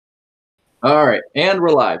All right, and we're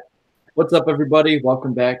live. What's up, everybody?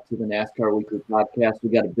 Welcome back to the NASCAR Weekly Podcast. We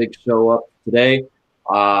got a big show up today.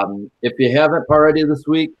 If you haven't already this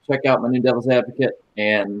week, check out my new Devil's Advocate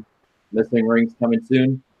and Missing Rings coming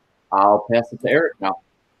soon. I'll pass it to Eric now.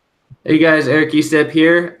 Hey guys, Eric Estepp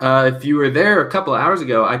here. If you were there a couple of hours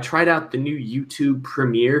ago, I tried out the new YouTube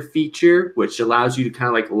Premiere feature, which allows you to kind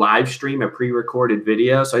of like live stream a pre-recorded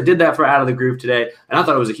video. So I did that for Out of the Groove today, and I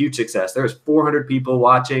thought it was a huge success. There was 400 people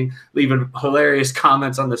watching, leaving hilarious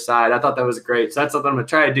comments on the side. I thought that was great. So that's something I'm going to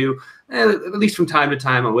try to do at least from time to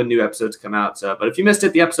time on when new episodes come out. But if you missed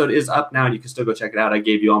it, the episode is up now, and you can still go check it out. I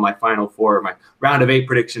gave you all my Final Four, my round of 8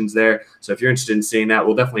 predictions there. So if you're interested in seeing that,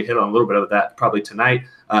 we'll definitely hit on a little bit of that probably tonight.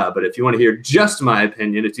 But if you want to hear just my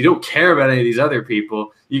opinion, if you don't care about any of these other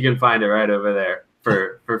people, you can find it right over there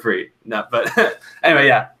for free. No, but anyway,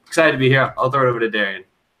 yeah, excited to be here. I'll throw it over to Darian.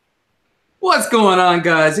 What's going on,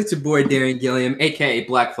 guys? It's your boy Darian Gilliam, aka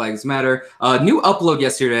Black Flags Matter. New upload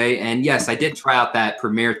yesterday, and yes, I did try out that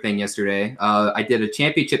Premiere thing yesterday. I did a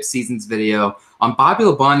championship seasons video on Bobby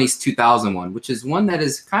Labonte's 2001, which is one that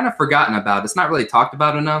is kind of forgotten about. It's not really talked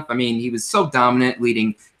about enough. I mean, he was so dominant,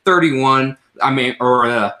 leading 31.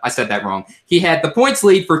 I said that wrong. He had the points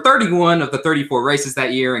lead for 31 of the 34 races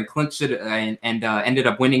that year and clinched it and ended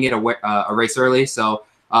up winning it a race early. So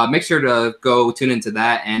make sure to go tune into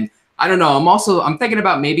that. And I don't know. I'm thinking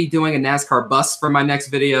about maybe doing a NASCAR bus for my next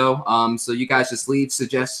video. So you guys just leave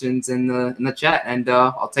suggestions in the chat, and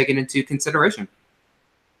I'll take it into consideration.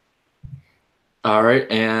 All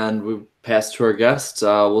right, and we pass to our guests.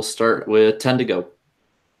 We'll start with 10 to go.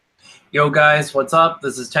 Yo guys, what's up?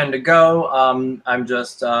 This is 10 to go. I'm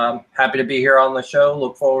just happy to be here on the show.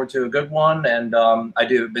 Look forward to a good one. And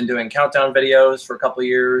been doing countdown videos for a couple of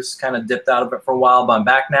years, kind of dipped out of it for a while, but I'm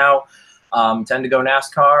back now. 10 to go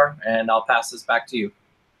NASCAR, and I'll pass this back to you.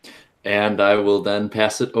 And I will then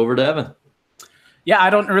pass it over to Evan. Yeah, I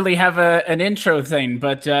don't really have an intro thing,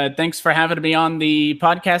 but thanks for having me on the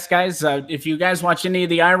podcast, guys. If you guys watch any of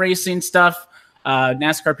the iRacing stuff,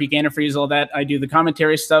 NASCAR Peak Antifreeze, all that, I do the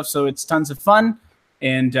commentary stuff, so it's tons of fun.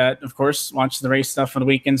 And, of course, watch the race stuff on the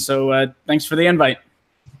weekend. So thanks for the invite.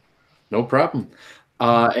 No problem.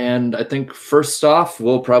 And I think first off,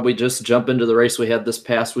 we'll probably just jump into the race we had this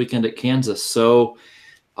past weekend at Kansas. So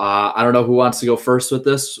I don't know who wants to go first with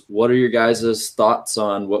this. What are your guys' thoughts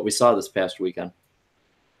on what we saw this past weekend?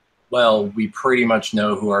 Well, we pretty much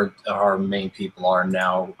know who our main people are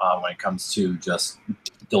now when it comes to just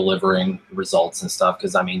delivering results and stuff.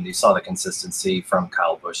 Because I mean, you saw the consistency from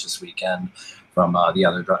Kyle Busch this weekend, from the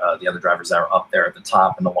other drivers that are up there at the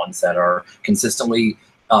top, and the ones that are consistently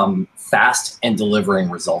fast and delivering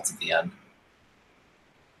results at the end.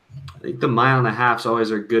 I think the mile and a halves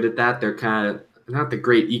always are good at that. They're kind of not the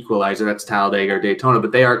great equalizer, that's Talladega or Daytona,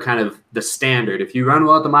 but they are kind of the standard. If you run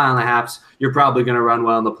well at the mile and a halves, you're probably going to run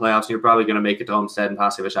well in the playoffs, and you're probably going to make it to Homestead and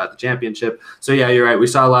possibly have a shot at the championship. So yeah, you're right. We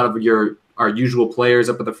saw a lot of our usual players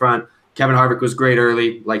up at the front. Kevin Harvick was great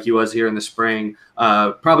early, like he was here in the spring.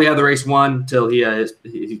 Probably had the race won till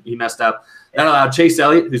he messed up. That allowed Chase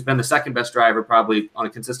Elliott, who's been the second best driver probably on a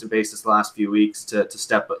consistent basis the last few weeks, to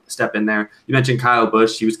step in there. You mentioned Kyle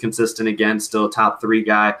Busch. He was consistent again, still a top 3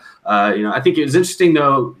 guy. I think it was interesting,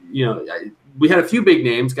 though, we had a few big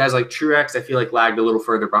names, guys like Truex, I feel like lagged a little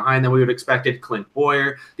further behind than we would have expected. Clint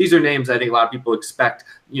Boyer. These are names I think a lot of people expect.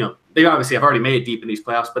 They obviously have already made it deep in these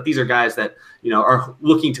playoffs, but these are guys that, are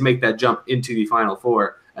looking to make that jump into the Final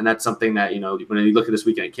Four. And that's something that, when you look at this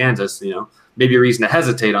weekend at Kansas, maybe a reason to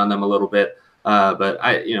hesitate on them a little bit. But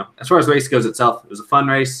as far as the race goes itself, it was a fun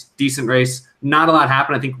race, decent race. Not a lot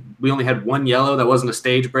happened. I think we only had one yellow that wasn't a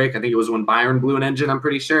stage break. I think it was when Byron blew an engine, I'm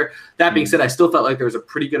pretty sure. That being said, I still felt like there was a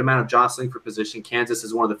pretty good amount of jostling for position. Kansas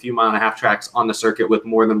is one of the few mile-and-a-half tracks on the circuit with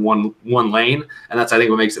more than one lane, and that's, I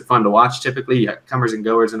think, what makes it fun to watch typically. You got comers and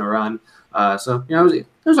goers in a run. It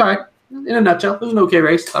was all right. In a nutshell, it was an okay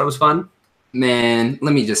race. Thought it was fun. Man,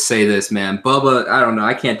 let me just say this, man. Bubba, I don't know.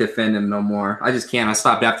 I can't defend him no more. I just can't. I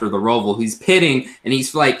stopped after the Roval. He's pitting, and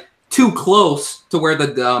he's like too close to where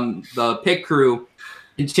the pit crew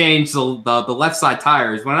can change the left side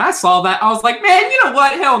tires. When I saw that, I was like, man, you know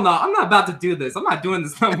what? Hell no. I'm not about to do this. I'm not doing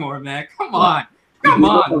this no more, man. Come on. Come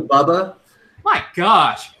on. Bubba. My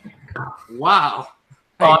gosh. Wow.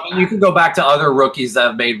 You can go back to other rookies that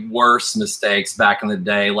have made worse mistakes back in the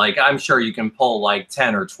day. Like, I'm sure you can pull like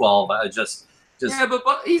 10 or 12. Yeah, but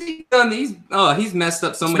he's done. He's messed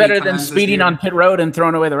up so many times. Better than speeding on pit road and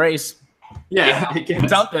throwing away the race. Yeah, I guess.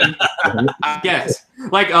 Something. I guess.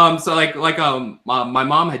 My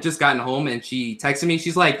mom had just gotten home and she texted me.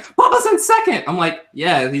 She's like, "Bubba's in second." I'm like,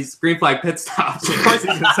 "Yeah, he's green flag pit stops. Of course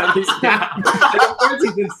he's in second." Of course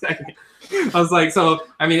he's in second. I was like, so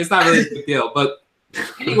I mean, it's not really a big deal. But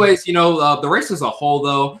anyways, the race as a whole,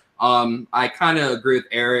 though, I kind of agree with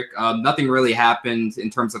Eric. Nothing really happened in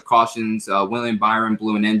terms of cautions. William Byron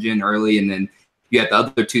blew an engine early, and then you had the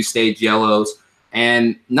other 2 stage yellows,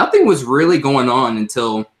 and nothing was really going on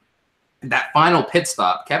until that final pit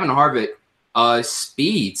stop. Kevin Harvick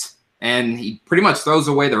speeds, and he pretty much throws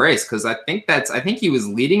away the race, because I think he was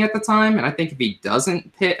leading at the time, and I think if he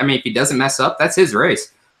doesn't mess up, that's his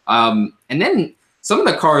race. And then some of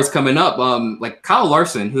the cars coming up, like Kyle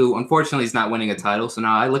Larson, who unfortunately is not winning a title, so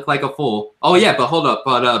now I look like a fool. Oh yeah, but hold up,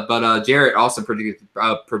 but Jarrett also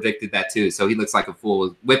predicted that too, so he looks like a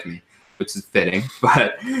fool with me, which is fitting.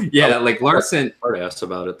 But yeah, like Larson. I already asked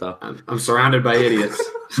about it though. I'm surrounded by idiots.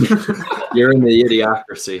 You're in the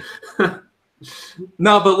idiocracy.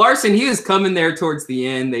 No, but Larson, he was coming there towards the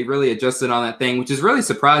end. They really adjusted on that thing, which is really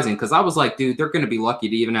surprising, because I was like, dude, they're going to be lucky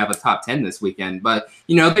to even have a top 10 this weekend. But,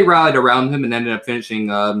 they rallied around him and ended up finishing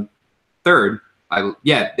third. They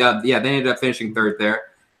ended up finishing third there.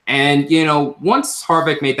 And, once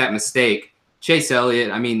Harvick made that mistake, Chase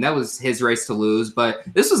Elliott, I mean, that was his race to lose. But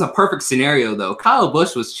this was a perfect scenario, though. Kyle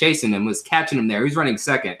Busch was chasing him, was catching him there. He was running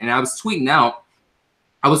second. And I was tweeting out,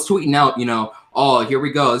 oh, here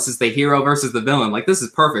we go. This is the hero versus the villain. Like, this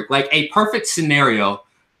is perfect. Like, a perfect scenario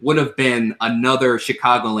would have been another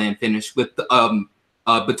Chicagoland finish with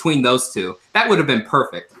between those two. That would have been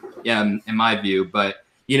perfect, in my view. But,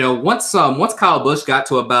 once Kyle Busch got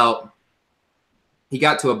to about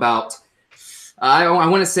I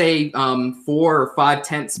want to say 4 or 5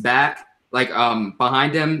 tenths back, like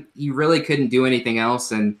behind him, he really couldn't do anything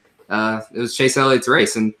else. And it was Chase Elliott's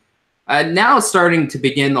race. And now it's starting to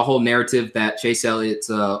begin the whole narrative that Chase Elliott's,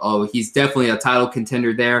 he's definitely a title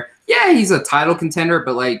contender there. Yeah, he's a title contender,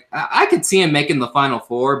 but like I could see him making the Final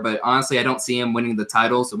Four, but honestly, I don't see him winning the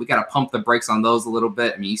title. So we got to pump the brakes on those a little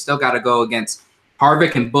bit. I mean, you still got to go against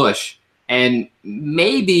Harvick and Busch, and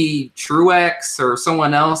maybe Truex or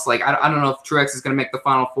someone else. Like I don't know if Truex is going to make the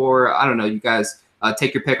Final Four. I don't know. You guys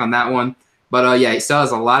take your pick on that one. But yeah, he still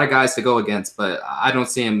has a lot of guys to go against, but I don't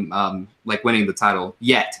see him like winning the title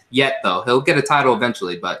yet. Though he'll get a title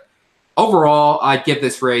eventually. But overall, I'd give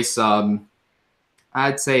this race,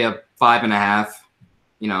 I'd say a 5.5.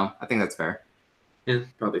 I think that's fair. Yeah,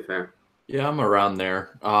 probably fair. Yeah, I'm around there.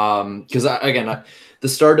 Because the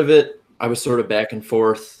start of it, I was sort of back and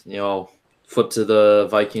forth. Flip to the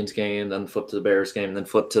Vikings game, then flip to the Bears game, then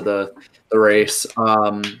flip to the race.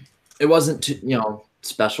 It wasn't too,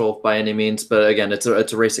 special by any means, but again, it's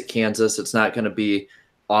a race at Kansas. It's not going to be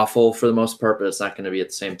awful for the most part, but it's not going to be at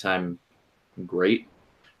the same time great.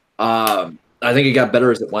 I think it got better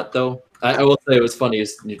as it went, though. I will say it was funny.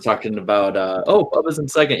 You're talking about Bubba's in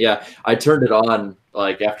second. Yeah, I turned it on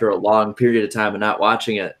like after a long period of time and not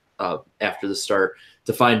watching it after the start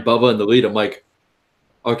to find Bubba in the lead. I'm like,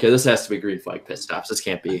 okay, this has to be green flag pit stops. This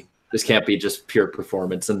can't be just pure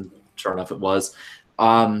performance. And sure enough, it was.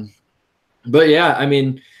 But yeah, I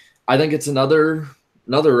mean, I think it's another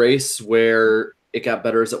race where it got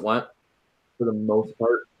better as it went for the most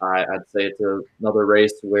part. I'd say it's another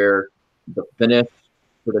race where the finish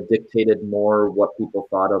sort of dictated more what people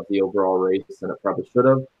thought of the overall race than it probably should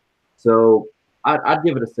have. So I'd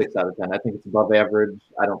give it a 6 out of 10. I think it's above average.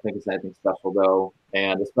 I don't think it's anything special, though.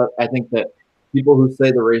 And I think that people who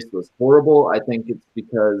say the race was horrible, I think it's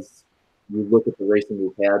because you look at the racing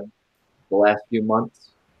we've had the last few months.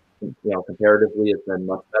 Comparatively, it's been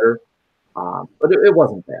much better, but it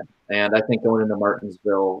wasn't bad. And I think going into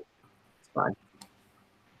Martinsville, it's fine.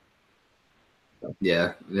 So.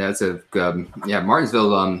 Yeah, that's a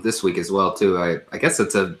Martinsville this week as well too. I guess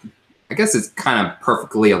it's kind of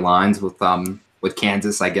perfectly aligns with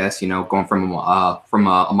Kansas. I guess going from a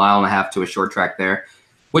mile and a half to a short track there.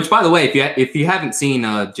 Which, by the way, if you haven't seen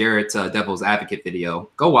Jarrett's Devil's Advocate video,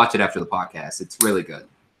 go watch it after the podcast. It's really good.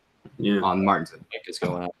 Yeah, on Martinsville. I think it's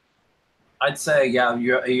going up. I'd say, yeah,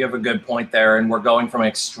 you have a good point there. And we're going from an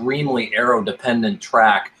extremely aero-dependent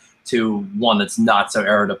track to one that's not so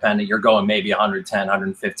aero-dependent. You're going maybe 110,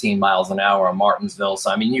 115 miles an hour on Martinsville. So,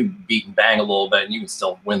 I mean, you beat and bang a little bit and you can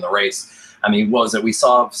still win the race. I mean, what was it? We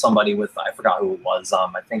saw somebody with, I forgot who it was. I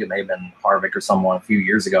think it may have been Harvick or someone a few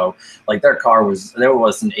years ago. Like there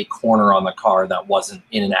wasn't a corner on the car that wasn't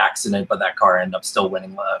in an accident, but that car ended up still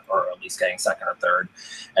winning or at least getting second or third.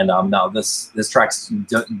 And now this track's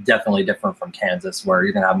definitely different from Kansas, where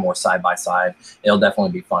you're going to have more side-by-side. It'll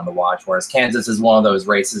definitely be fun to watch. Whereas Kansas is one of those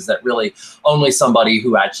races that really only somebody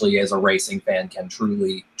who actually is a racing fan can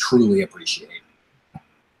truly, truly appreciate.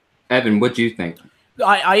 Evan, what do you think?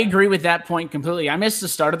 I agree with that point completely. I missed the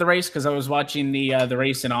start of the race because I was watching the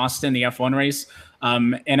race in Austin, the F1 race.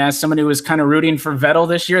 And as someone who was kind of rooting for Vettel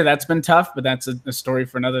this year, that's been tough, but that's a story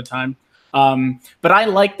for another time. But I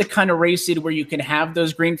like the kind of racing where you can have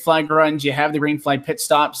those green flag runs, you have the green flag pit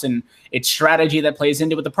stops, and it's strategy that plays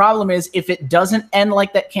into it. The problem is if it doesn't end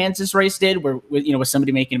like that Kansas race did, where with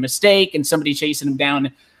somebody making a mistake and somebody chasing them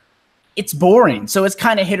down, it's boring. So it's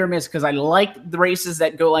kind of hit or miss because I like the races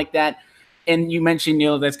that go like that. And you mentioned,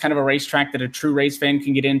 that's kind of a racetrack that a true race fan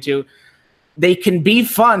can get into. They can be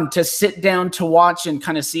fun to sit down to watch and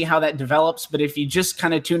kind of see how that develops. But if you just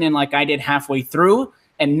kind of tune in like I did halfway through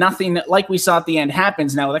and nothing like we saw at the end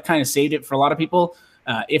happens, now that kind of saved it for a lot of people.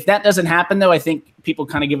 If that doesn't happen, though, I think people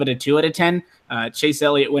kind of give it a 2 out of 10. Chase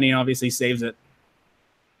Elliott winning obviously saves it.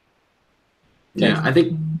 Yeah, I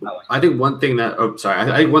think one thing that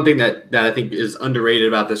I think is underrated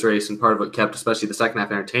about this race and part of what kept especially the second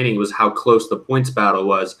half entertaining was how close the points battle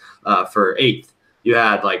was for 8th. You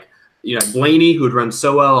had Blaney, who had run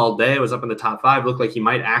so well all day, was up in the top 5, looked like he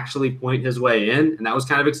might actually point his way in, and that was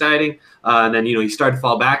kind of exciting. And then, he started to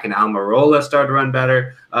fall back, and Almirola started to run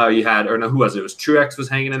better. Who was it? It was Truex was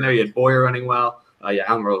hanging in there. You had Boyer running well.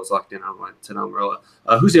 Almirola was locked in. I went to Almirola.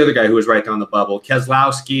 Who's the other guy who was right there on the bubble?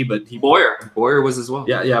 Keselowski, but Boyer was as well.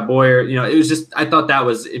 Yeah, Boyer. It was just I thought that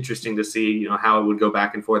was interesting to see, how it would go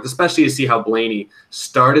back and forth, especially to see how Blaney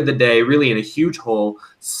started the day really in a huge hole,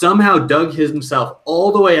 somehow dug himself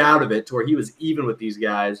all the way out of it to where he was even with these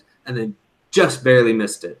guys, and then just barely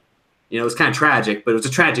missed it. It was kind of tragic, but it was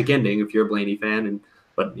a tragic ending if you're a Blaney fan,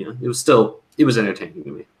 but it was entertaining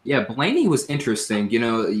to me. Yeah, Blaney was interesting.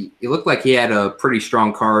 It looked like he had a pretty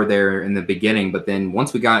strong car there in the beginning, but then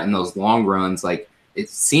once we got in those long runs, it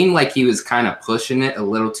seemed like he was kind of pushing it a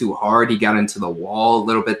little too hard. He got into the wall a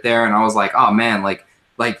little bit there, and I was like, oh man,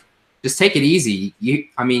 just take it easy. You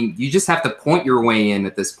just have to point your way in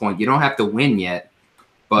at this point. You don't have to win yet,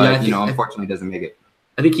 but unfortunately, doesn't make it.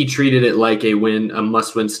 I think he treated it like a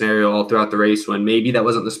must-win scenario all throughout the race. When maybe that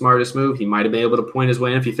wasn't the smartest move, he might have been able to point his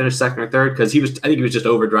way in if he finished second or third, because I think he was just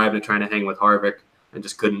overdriving and trying to hang with Harvick and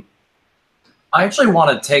just couldn't. I actually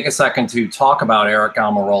want to take a second to talk about Aric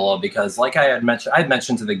Almirola because, like I had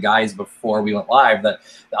mentioned to the guys before we went live that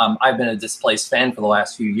I've been a displaced fan for the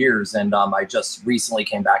last few years, and I just recently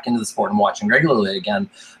came back into the sport and watching regularly again.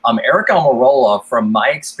 Aric Almirola, from my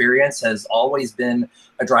experience, has always been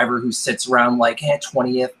a driver who sits around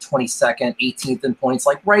 20th, 22nd, 18th in points,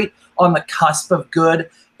 right on the cusp of good,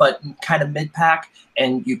 but kind of mid-pack.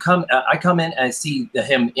 And I come in and I see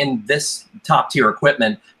him in this top-tier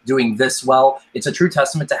equipment doing this well. It's a true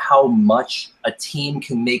testament to how much a team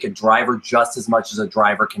can make a driver just as much as a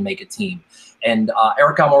driver can make a team. And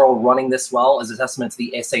Aric Almirola running this well is a testament to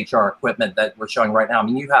the SHR equipment that we're showing right now.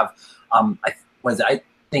 You have, I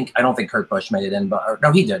don't think Kurt Busch made it in, but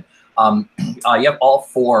no, he did. You have all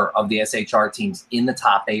 4 of the SHR teams in the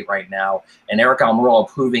top 8 right now, and Aric Almirola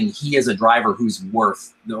proving he is a driver who's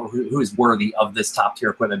worthy of this top tier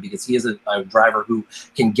equipment because he is a driver who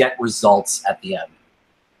can get results at the end.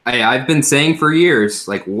 I've been saying for years,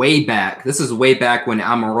 way back. This is way back when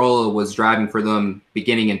Almirola was driving for them,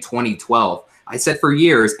 beginning in 2012. I said for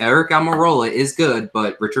years, Aric Almirola is good,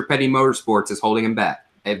 but Richard Petty Motorsports is holding him back.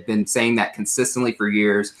 I've been saying that consistently for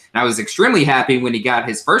years. And I was extremely happy when he got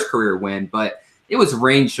his first career win, but it was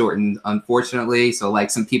rain shortened, unfortunately. So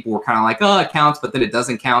some people were kind of like, oh, it counts, but then it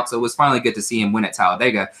doesn't count. So it was finally good to see him win at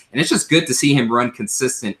Talladega. And it's just good to see him run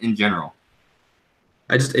consistent in general.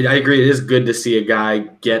 I agree. It is good to see a guy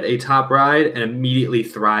get a top ride and immediately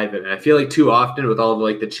thrive in it. I feel like too often with all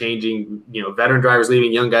of the changing, veteran drivers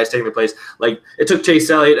leaving, young guys taking their place, it took Chase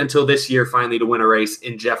Elliott until this year finally to win a race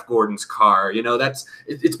in Jeff Gordon's car.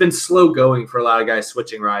 It's been slow going for a lot of guys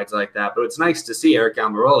switching rides like that. But it's nice to see Aric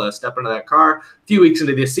Almirola step into that car. A few weeks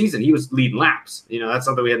into this season, he was leading laps. That's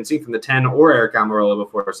something we hadn't seen from the 10 or Aric Almirola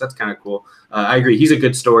before. So that's kind of cool. I agree. He's a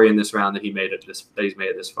good story in this round that he's made it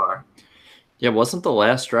this far. Yeah, wasn't the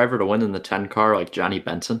last driver to win in the 10 car Johnny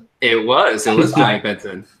Benson? It was Johnny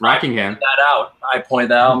Benson. Rockingham. I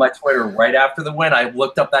pointed that out on my Twitter right after the win. I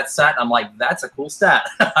looked up that stat, and I'm like, that's a cool stat.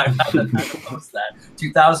 I haven't had to post that.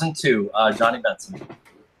 2002, Johnny Benson.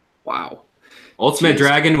 Wow. Ultimate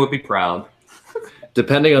Dragon would be proud.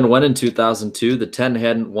 Depending on when in 2002, the 10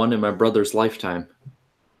 hadn't won in my brother's lifetime.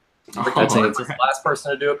 Ricky Rudd was the last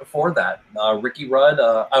person to do it before that. Ricky Rudd,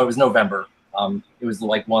 it was November. It was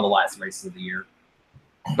one of the last races of the year.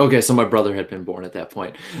 Okay, so my brother had been born at that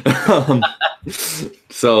point.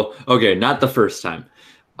 So, okay, not the first time.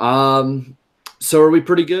 So are we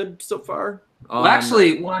pretty good so far? Well,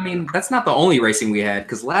 actually, that's not the only racing we had,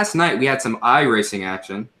 because last night we had some iRacing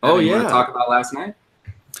action. Oh, you yeah. want to talk about last night?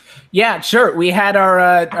 Yeah, sure. We had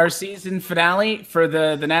our season finale for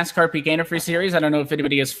the NASCAR Peak Antifree Series. I don't know if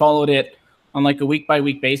anybody has followed it on like a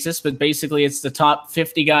week-by-week basis, but basically it's the top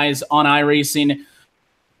 50 guys on iRacing. It's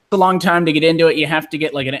a long time to get into it. You have to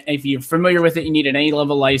get if you're familiar with it, you need an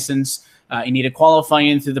A-level license. You need to qualify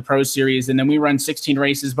in through the Pro Series, and then we run 16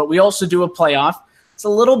 races, but we also do a playoff. It's a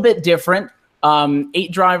little bit different.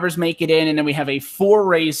 8 drivers make it in, and then we have a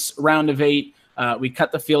 4-race round of 8. We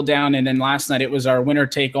cut the field down, and then last night it was our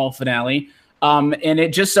winner-take-all finale. And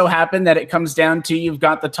it just so happened that it comes down to you've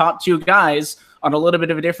got the top 2 guys on a little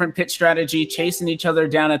bit of a different pit strategy, chasing each other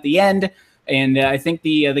down at the end. And I think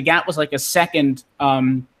the gap was like a second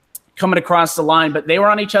coming across the line, but they were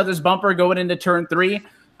on each other's bumper going into turn 3.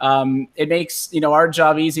 It makes our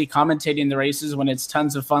job easy commentating the races when it's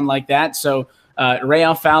tons of fun like that. So Ray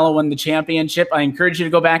Alfalo won the championship. I encourage you to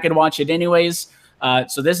go back and watch it anyways.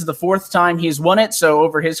 So this is the 4th time he's won it. So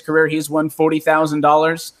over his career, he's won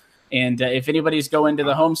 $40,000. And if anybody's going to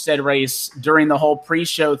the Homestead race during the whole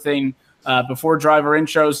pre-show thing before driver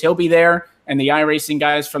intros, he'll be there. And the iRacing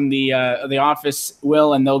guys from the office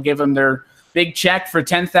will, and they'll give him their big check for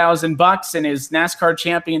 $10,000 and his NASCAR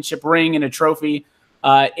championship ring and a trophy.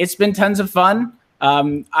 It's been tons of fun.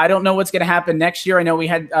 I don't know what's going to happen next year. I know we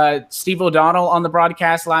had Steve O'Donnell on the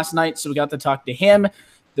broadcast last night, so we got to talk to him.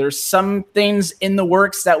 There's some things in the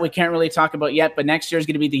works that we can't really talk about yet, but next year is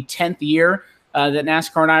going to be the 10th year that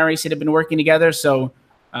NASCAR and iRacing have been working together. So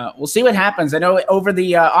we'll see what happens. I know over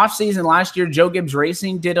the offseason last year, Joe Gibbs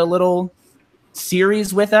Racing did a little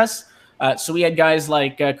series with us. So we had guys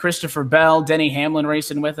like Christopher Bell, Denny Hamlin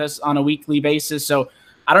racing with us on a weekly basis. So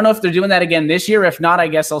I don't know if they're doing that again this year. If not, I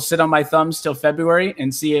guess I'll sit on my thumbs till February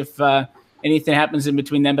and see if anything happens in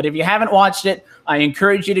between them. But if you haven't watched it, I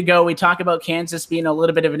encourage you to go. We talk about Kansas being a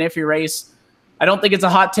little bit of an iffy race. I don't think it's a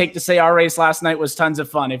hot take to say our race last night was tons of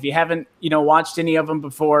fun. If you haven't, watched any of them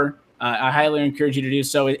before, I highly encourage you to do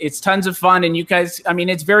so. It's tons of fun, and you guys,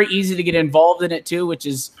 it's very easy to get involved in it too, which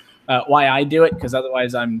is why I do it, because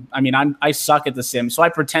otherwise I suck at the sim, so I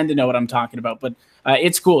pretend to know what I'm talking about. But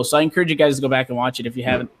it's cool, so I encourage you guys to go back and watch it if you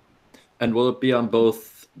haven't. And will it be on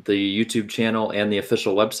both the YouTube channel and the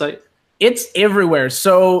official website? It's everywhere.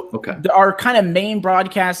 So okay. Our kind of main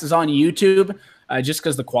broadcast is on YouTube, just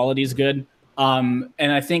because the quality is good. And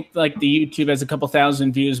I think like the YouTube has a couple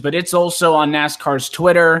thousand views, but it's also on NASCAR's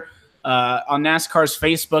Twitter, on NASCAR's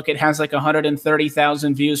Facebook. It has like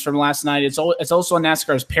 130,000 views from last night. It's also on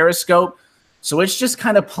NASCAR's Periscope. So it's just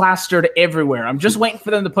kind of plastered everywhere. I'm just waiting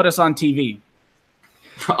for them to put us on TV.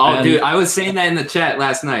 Oh, dude, I was saying that in the chat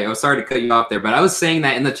last night. I was sorry to cut you off there, but I was saying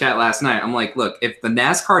that in the chat last night. I'm like, look, if the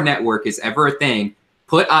NASCAR network is ever a thing,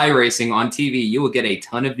 put iRacing on TV. You will get a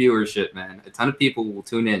ton of viewership, man. A ton of people will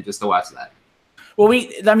tune in just to watch that. Well,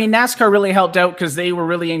 NASCAR really helped out because they were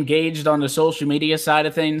really engaged on the social media side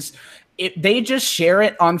of things. They just share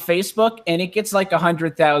it on Facebook, and it gets like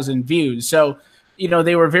 100,000 views. So,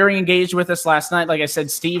 they were very engaged with us last night. Like I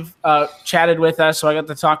said, Steve chatted with us, so I got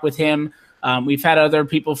to talk with him. We've had other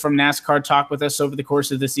people from NASCAR talk with us over the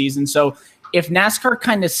course of the season. So if NASCAR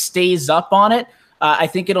kind of stays up on it, I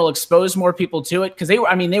think it'll expose more people to it, because they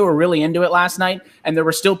were really into it last night, and there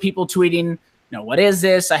were still people tweeting, what is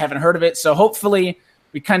this? I haven't heard of it. So hopefully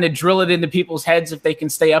we kind of drill it into people's heads if they can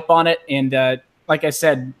stay up on it. And like I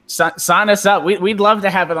said, sign us up. We'd love to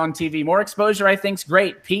have it on TV. More exposure, I think, is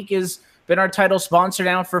great. Peak has been our title sponsor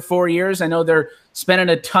now for 4 years. I know they're spending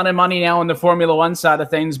a ton of money now on the Formula One side of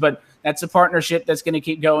things, but that's a partnership that's going to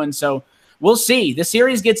keep going. So we'll see. The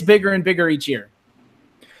series gets bigger and bigger each year.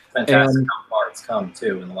 Fantastic how far it's come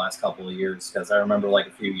too in the last couple of years. Because I remember like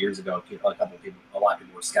a few years ago, a lot of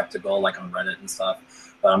people were skeptical, like on Reddit and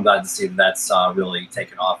stuff. But I'm glad to see that's really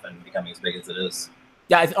taken off and becoming as big as it is.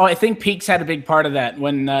 Yeah, I think Peak's had a big part of that.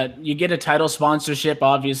 When you get a title sponsorship,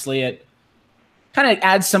 obviously it kind of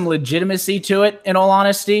adds some legitimacy to it, in all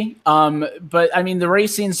honesty. But the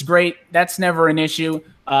racing's great. That's never an issue.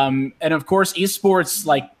 And of course, esports,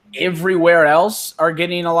 like everywhere else, are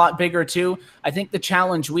getting a lot bigger too. I think the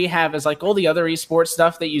challenge we have is like all the other esports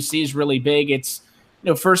stuff that you see is really big. It's,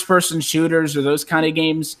 first-person shooters or those kind of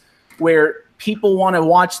games where people want to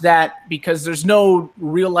watch that because there's no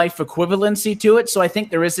real-life equivalency to it. So I think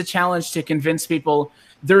there is a challenge to convince people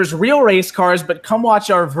there's real race cars, but come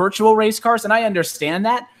watch our virtual race cars. And I understand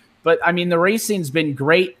that. But, the racing's been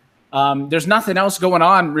great. There's nothing else going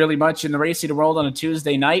on really much in the racing world on a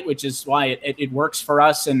Tuesday night, which is why it works for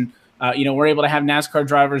us. And, we're able to have NASCAR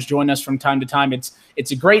drivers join us from time to time.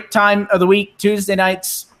 It's a great time of the week, Tuesday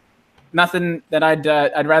nights. Nothing that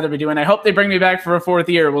I'd rather be doing. I hope they bring me back for a 4th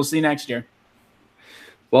year. We'll see next year.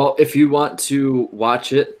 Well, if you want to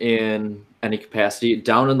watch it in any capacity,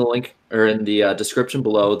 down in the link or in the description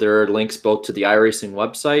below, there are links both to the iRacing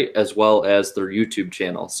website as well as their YouTube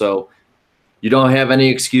channel. So You don't have any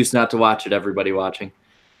excuse not to watch it, everybody watching.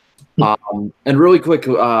 And really quick,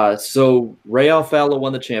 so Ray Alfalo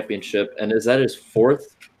won the championship, and is that his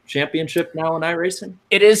 4th championship now in iRacing?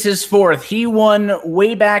 It is his 4th. He won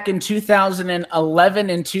way back in 2011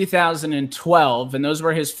 and 2012, and those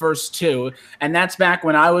were his first 2. And that's back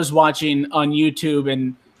when I was watching on YouTube,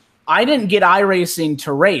 and I didn't get iRacing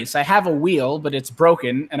to race. I have a wheel, but it's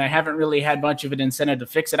broken, and I haven't really had much of an incentive to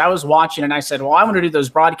fix it. I was watching, and I said, well, I want to do those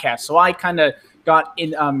broadcasts. So I kind of got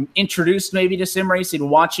introduced maybe to sim racing,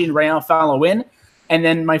 watching Ray Alfalo win. And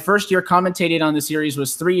then my first year commentating on the series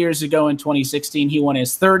was 3 years ago in 2016. He won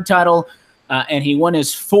his 3rd title, and he won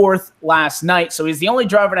his 4th last night. So he's the only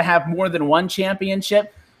driver to have more than one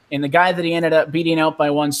championship. And the guy that he ended up beating out by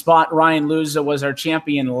 1 spot, Ryan Luza, was our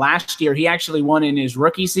champion last year. He actually won in his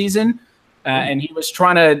rookie season, and he was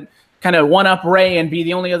trying to kind of one-up Ray and be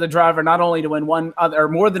the only other driver not only to win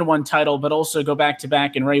more than one title, but also go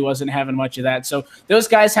back-to-back, and Ray wasn't having much of that. So those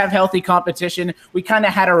guys have healthy competition. We kind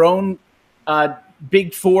of had our own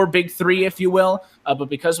big 4, big 3, if you will, but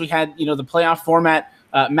because we had the playoff format,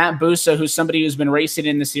 Matt Busa, who's somebody who's been racing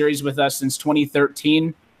in the series with us since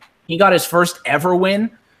 2013, he got his first ever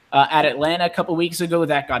win at Atlanta a couple weeks ago.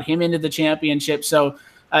 That got him into the championship. So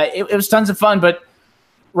it was tons of fun, but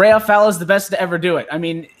Ray Alfalo is the best to ever do it. I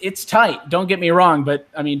mean, it's tight. Don't get me wrong, but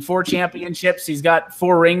I mean, 4 championships. He's got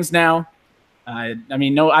 4 rings now. I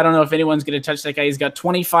don't know if anyone's going to touch that guy. He's got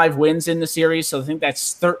 25 wins in the series, so I think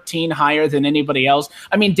that's 13 higher than anybody else.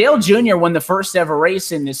 I mean, Dale Jr. won the first ever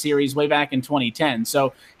race in this series way back in 2010,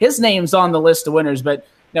 so his name's on the list of winners, but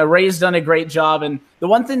now Ray's done a great job. And the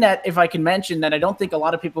one thing that, if I can mention, that I don't think a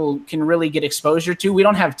lot of people can really get exposure to, we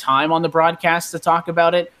don't have time on the broadcast to talk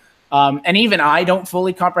about it, and even I don't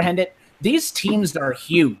fully comprehend it. These teams are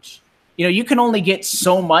huge. You can only get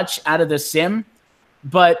so much out of the sim,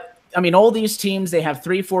 but I mean, all these teams, they have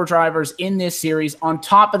 3-4 drivers in this series. On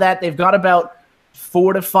top of that, they've got about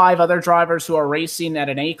 4 to 5 other drivers who are racing at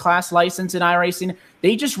an A-class license in iRacing.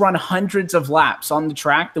 They just run hundreds of laps on the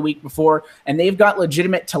track the week before, and they've got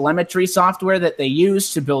legitimate telemetry software that they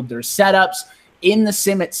use to build their setups. In the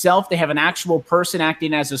sim itself, they have an actual person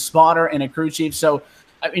acting as a spotter and a crew chief. So,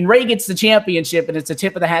 I mean, Ray gets the championship, and it's a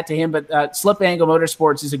tip of the hat to him, but Slip Angle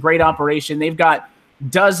Motorsports is a great operation. They've got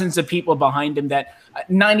dozens of people behind him that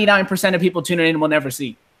 99% of people tuning in will never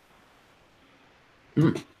see.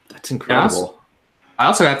 That's incredible. I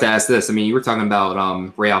also have to ask this. I mean, you were talking about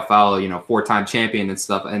Ray Alfalo, 4-time champion and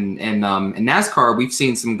stuff. And in NASCAR, we've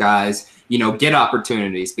seen some guys, get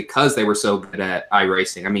opportunities because they were so good at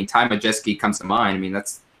iRacing. I mean, Ty Majeski comes to mind. I mean, I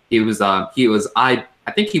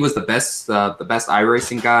think he was the best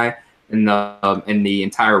iRacing guy in the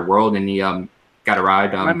entire world, and he got a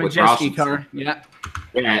ride with Majeski car. Yeah.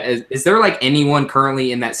 Yeah, is there like anyone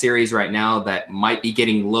currently in that series right now that might be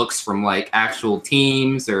getting looks from like actual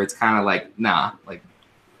teams, or it's kind of like nah?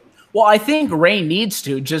 Well, I think Ray needs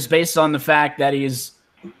to, just based on the fact that he's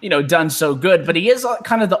done so good, but he is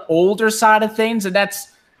kind of the older side of things, and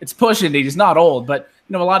it's pushing it. He's not old, but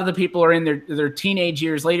a lot of the people are in their teenage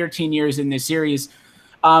years, later teen years in this series.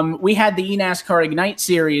 We had the eNASCAR Ignite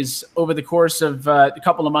series over the course of a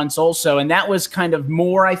couple of months also, and that was kind of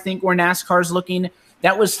more, I think, where NASCAR's looking.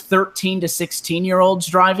 That was 13 to 16-year-olds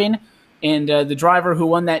driving, and the driver who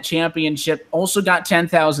won that championship also got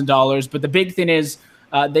 $10,000. But the big thing is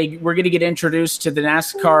they were going to get introduced to the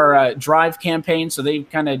NASCAR Drive campaign, so they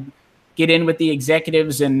kind of get in with the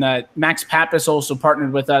executives, and Max Pappas also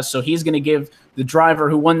partnered with us, so he's going to give the driver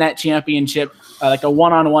who won that championship like a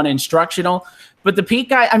one-on-one instructional. But the Pete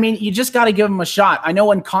guy, I mean, you just got to give him a shot. I know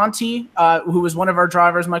when Conti, who was one of our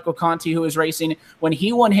drivers, Michael Conti, who was racing, when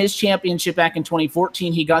he won his championship back in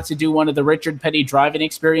 2014, he got to do one of the Richard Petty driving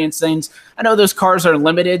experience things. I know those cars are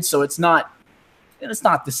limited, so it's not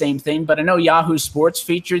the same thing, but I know Yahoo Sports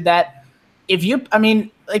featured that.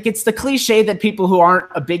 It's the cliche that people who aren't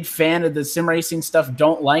a big fan of the sim racing stuff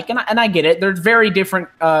don't like, and I get it. They're very different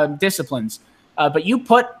disciplines. But you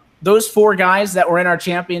put those 4 guys that were in our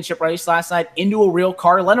championship race last night into a real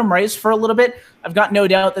car, let them race for a little bit. I've got no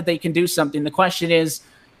doubt that they can do something. The question is,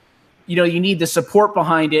 you need the support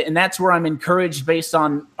behind it, and that's where I'm encouraged based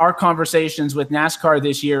on our conversations with NASCAR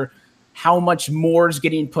this year, how much more is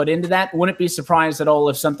getting put into that. Wouldn't be surprised at all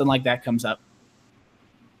if something like that comes up.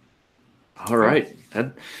 All right.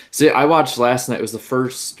 See, I watched last night. It was the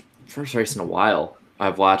first race in a while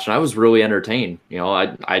I've watched, and I was really entertained.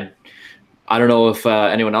 I don't know if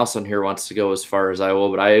anyone else on here wants to go as far as I will,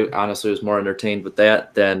 but I honestly was more entertained with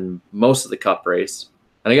that than most of the Cup race.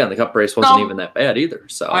 And again, the Cup race wasn't even that bad either.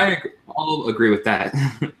 So I'll agree with that.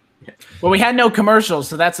 Well, we had no commercials,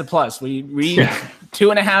 so that's a plus. We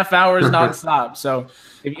 2.5 hours nonstop. So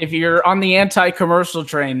if you're on the anti-commercial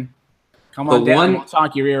train, come on down. We'll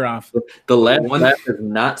talk your ear off. The last lap is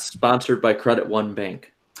not sponsored by Credit One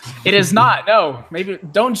Bank. It is not. No, maybe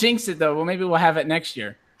don't jinx it though. Well, maybe we'll have it next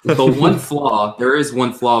year. The one flaw, there is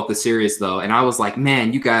one flaw with the series though, and I was like,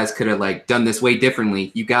 man, you guys could have like done this way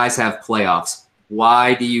differently. You guys have playoffs.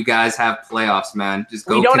 Why do you guys have playoffs, man? Just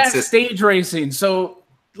go. We don't have stage racing, so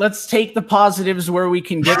let's take the positives where we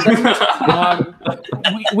can get them.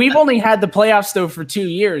 We've only had the playoffs though for 2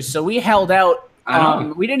 years, so we held out.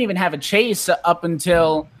 We didn't even have a chase up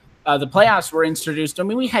until the playoffs were introduced. I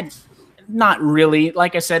mean, we had not really.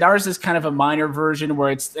 Like I said, ours is kind of a minor version where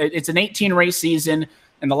it's an 18 race season.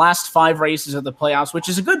 And the last 5 races of the playoffs, which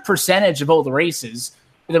is a good percentage of all the races.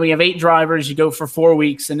 And then we have 8 drivers. You go for 4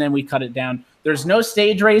 weeks, and then we cut it down. There's no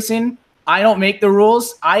stage racing. I don't make the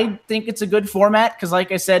rules. I think it's a good format because,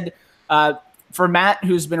 like I said, for Matt,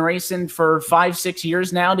 who's been racing for 5-6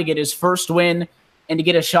 years now to get his first win and to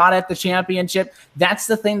get a shot at the championship, that's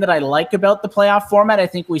the thing that I like about the playoff format. I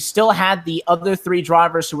think we still had the other 3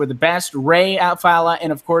 drivers who were the best, Ray Alfala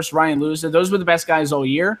and, of course, Ryan Luza. Those were the best guys all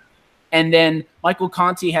year. And then Michael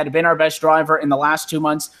Conti had been our best driver in the last 2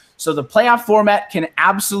 months. So the playoff format can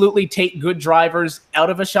absolutely take good drivers out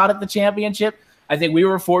of a shot at the championship. I think we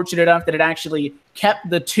were fortunate enough that it actually kept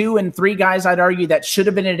the 2 and 3 guys, I'd argue, that should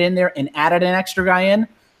have been in there and added an extra guy in.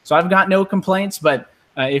 So I've got no complaints. But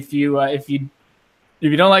if you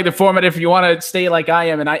don't like the format, if you want to stay like I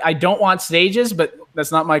am, and I don't want stages, but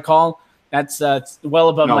that's not my call. That's well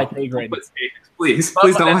above my pay grade. Please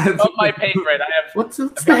don't have my pay grade. What's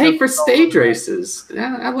the hate for stage races?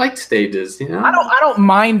 Yeah, I like stages. You know, I don't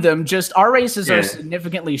mind them. Just our races are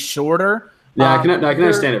significantly shorter. Yeah, I can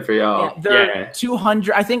understand it for y'all. They're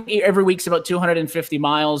 200. I think every week's about 250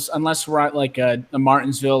 miles, unless we're at like a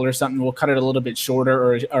Martinsville or something. We'll cut it a little bit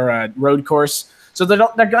shorter, or a road course. So they're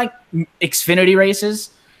like Xfinity races.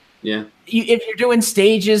 Yeah. If you're doing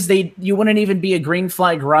stages, you wouldn't even be a green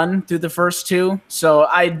flag run through the first 2. So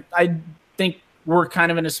I think we're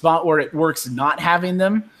kind of in a spot where it works not having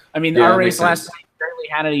them. I mean, our race last night barely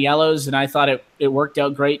had any yellows, and I thought it worked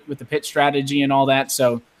out great with the pit strategy and all that.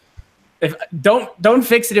 So don't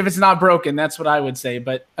fix it if it's not broken. That's what I would say.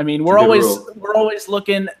 But I mean, we're always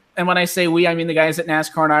looking. And when I say we, I mean the guys at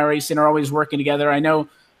NASCAR and iRacing are always working together. I know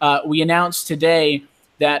we announced today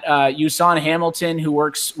that Usain Hamilton, who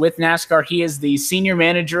works with NASCAR, he is the senior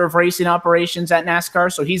manager of racing operations at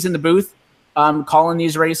NASCAR. So he's in the booth calling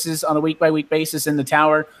these races on a week-by-week basis in the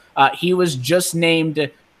tower. He was just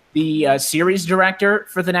named the series director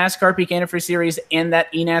for the NASCAR Peak Antifreeze Series and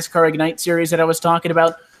that eNASCAR Ignite Series that I was talking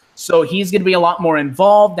about. So he's going to be a lot more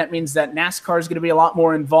involved. That means that NASCAR is going to be a lot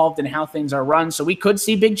more involved in how things are run. So we could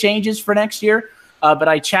see big changes for next year. But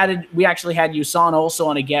we actually had Usain also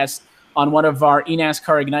on a guest on one of our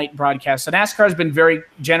eNASCAR Ignite broadcasts. So NASCAR has been very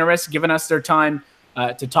generous, giving us their time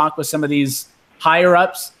to talk with some of these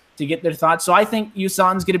higher-ups to get their thoughts. So I think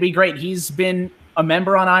Usain's going to be great. He's been a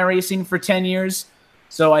member on iRacing for 10 years.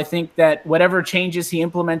 So I think that whatever changes he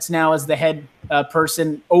implements now as the head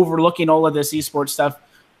person overlooking all of this esports stuff,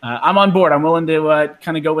 I'm on board. I'm willing to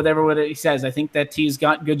kind of go with what he says. I think that he's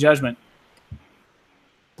got good judgment.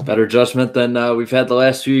 Better judgment than we've had the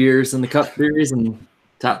last few years in the Cup Series, and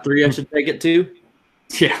top 3 I should take it to.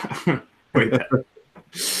 Yeah.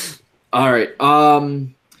 All right.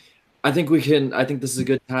 I think this is a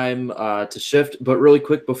good time to shift, but really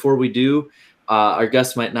quick before we do, our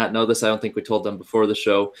guests might not know this. I don't think we told them before the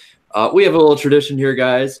show. We have a little tradition here,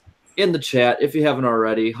 guys. In the chat, if you haven't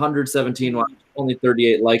already, 117 watch, only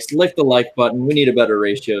 38 likes. Lick the like button. We need a better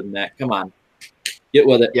ratio than that. Come on. Get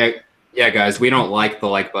with it. Yeah, guys, we don't like the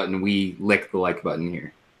like button. We lick the like button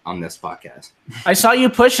here on this podcast. I saw you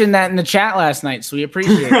pushing that in the chat last night, so we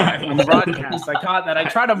appreciate it on the broadcast. I caught that. I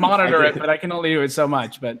try to monitor it, but I can only do it so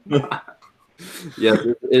much. But yes,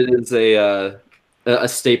 it is a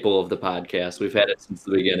staple of the podcast. We've had it since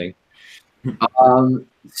the beginning.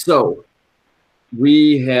 So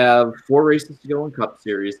we have 4 races to go in Cup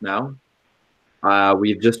Series now.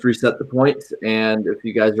 We've just reset the points, and if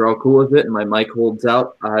you guys are all cool with it and my mic holds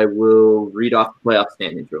out, I will read off the playoff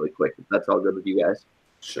standings really quick, if that's all good with you guys.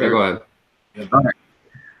 Sure. Yeah, go ahead. All right.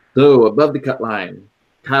 So above the cut line,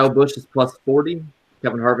 Kyle Busch is plus 40,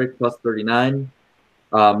 Kevin Harvick plus 39,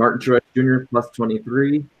 Martin Truex Jr. plus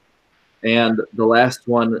 23, and the last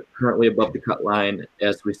one currently above the cut line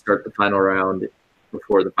as we start the final round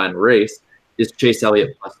before the final race is Chase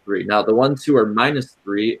Elliott plus 3. Now, the ones who are minus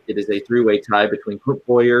 3, it is a 3-way tie between Clint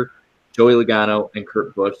Bowyer, Joey Logano, and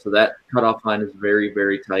Kurt Busch. So that cutoff line is very,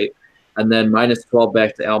 very tight. And then minus 12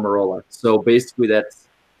 back to Almirola. So basically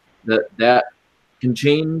that can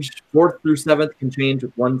change. 4th through 7th can change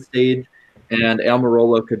with one stage, and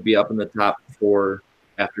Almirola could be up in the top 4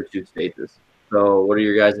 after 2 stages. So what are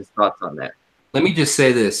your guys' thoughts on that? Let me just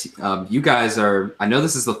say this. You guys are, I know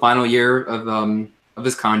this is the final year of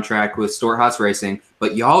his contract with Storehouse Racing,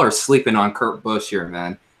 but y'all are sleeping on Kurt Busch here,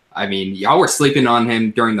 man. I mean, y'all were sleeping on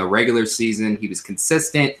him during the regular season. He was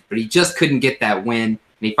consistent, but he just couldn't get that win, and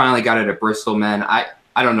he finally got it at Bristol, man.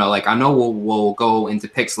 I don't know. Like, I know we'll go into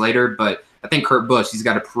picks later, but I think Kurt Busch, he's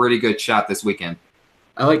got a pretty good shot this weekend.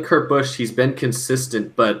 I like Kurt Busch. He's been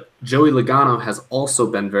consistent, but Joey Logano has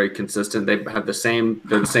also been very consistent. They have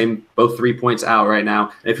they're the same, both 3 points out right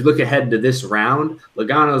now. And if you look ahead to this round,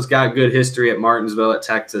 Logano's got good history at Martinsville, at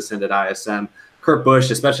Texas, and at ISM. Kurt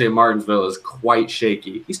Busch, especially at Martinsville, is quite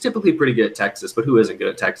shaky. He's typically pretty good at Texas, but who isn't good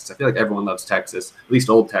at Texas? I feel like everyone loves Texas, at least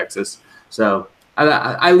old Texas. So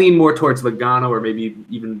I lean more towards Logano, or maybe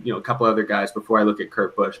even a couple other guys before I look at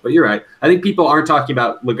Kurt Busch. But you're right. I think people aren't talking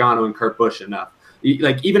about Logano and Kurt Busch enough.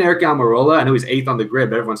 Like, even Eric Almirola, I know he's 8th on the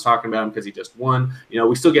grid, but everyone's talking about him because he just won.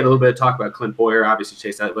 We still get a little bit of talk about Clint Boyer, obviously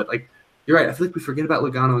Chase Elliott, but like, you're right. I feel like we forget about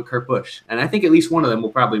Logano and Kurt Busch, and I think at least one of them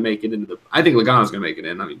will probably make it into the. I think Logano's going to make it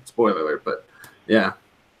in. I mean, spoiler alert, but yeah.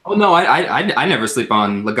 Oh no, I never sleep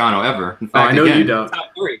on Logano ever. In fact, I know you don't.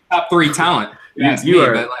 Top three talent.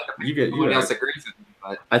 Everyone else agrees with me,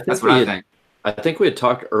 but that's what I think. I think we had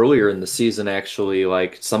talked earlier in the season, actually,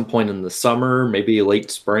 like some point in the summer, maybe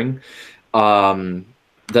late spring, that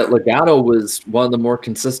Logano was one of the more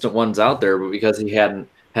consistent ones out there, but because he hadn't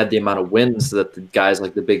had the amount of wins that the guys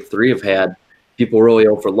like the big 3 have had, people really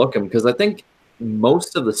overlook him. Because I think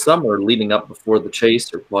most of the summer leading up before the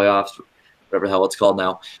chase or playoffs, whatever the hell it's called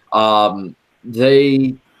now,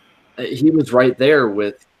 he was right there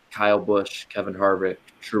with Kyle Busch, Kevin Harvick,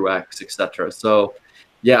 Truex, etc. So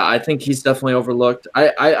yeah, I think he's definitely overlooked.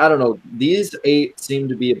 I don't know. These 8 seem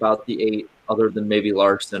to be about the 8, other than maybe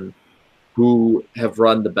Larson, who have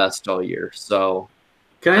run the best all year. So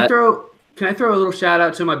can I throw a little shout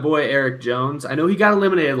out to my boy Eric Jones? I know he got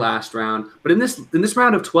eliminated last round, but in this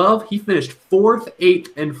round of 12, he finished 4th, 8th,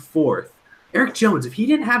 and 4th. Eric Jones, if he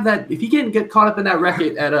didn't get caught up in that wreck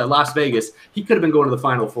at Las Vegas, he could have been going to the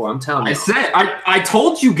Final Four. I'm telling you. I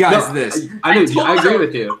told you guys this. I agree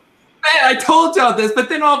with you. Man, I told y'all this, but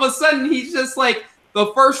then all of a sudden he's just like,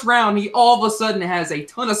 the first round, he all of a sudden has a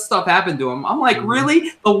ton of stuff happen to him. I'm like,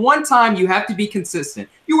 really? The one time you have to be consistent.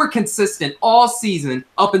 You were consistent all season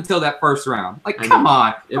up until that first round. Like, come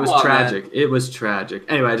on. It was tragic. Man. It was tragic.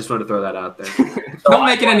 Anyway, I just wanted to throw that out there. Don't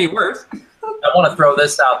make it any worse. I want to throw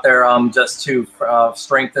this out there just to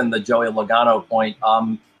strengthen the Joey Logano point.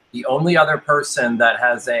 The only other person that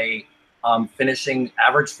has a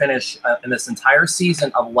average finish in this entire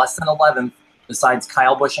season of less than 11th, besides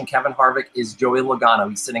Kyle Busch and Kevin Harvick, is Joey Logano.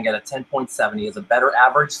 He's sitting at a 10.7. He has a better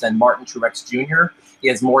average than Martin Truex Jr. He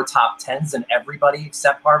has more top 10s than everybody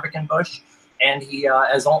except Harvick and Busch. And he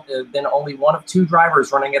has been only one of 2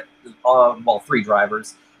 drivers running at, 3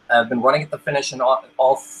 drivers have been running at the finish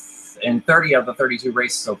in 30 of the 32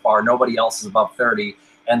 races so far. Nobody else is above 30.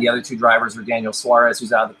 And the other 2 drivers are Daniel Suarez,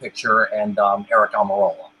 who's out of the picture, and Eric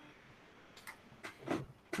Almirola.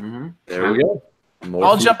 There we go.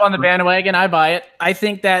 I'll jump on the bandwagon. I buy it. I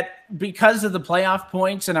think that because of the playoff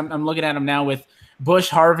points, and I'm looking at them now with Busch,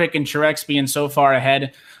 Harvick, and Truex being so far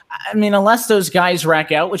ahead, I mean, unless those guys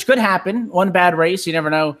rack out, which could happen, one bad race, you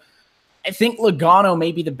never know. I think Logano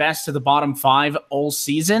may be the best of the bottom 5 all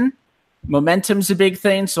season. Momentum's a big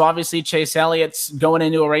thing, so obviously Chase Elliott's going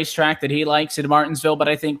into a racetrack that he likes at Martinsville, but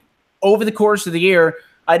I think over the course of the year,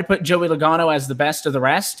 I'd put Joey Logano as the best of the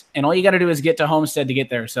rest, and all you got to do is get to Homestead to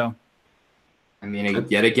get there, so... I mean,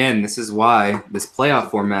 yet again, this is why this playoff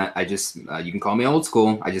format, you can call me old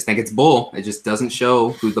school. I just think it's bull. It just doesn't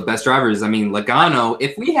show who the best driver is. I mean, Logano,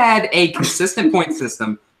 if we had a consistent point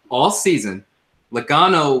system all season,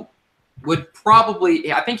 Logano would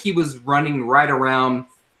probably, I think he was running right around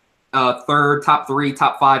 3rd, top 3,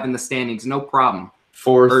 top 5 in the standings. No problem.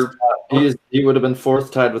 4th. He would have been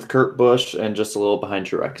 4th, tied with Kurt Busch and just a little behind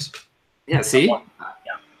Truex. Yeah, see? Yeah.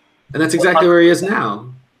 And that's exactly where he is now.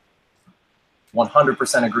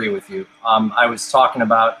 100% agree with you. I was talking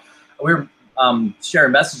about, we were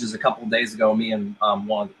sharing messages a couple of days ago, me and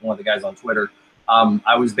one of the guys on Twitter.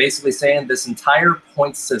 I was basically saying this entire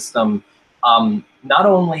point system, not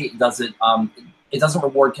only does it doesn't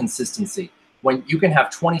reward consistency. When you can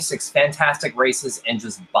have 26 fantastic races and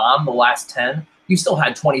just bomb the last 10, you still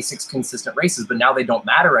had 26 consistent races, but now they don't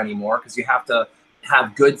matter anymore because you have to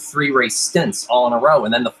have good 3-race stints all in a row.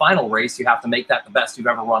 And then the final race, you have to make that the best you've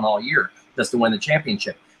ever run all year just to win the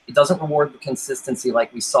championship. It doesn't reward the consistency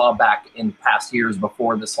like we saw back in past years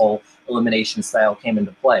before this whole elimination style came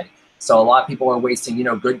into play. So a lot of people are wasting, you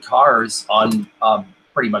know, good cars on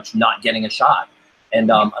pretty much not getting a shot. And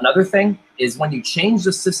another thing is when you change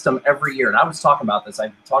the system every year, and I was talking about this,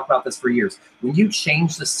 I've talked about this for years. When you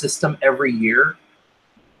change the system every year,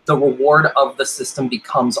 the reward of the system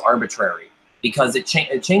becomes arbitrary because it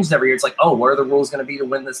changes every year. It's like, oh, what are the rules going to be to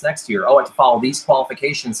win this next year? Oh, I have to follow these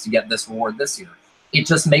qualifications to get this reward this year. It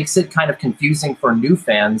just makes it kind of confusing for new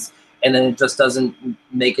fans, and then it just doesn't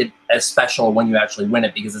make it as special when you actually win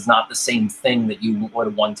it because it's not the same thing that you would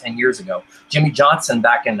have won 10 years ago. Jimmy Johnson,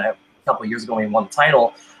 back in a couple of years ago when he won the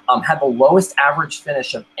title, had the lowest average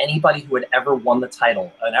finish of anybody who had ever won the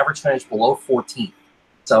title, an average finish below 14th.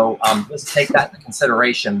 So just take that into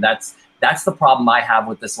consideration. That's the problem I have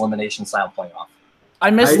with this elimination style playoff. I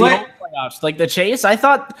missed the old playoffs, like the chase. I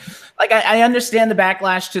thought, like, I understand the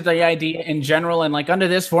backlash to the idea in general, and like under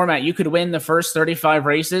this format, you could win the first 35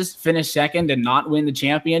 races, finish second, and not win the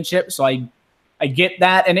championship. So I get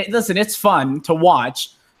that, and listen, it's fun to watch,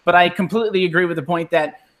 but I completely agree with the point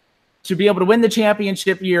that to be able to win the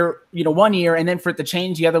championship year, you know, 1 year, and then for it to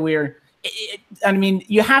change the other year. I mean,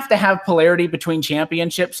 you have to have polarity between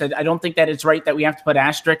championships. I don't think that it's right that we have to put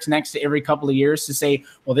asterisks next to every couple of years to say,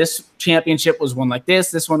 well, this championship was won like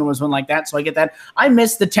this one was won like that. So I get that. I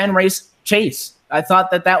missed the 10-race chase. I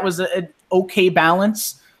thought that was an okay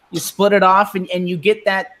balance. You split it off and you get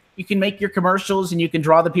that. You can make your commercials and you can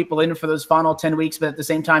draw the people in for those final 10 weeks. But at the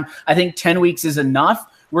same time, I think 10 weeks is enough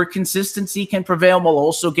where consistency can prevail while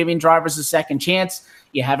also giving drivers a second chance.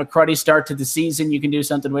 You have a cruddy start to the season, you can do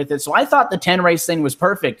something with it. So I thought the 10-race thing was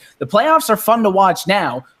perfect. The playoffs are fun to watch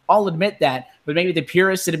now. I'll admit that. But maybe the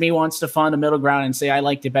purist in me wants to find a middle ground and say I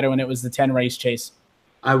liked it better when it was the 10-race chase.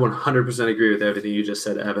 I 100% agree with everything you just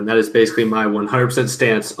said, Evan. That is basically my 100%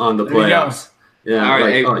 stance on the playoffs. Yeah, all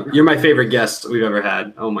right, you're my favorite guest we've ever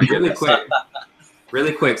had. Oh, my goodness.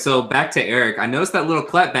 Really quick. So back to Eric. I noticed that little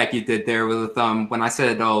clapback you did there with when I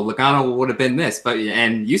said, "Oh, Logano would have been this,"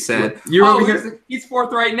 and you said, he's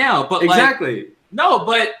fourth right now." But exactly. No,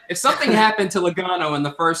 but if something happened to Logano in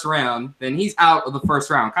the first round, then he's out of the first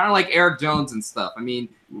round. Kind of like Eric Jones and stuff. I mean,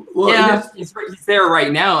 he's there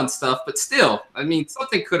right now and stuff, but still, I mean,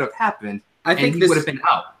 something could have happened. I think he would have been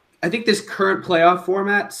out. I think this current playoff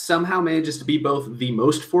format somehow manages to be both the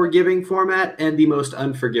most forgiving format and the most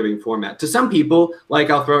unforgiving format. To some people,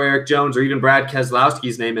 like I'll throw Eric Jones or even Brad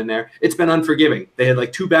Keselowski's name in there, it's been unforgiving. They had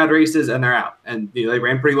like 2 bad races and they're out, and they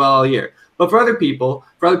ran pretty well all year. But for other people,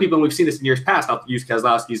 and we've seen this in years past, I'll use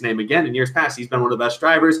Keselowski's name again. In years past, he's been one of the best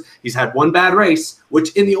drivers. He's had 1 bad race,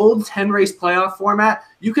 which in the old 10-race playoff format,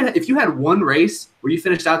 if you had 1 race where you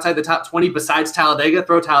finished outside the top 20 besides Talladega,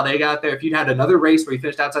 throw Talladega out there. If you'd had another race where you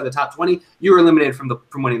finished outside the top 20, you were eliminated from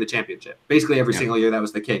winning the championship. Basically every single year that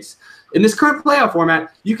was the case. In this current playoff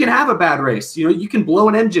format, you can have a bad race. You know, you can blow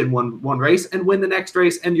an engine one race and win the next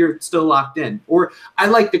race, and you're still locked in. Or I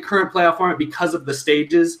like the current playoff format because of the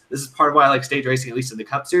stages. This is part of why I like stage racing, at least in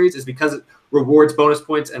the Cup Series, is because it rewards bonus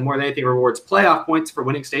points and more than anything rewards playoff points for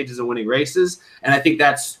winning stages and winning races. And I think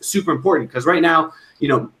that's super important because right now, you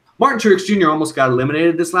know, Martin Truex Jr. almost got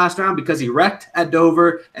eliminated this last round because he wrecked at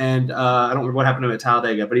Dover, and I don't remember what happened to him at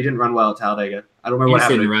Talladega, but he didn't run well at Talladega. I don't remember what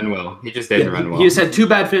happened. He just didn't run well. He just had 2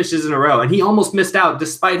 bad finishes in a row, and he almost missed out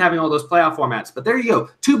despite having all those playoff formats. But there you go,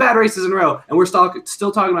 2 bad races in a row, and we're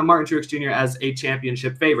still talking about Martin Truex Jr. as a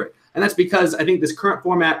championship favorite. And that's because I think this current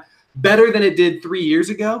format, better than it did 3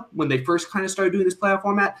 years ago when they first kind of started doing this playoff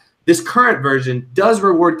format, this current version does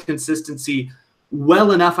reward consistency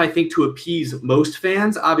well enough, I think, to appease most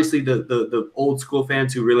fans. Obviously, the old school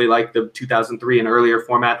fans who really like the 2003 and earlier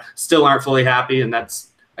format still aren't fully happy, and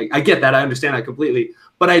I get that. I understand that completely.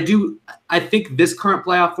 But I think this current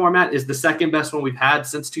playoff format is the second best one we've had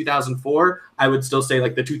since 2004. I would still say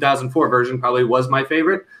like the 2004 version probably was my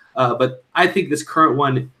favorite, but I think this current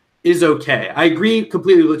one is okay. I agree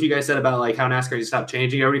completely with what you guys said about like how NASCAR needs to stop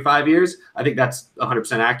changing every 5 years. I think that's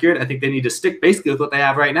 100% accurate. I think they need to stick basically with what they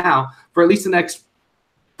have right now for at least the next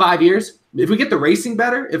 5 years. If we get the racing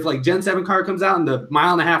better, if like Gen 7 car comes out and the 1.5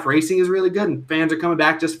 mile racing is really good and fans are coming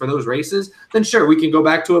back just for those races, then sure, we can go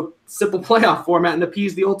back to a simple playoff format and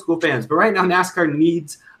appease the old school fans. But right now, NASCAR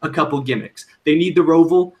needs a couple gimmicks. They need the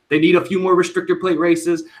Roval, they need a few more restrictor plate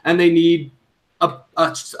races, and they need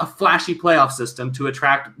a flashy playoff system to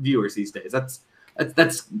attract viewers these days. That's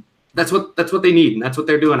what they need, and that's what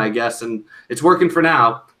they're doing, I guess. And it's working for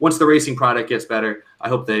now. Once the racing product gets better, I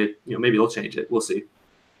hope maybe they'll change it. We'll see.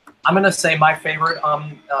 I'm going to say my favorite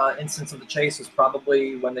instance of the chase was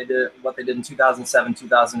probably when they did what they did in 2007,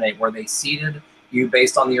 2008, where they seeded you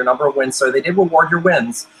based on your number of wins. So they did reward your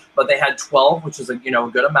wins, but they had 12, which is a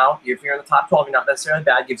good amount. If you're in the top 12, you're not necessarily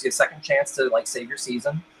bad. Gives you a second chance to like save your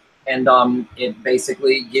season. And it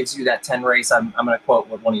basically gives you that 10 race. I'm going to quote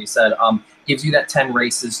what one of you said. Gives you that 10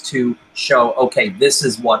 races to show, okay, this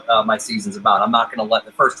is what my season's about. I'm not going to let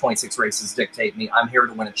the first 26 races dictate me. I'm here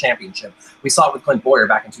to win a championship. We saw it with Clint Boyer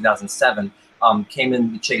back in 2007. Came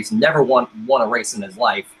in the chase, never won a race in his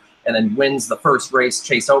life, and then wins the first race,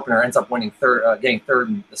 chase opener, ends up winning third, getting third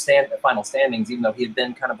in the final standings, even though he had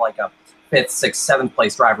been kind of like a 5th, 6th, 7th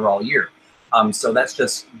place driver all year. So that's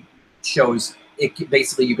just shows it.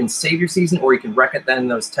 Basically, you can save your season or you can wreck it then in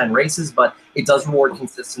those 10 races, but it does reward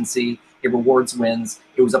consistency. It rewards wins.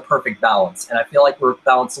 It was a perfect balance. And I feel like we're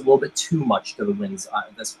balanced a little bit too much to the wins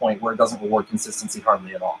at this point, where it doesn't reward consistency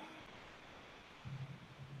hardly at all.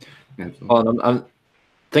 Well, I'm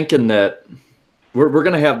thinking that we're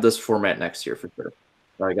going to have this format next year for sure.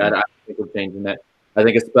 Like, I don't think we're changing it. I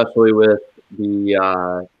think especially with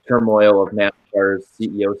the turmoil of NASCAR's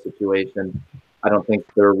CEO situation, I don't think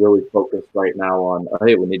they're really focused right now on,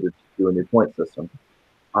 hey, we need to do a new point system.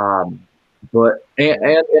 But it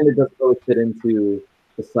doesn't really fit into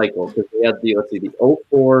the cycle, because we had the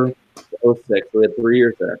 04 to 06, we had 3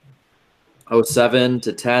 years there. 07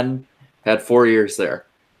 to 10 had 4 years there.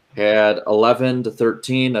 Had 11 to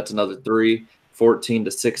 13, that's another 3. 14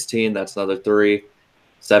 to 16, that's another 3.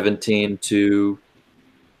 17 to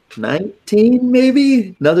 19,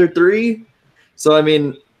 maybe another 3. So I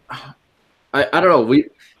mean, I don't know.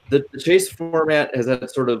 The chase format has had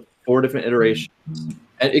sort of 4 different iterations,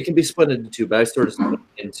 and it can be split into 2. But I sort of split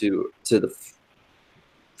it into the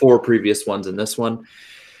 4 previous ones in this one.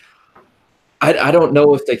 I don't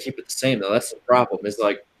know if they keep it the same though. That's the problem. Is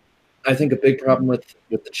like, I think a big problem with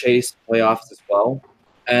the chase playoffs as well,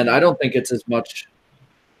 and I don't think it's as much.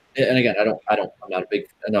 And again, I'm not a big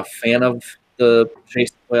enough fan of the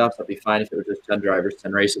chase playoffs. I'd be fine if it was just 10 drivers,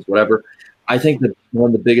 10 races, whatever. I think that one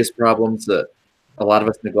of the biggest problems that a lot of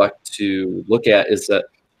us neglect to look at is that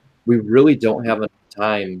we really don't have enough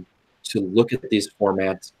time to look at these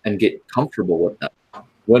formats and get comfortable with them.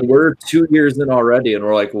 When we're 2 years in already and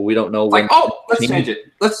we're like, well, we don't know. Like, let's change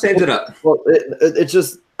it. Let's change it up. Well, it's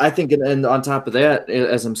just, I think, and on top of that,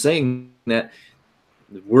 as I'm saying that,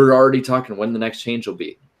 we're already talking when the next change will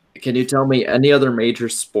be. Can you tell me any other major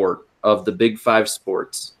sport of the big 5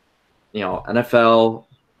 sports, NFL,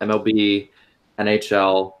 MLB,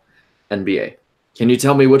 NHL, NBA? Can you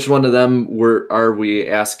tell me which one of them are we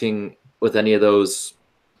asking with any of those?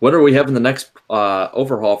 What are we having the next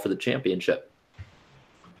overhaul for the championship?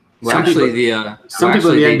 Well, some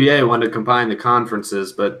people in the NBA want to combine the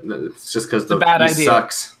conferences, but it's just because the East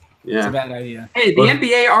sucks. Yeah, it's a bad idea. Hey, the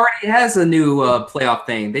NBA already has a new playoff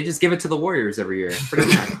thing. They just give it to the Warriors every year.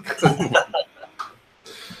 So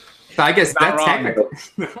I guess that's technical.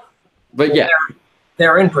 But yeah,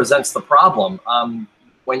 therein presents the problem.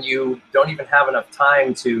 When you don't even have enough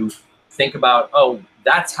time to think about, oh,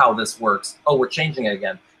 that's how this works. Oh, we're changing it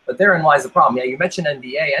again. But therein lies the problem. Yeah, you mentioned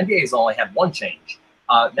NBA. NBA's only had 1 change.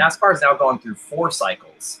 NASCAR is now going through 4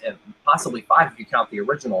 cycles, and possibly 5 if you count the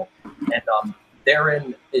original. And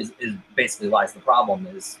therein is basically lies the problem.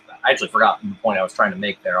 I actually forgot the point I was trying to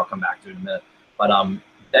make there. I'll come back to it in a minute. But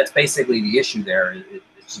that's basically the issue there.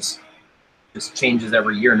 It's just changes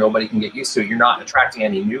every year. Nobody can get used to it. You're not attracting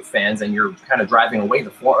any new fans, and you're kind of driving away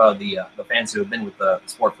the fans who have been with the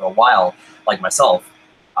sport for a while, like myself.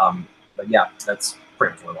 But yeah, that's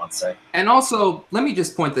pretty much what I want to say. And also, let me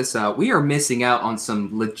just point this out. We are missing out on some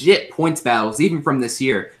legit points battles, even from this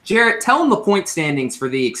year. Jarrett, tell them the point standings for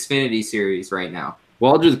the Xfinity Series right now.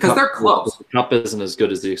 Well, I'll do the because they're close. The Cup isn't as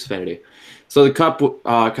good as the Xfinity. So the Cup,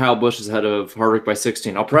 Kyle Busch is ahead of Harvick by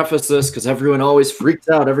 16. I'll preface this because everyone always freaks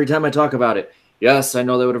out every time I talk about it. Yes, I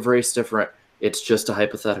know they would have raced different. It's just a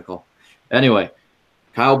hypothetical. Anyway,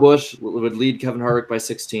 Kyle Busch would lead Kevin Harvick by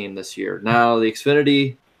 16 this year. Now the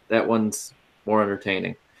Xfinity, that one's more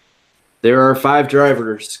entertaining. There are 5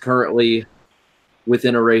 drivers currently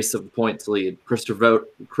within a race of the points lead.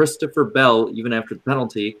 Christopher Bell, even after the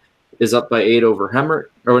penalty, is up by 8 over Hemrick.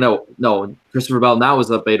 Or no, Christopher Bell now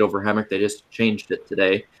is up 8 over Hemrick. They just changed it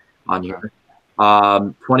today on here.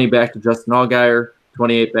 20 back to Justin Allgaier,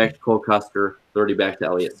 28 back to Cole Custer, 30 back to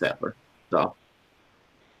Elliott Sadler. So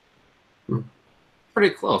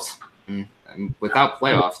pretty close. Without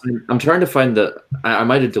playoffs. I'm trying to find I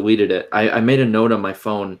might have deleted it. I made a note on my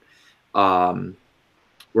phone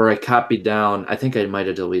where I copied down. I think I might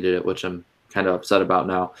have deleted it, which I'm kind of upset about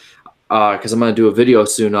now because I'm going to do a video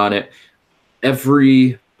soon on it.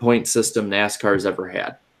 Every point system NASCAR has ever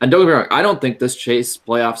had. And don't get me wrong, I don't think this chase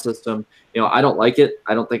playoff system, I don't like it.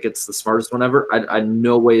 I don't think it's the smartest one ever. I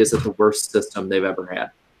no way is it the worst system they've ever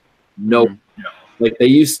had. No. Yeah. Like there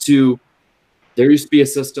used to be a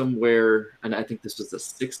system where, and I think this was the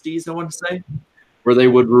 60s, I want to say, where they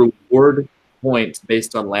would reward points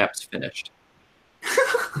based on laps finished.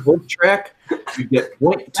 Short track, you get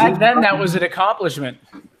 0.2. Back then, that was an accomplishment.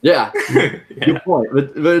 Yeah, good point.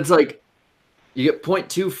 But it's like you get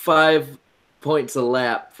 0.25 points a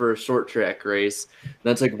lap for a short track race.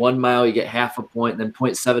 That's like 1 mile, you get half a point, and then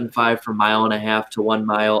 0.75 for 1.5 miles to 1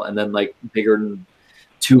 mile, and then like bigger than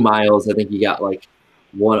 2 miles, I think you got like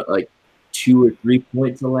 2 or 3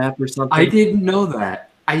 points a lap or something. I didn't know that.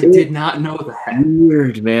 I did not know that.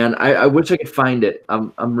 Weird, man. I wish I could find it.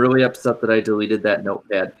 I'm really upset that I deleted that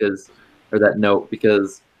notepad because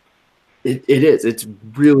it's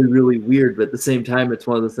really, really weird, but at the same time it's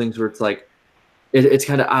one of those things where it's like it's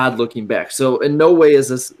kind of odd looking back. So in no way is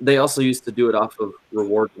this. They also used to do it off of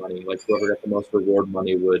reward money. Like whoever got the most reward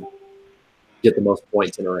money would get the most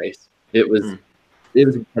points in a race. It was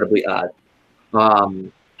incredibly odd.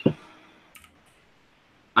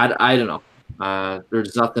 I don't know.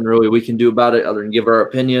 There's nothing really we can do about it other than give our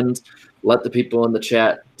opinions. Let the people in the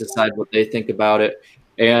chat decide what they think about it.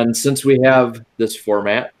 And since we have this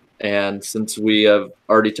format, and since we have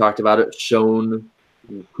already talked about it, shown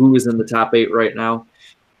who is in the top 8 right now,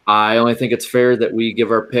 I only think it's fair that we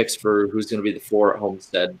give our picks for who's going to be the 4 at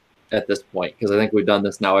Homestead at this point, because I think we've done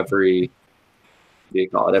this now every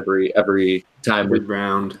time every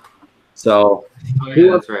round. So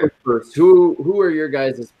yeah, that's right. First, who are your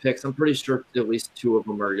guys' picks? I'm pretty sure at least 2 of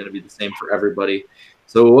them are going to be the same for everybody.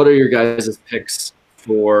 So what are your guys' picks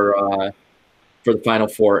for the final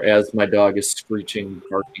 4 as my dog is screeching,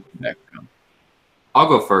 barking in the background? I'll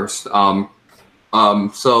go first. So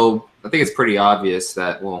I think it's pretty obvious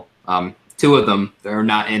that, 2 of them, they're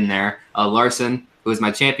not in there. Larson, who was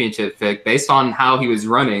my championship pick, based on how he was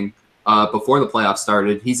running before the playoffs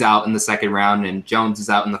started, he's out in the second round, and Jones is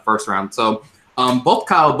out in the first round. So both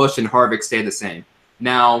Kyle Busch and Harvick stay the same.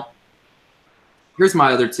 Now, here's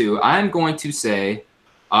my other 2. I'm going to say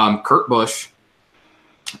Kurt Busch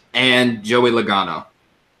and Joey Logano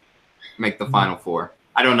make the final 4.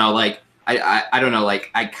 I don't know, I don't know,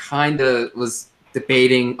 I kind of was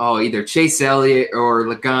debating, either Chase Elliott or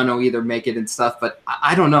Logano either make it and stuff, but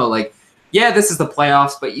I don't know, yeah, this is the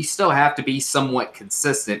playoffs, but you still have to be somewhat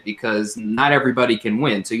consistent because not everybody can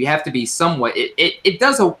win. So you have to be somewhat. It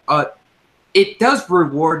does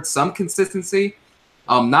reward some consistency,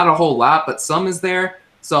 not a whole lot, but some is there.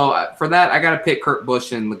 So for that, I got to pick Kurt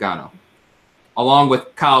Busch and Logano, along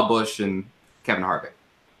with Kyle Busch and Kevin Harvick.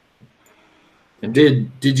 And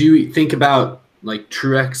did you think about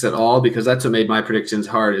Truex at all? Because that's what made my predictions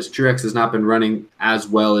hard. Is Truex has not been running as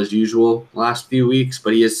well as usual the last few weeks,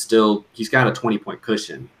 but he's got a 20-point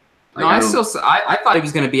cushion. No, I thought he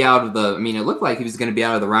was going to be out of the. I mean, it looked like he was going to be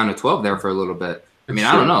out of the round of 12 there for a little bit. I mean,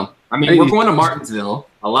 I don't know. I mean, we're going to Martinsville.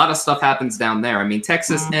 A lot of stuff happens down there. I mean,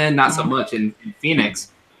 Texas and not so much in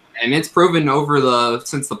Phoenix, and it's proven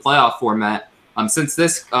since the playoff format. Since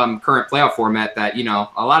this current playoff format, that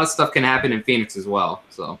a lot of stuff can happen in Phoenix as well.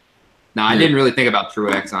 So. No, I didn't really think about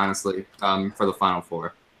Truex, honestly, for the Final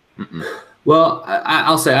 4. Well,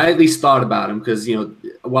 I'll say I at least thought about him because,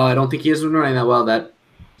 while I don't think he has been running that well, that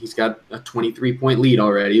he's got a 23-point lead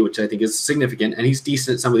already, which I think is significant, and he's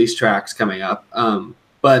decent at some of these tracks coming up.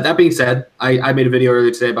 But that being said, I made a video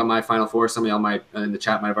earlier today about my Final 4. Some of y'all in the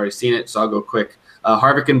chat might have already seen it, so I'll go quick.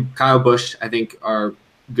 Harvick and Kyle Busch, I think, are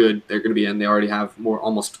good. They're going to be in. They already have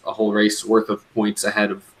almost a whole race worth of points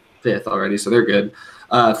ahead of 5th already, so they're good.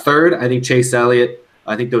 3rd, I think Chase Elliott.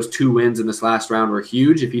 I think those 2 wins in this last round were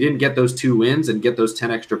huge. If he didn't get those 2 wins and get those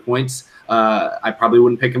 10 extra points, I probably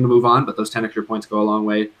wouldn't pick him to move on, but those 10 extra points go a long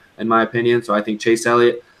way, in my opinion. So I think Chase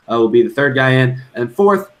Elliott will be the 3rd guy in. And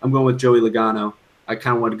 4th, I'm going with Joey Logano. I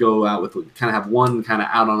kind of want to go out with have one kind of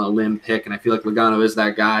out on a limb pick, and I feel like Logano is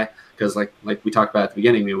that guy because, like we talked about at the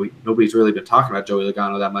beginning, nobody's really been talking about Joey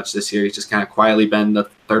Logano that much this year. He's just kind of quietly been the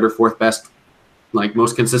 3rd or 4th best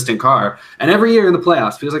most consistent car, and every year in the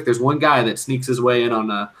playoffs feels like there's one guy that sneaks his way in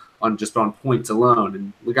on points alone,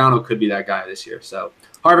 and Logano could be that guy this year. So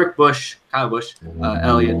Harvick, Busch, Kyle Busch,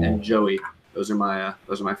 Elliott, and Joey. Those are my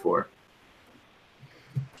 4.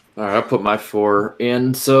 All right, I'll put my 4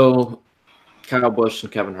 in. So Kyle Busch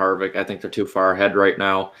and Kevin Harvick, I think they're too far ahead right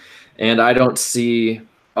now, and I don't see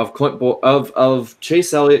of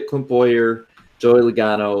Chase Elliott, Clint Bowyer, Joey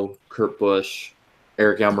Logano, Kurt Busch,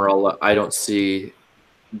 Eric Almirola, I don't see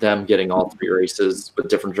them getting all 3 races with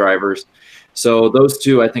different drivers. So those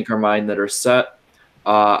 2, I think, are mine that are set.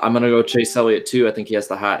 I'm going to go Chase Elliott, too. I think he has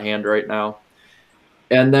the hot hand right now.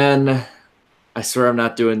 And then I swear I'm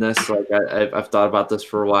not doing this. I've thought about this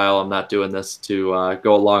for a while. I'm not doing this to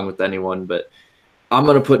go along with anyone. But I'm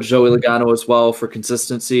going to put Joey Logano as well for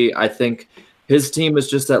consistency. I think his team is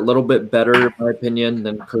just that little bit better, in my opinion,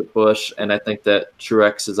 than Kurt Busch, and I think that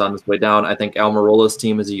Truex is on his way down. I think Almirola's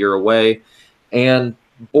team is a year away, and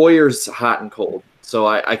Bowyer's hot and cold, so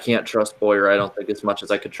I can't trust Bowyer, I don't think, as much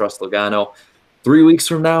as I could trust Logano. 3 weeks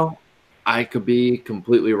from now, I could be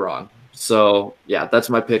completely wrong. So, yeah, that's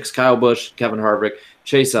my picks. Kyle Busch, Kevin Harvick,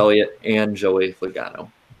 Chase Elliott, and Joey Logano.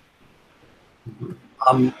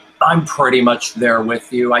 I'm pretty much there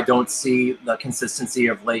with you. I don't see the consistency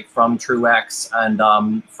of late from Truex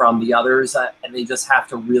and from the others, and they just have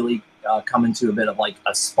to really come into a bit of like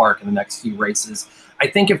a spark in the next few races. I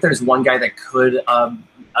think if there's one guy that could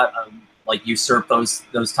like usurp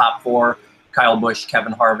those top four, Kyle Busch,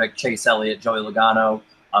 Kevin Harvick, Chase Elliott, Joey Logano,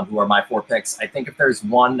 who are my 4 picks. I think if there's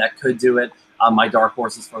one that could do it, my dark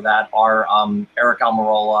horses for that are Eric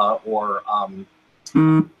Almirola or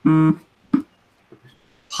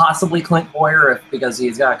possibly Clint Bowyer, because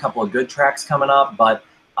he's got a couple of good tracks coming up. But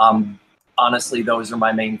honestly, those are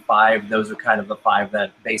my main 5. Those are kind of the 5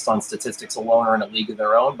 that, based on statistics alone, are in a league of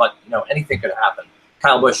their own. But anything could happen.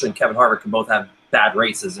 Kyle Busch and Kevin Harvick can both have bad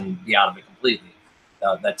races and be out of it completely.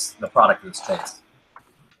 That's the product of this chase.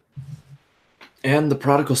 And the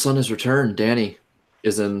prodigal son has returned. Danny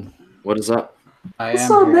is in. What is up? What's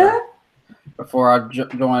up, man? Before I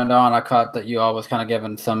joined on, I caught that you all was kind of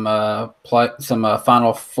giving some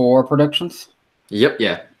Final Four predictions. Yep.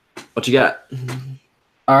 Yeah. What you got?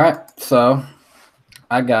 All right. So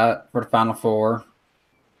I got for the Final Four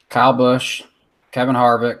Kyle Busch, Kevin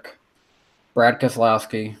Harvick, Brad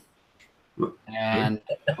Keselowski, and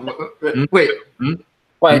Wait.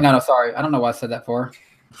 No, sorry. I don't know why I said that for.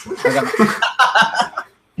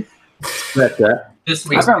 That's that. This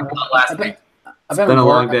week's not last week. It's been a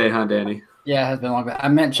long day, huh, Danny? Yeah, it has been a long day. I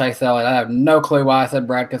meant Chase Elliott. I have no clue why I said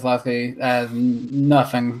Brad Keselowski. That has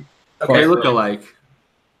nothing. Okay, look alike.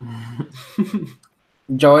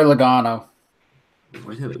 Joey Logano.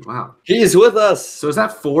 Really? Wow. He's with us. So is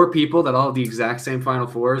that 4 people that all have the exact same Final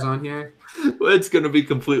Fours on here? It's going to be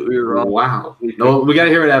completely wrong. Wow. No, we got to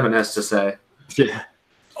hear what Evan has to say. Yeah.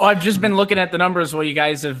 Oh, I've just been looking at the numbers while you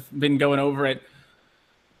guys have been going over it.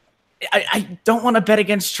 I don't want to bet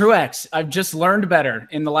against Truex. I've just learned better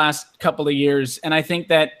in the last couple of years. And I think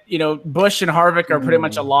that, Busch and Harvick are pretty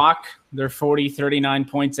much a lock. They're 40, 39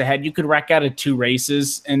 points ahead. You could rack out of 2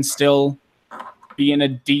 races and still be in a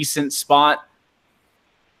decent spot.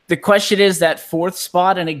 The question is that 4th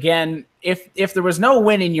spot. And again, if there was no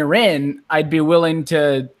win and you're in, I'd be willing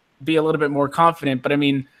to be a little bit more confident. But I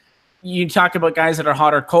mean, you talk about guys that are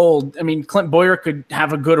hot or cold. I mean, Clint Bowyer could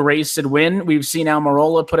have a good race and win. We've seen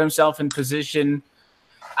Almirola put himself in position.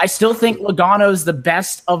 I still think Logano's the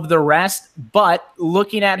best of the rest, but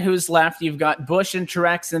looking at who's left, you've got Busch and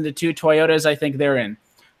Truex and the 2 Toyotas. I think they're in.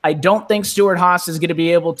 I don't think Stewart-Haas is going to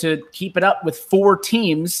be able to keep it up with 4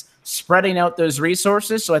 teams spreading out those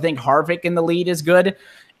resources. So I think Harvick in the lead is good.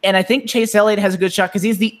 And I think Chase Elliott has a good shot because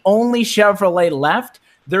he's the only Chevrolet left.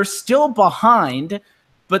 They're still behind,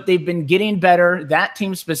 but they've been getting better. That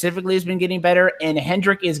team specifically has been getting better, and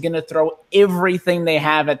Hendrick is going to throw everything they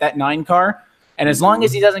have at that 9 car. And as long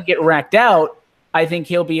as he doesn't get wrecked out, I think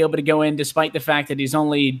he'll be able to go in despite the fact that he's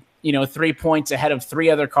only, 3 points ahead of 3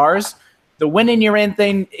 other cars. The win and you're in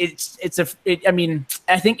thing,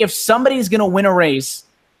 I think if somebody's going to win a race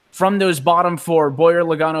from those bottom 4, Bowyer,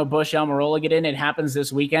 Logano, Busch, Almirola get in, it happens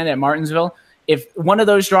this weekend at Martinsville. If one of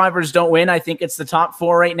those drivers don't win, I think it's the top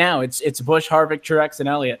 4 right now. It's Busch, Harvick, Truex, and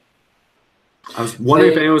Elliott. I was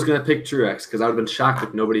wondering if anyone was going to pick Truex because I would have been shocked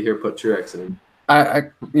if nobody here put Truex in. I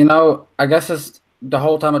guess it's the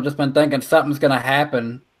whole time I've just been thinking something's going to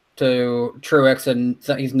happen to Truex and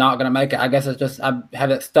he's not going to make it. I guess it's just I've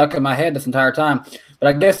had it stuck in my head this entire time. But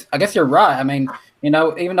I guess you're right. I mean,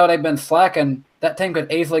 even though they've been slacking, that team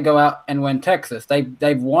could easily go out and win Texas.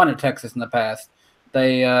 They've won at Texas in the past.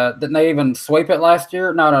 They didn't they even sweep it last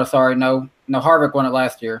year? No, Harvick won it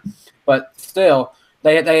last year, but still,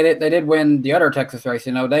 they did win the other Texas race.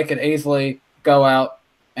 They could easily go out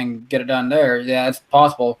and get it done there. Yeah, it's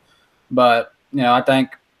possible, but I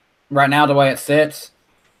think right now the way it sits,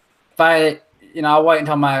 I'll wait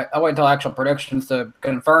until actual predictions to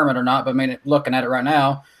confirm it or not. But I mean, looking at it right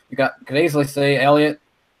now, could easily see Elliott,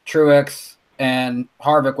 Truex, and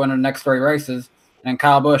Harvick winning the next 3 races, and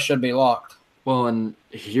Kyle Busch should be locked. Well, and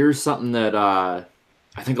here's something that I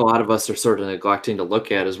think a lot of us are sort of neglecting to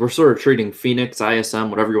look at is we're sort of treating Phoenix,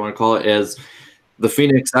 ISM, whatever you want to call it, as the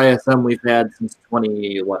Phoenix ISM we've had since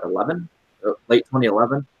 2011, late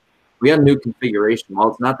 2011. We had a new configuration.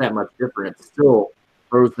 While it's not that much different, it still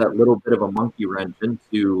throws that little bit of a monkey wrench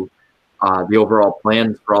into the overall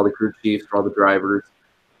plans for all the crew chiefs, for all the drivers.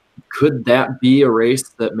 Could that be a race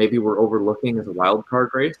that maybe we're overlooking as a wild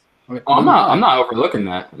card race? I'm not overlooking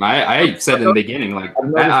that. I said in the beginning, like,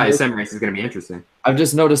 that ISM race is going to be interesting. I've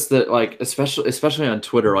just noticed that, like, especially on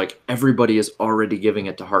Twitter, like, everybody is already giving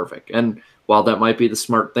it to Harvick. And while that might be the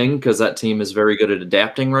smart thing because that team is very good at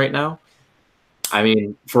adapting right now, I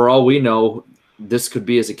mean, for all we know, this could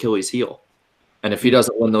be his Achilles heel. And if he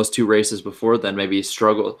doesn't win those 2 races before, then maybe he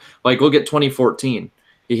struggled. Like, look at 2014.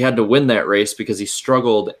 He had to win that race because he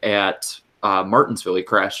struggled at Martinsville. He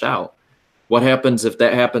crashed out. What happens if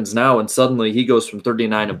that happens now and suddenly he goes from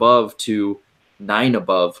 39 above to 9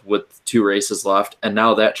 above with 2 races left, and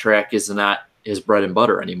now that track is not his bread and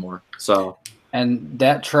butter anymore. So, and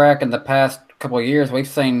that track in the past couple of years, we've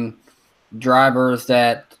seen drivers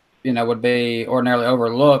that would be ordinarily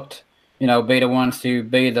overlooked, be the ones to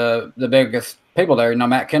be the biggest people there.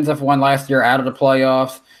 Matt Kenseth won last year out of the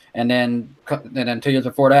playoffs, and then 2 years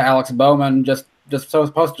before that, Alex Bowman just so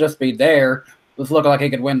supposed to just be there. Was looking like he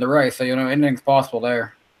could win the race. So, anything's possible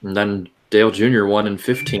there. And then Dale Jr. won in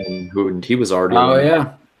 15, he was already winning.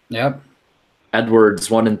 Yeah. Yep. Edwards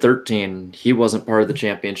won in 13. He wasn't part of the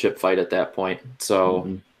championship fight at that point.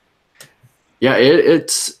 So, yeah,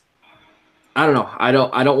 it's I don't know. I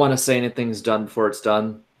don't want to say anything's done before it's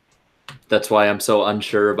done. That's why I'm so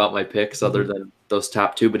unsure about my picks other than those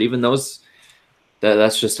top 2. But even those,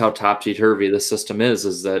 that's just how topsy-turvy the system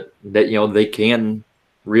is that they can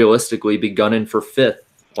realistically be gunning for 5th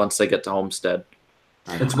once they get to Homestead.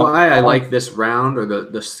 That's why I like this round or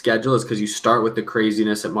the schedule is because you start with the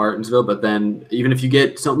craziness at Martinsville, but then even if you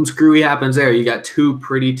get something screwy happens there, you got 2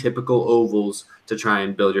 pretty typical ovals to try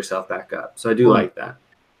and build yourself back up. So I do like that.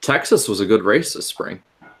 Texas was a good race this spring.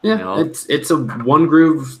 Yeah, it's a one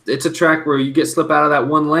groove. It's a track where you slip out of that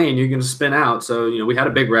one lane, you're going to spin out. So we had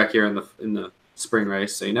a big wreck here in the spring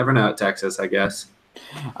race, so you never know at Texas, I guess.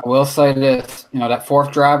 I will say this, that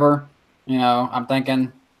 4th driver, I'm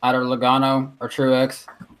thinking either Logano or Truex,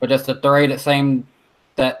 but just the 3 that seem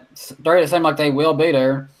like they will be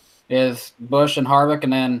there is Busch and Harvick,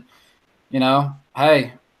 and then,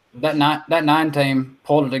 hey, that 9 team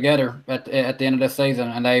pulled it together at the end of this season,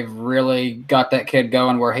 and they've really got that kid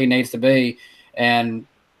going where he needs to be, and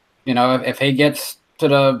if he gets to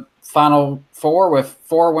the final 4 with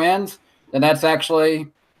 4 wins, then that's actually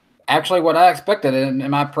what I expected in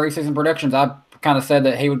my preseason predictions. I kind of said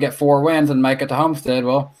that he would get 4 wins and make it to Homestead.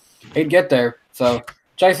 Well, he'd get there. So,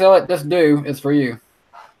 Chase Elliott, this due is for you.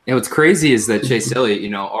 What's crazy is that Chase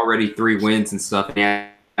Elliott, already 3 wins and stuff, and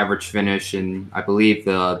average finish in, I believe,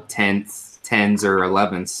 the 10s or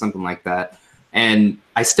 11s, something like that. And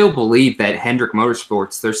I still believe that Hendrick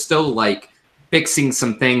Motorsports, they're still, like, fixing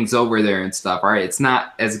some things over there and stuff, right? It's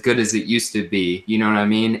not as good as it used to be, you know what I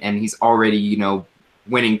mean? And he's already,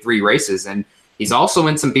 winning 3 races, and he's also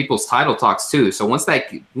in some people's title talks too. So once they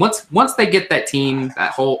get that team,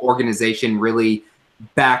 that whole organization really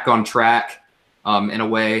back on track, in a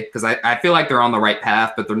way, because I feel like they're on the right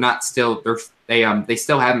path, but they're not still they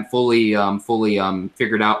still haven't fully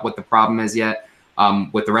figured out what the problem is yet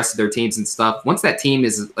with the rest of their teams and stuff. Once that team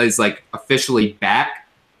is like officially back,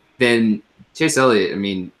 then Chase Elliott, I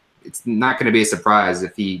mean, it's not going to be a surprise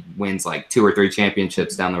if he wins like 2 or 3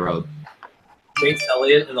 championships down the road. Chase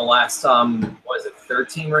Elliott in the last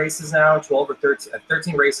 13 races now, 12 or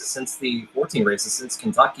 13 races since the 14 races since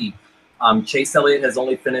Kentucky. Chase Elliott has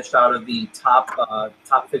only finished out of the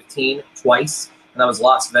top 15 twice, and that was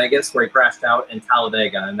Las Vegas where he crashed out, and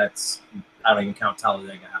Talladega, and that's, I don't even count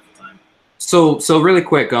Talladega half the time. So really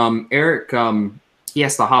quick, Eric, he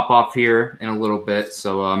has to hop off here in a little bit.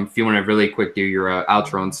 So if you want to really quick do your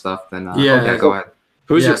outro and stuff, then okay, go ahead.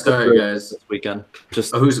 Who's your story, guys, this weekend?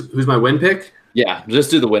 Just who's my win pick? Yeah, just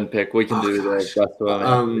do the win pick. We can do the rest of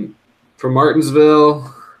them. For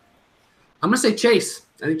Martinsville, I'm gonna say Chase.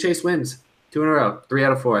 I think Chase wins 2 in a row, 3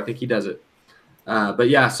 out of 4. I think he does it. But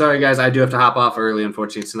yeah, sorry guys, I do have to hop off early,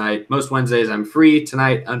 unfortunately, tonight. Most Wednesdays I'm free.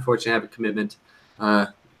 Tonight, unfortunately, I have a commitment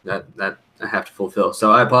that I have to fulfill.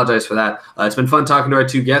 So I apologize for that. It's been fun talking to our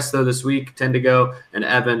 2 guests though this week, Tendigo and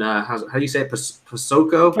Evan. How do you say it?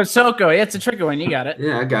 Posocco? Posocco. Yeah, it's a tricky one. You got it.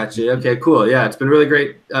 Yeah, I got you. Okay, cool. Yeah, it's been really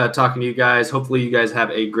great talking to you guys. Hopefully you guys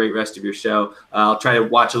have a great rest of your show. I'll try to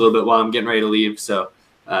watch a little bit while I'm getting ready to leave. So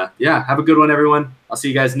yeah, have a good one, everyone. I'll see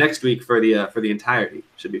you guys next week for the entirety.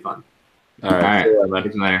 Should be fun. All right.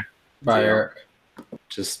 Later. Bye, Eric.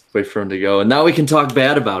 Just wait for him to go, and now we can talk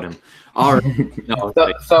bad about him. All right. No,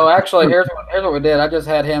 so actually, here's what we did. I just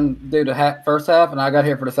had him do the first half, and I got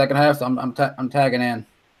here for the second half, so I'm tagging in.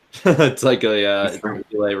 It's like a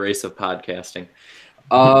relay race of podcasting.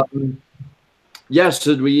 Yeah,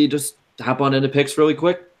 should we just hop on into picks really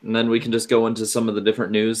quick, and then we can just go into some of the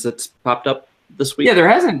different news that's popped up? this week? Yeah, there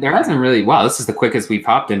hasn't really. Wow, this is the quickest we've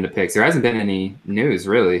hopped into picks. There hasn't been any news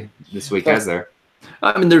really this week, has there?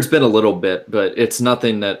 I mean, there's been a little bit, but it's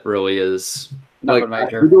nothing that really is Nothing like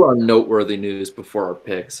major. we do our noteworthy news before our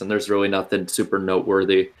picks, and there's really nothing super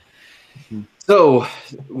noteworthy. So,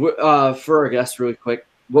 for our guests, really quick,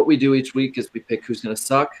 what we do each week is we pick who's going to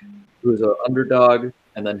suck, who's an underdog,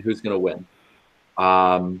 and then who's going to win.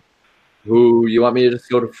 Who you want me to just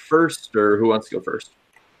go to first, or who wants to go first?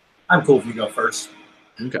 I'm cool if you go first.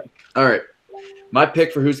 Okay. All right. My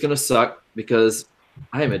pick for who's going to suck, because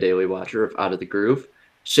I am a daily watcher of Out of the Groove.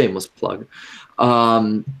 Shameless plug.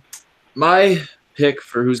 My pick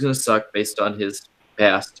for who's going to suck based on his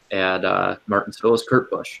past at Martinsville is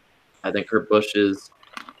Kurt Busch. I think Kurt Busch is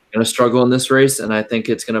going to struggle in this race, and I think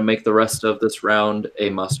it's going to make the rest of this round a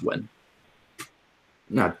must-win.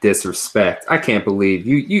 Not disrespect. I can't believe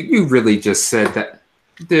you really just said that,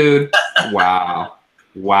 dude. Wow.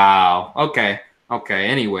 Okay.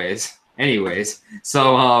 Anyways.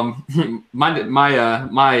 So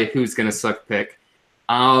my who's gonna suck pick.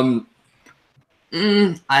 I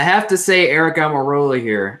have to say Eric Almirola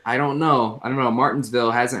here. I don't know.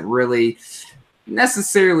 Martinsville hasn't really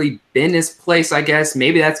necessarily been his place, I guess.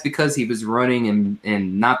 Maybe that's because he was running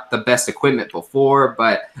in not the best equipment before,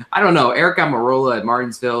 but I don't know. Eric Almirola at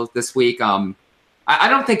Martinsville this week, I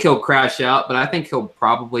don't think he'll crash out, but I think he'll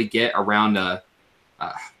probably get around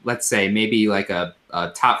let's say maybe like a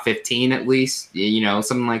top 15 at least,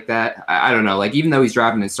 something like that. I don't know. Like, even though he's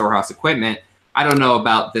driving in storehouse equipment, I don't know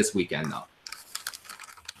about this weekend though.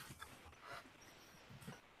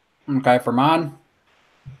 Okay, for mine,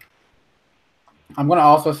 I'm going to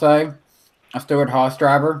also say a Stewart-Haas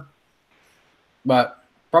driver, but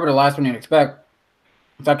probably the last one you'd expect.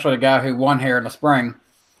 It's actually a guy who won here in the spring.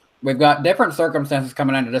 We've got different circumstances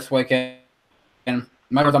coming into this weekend, and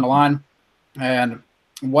motors on the line, and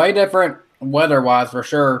way different weather-wise for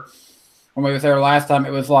sure. When we was there last time,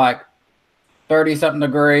 it was like 30-something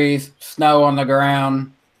degrees, snow on the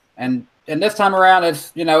ground, and this time around,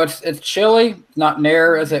 it's it's chilly, not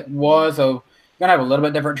near as it was, so you're gonna have a little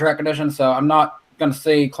bit different track conditions. So I'm not going to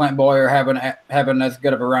see Clint Boyer having as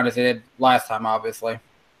good of a run as he did last time, obviously.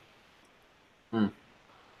 All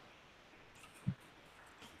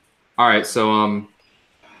right, so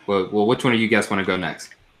well, which one of you guys want to go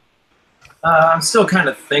next? I'm still kind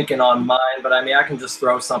of thinking on mine, but I mean, I can just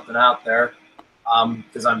throw something out there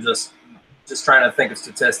because I'm just trying to think of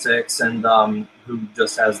statistics and who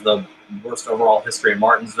just has the worst overall history of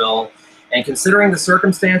Martinsville. And considering the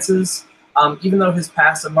circumstances, even though his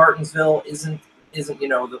past at Martinsville isn't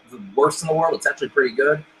the worst in the world, it's actually pretty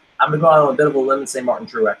good. I'm going to go out on a bit of a limb and say Martin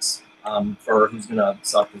Truex for who's going to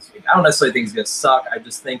suck this week. I don't necessarily think he's going to suck. I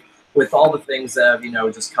just think with all the things that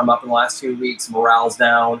have, just come up in the last few weeks, morale's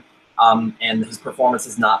down, and his performance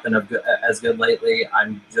has not been as good lately,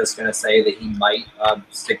 I'm just going to say that he might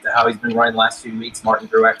stick to how he's been running the last few weeks. Martin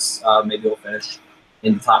Truex maybe will finish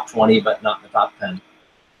in the top 20, but not in the top 10.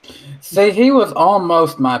 See, he was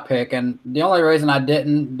almost my pick, and the only reason I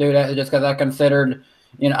didn't do that is just because I considered,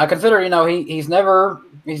 he's never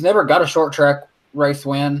got a short track race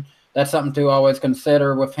win. That's something to always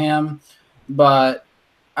consider with him. But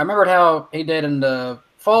I remembered how he did in the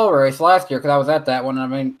fall race last year because I was at that one. I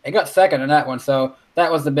mean, he got second in that one, so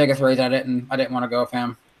that was the biggest reason I didn't want to go with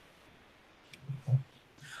him.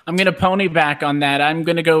 I'm going to pony back on that. I'm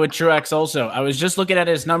going to go with Truex also. I was just looking at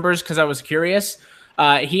his numbers because I was curious.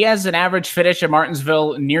 He has an average finish at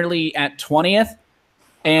Martinsville nearly at 20th,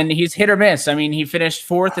 and he's hit or miss. I mean, he finished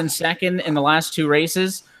 4th and 2nd in the last 2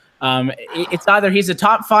 races. It's either he's a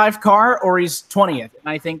top 5 car or he's 20th. And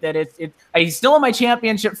I think that he's still in my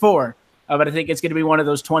championship 4, but I think it's going to be one of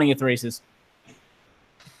those 20th races.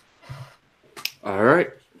 All right.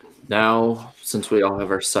 Now, since we all have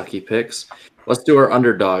our sucky picks, let's do our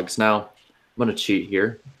underdogs. Now, I'm going to cheat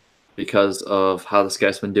here because of how this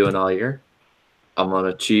guy's been doing all year. I'm going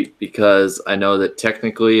to cheat because I know that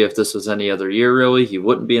technically if this was any other year, really, he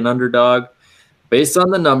wouldn't be an underdog. Based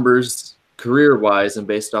on the numbers, career-wise, and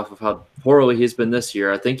based off of how poorly he's been this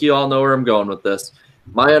year, I think you all know where I'm going with this.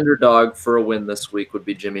 My underdog for a win this week would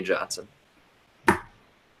be Jimmy Johnson.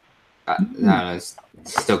 No, it's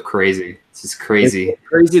still crazy. It's just crazy. It's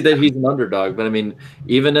crazy that he's an underdog, but I mean,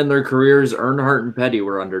 even in their careers, Earnhardt and Petty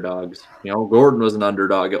were underdogs. Gordon was an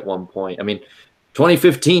underdog at one point. I mean,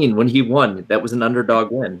 2015 when he won, that was an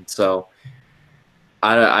underdog win. So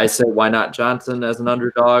I say, why not Johnson as an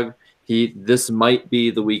underdog? This might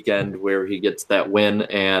be the weekend where he gets that win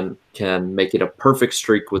and can make it a perfect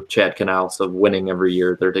streak with Chad Knaus of winning every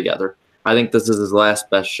year they're together. I think this is his last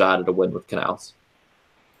best shot at a win with Knaus.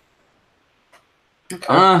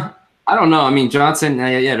 Okay. I don't know. I mean, Johnson.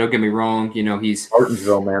 Yeah, don't get me wrong. He's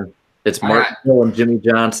Martinsville, man. It's Martinsville and Jimmy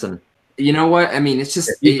Johnson. You know what? I mean, it's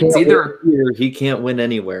just it's either here, he can't win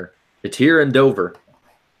anywhere. It's here in Dover.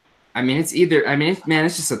 I mean, it's either. I mean, man,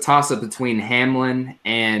 it's just a toss up between Hamlin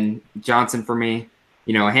and Johnson for me.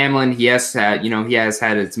 Hamlin, he has had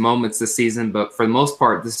his moments this season, but for the most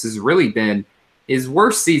part, this has really been his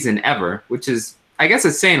worst season ever, which is, I guess,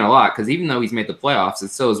 it's saying a lot because even though he's made the playoffs,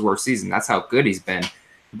 it's still his worst season. That's how good he's been.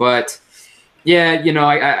 But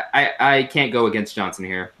yeah, I can't go against Johnson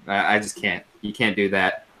here. I just can't. You can't do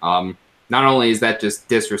that. Not only is that just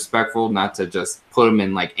disrespectful, not to just put him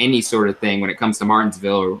in like any sort of thing when it comes to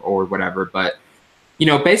Martinsville or whatever, but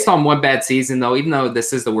based on one bad season, though, even though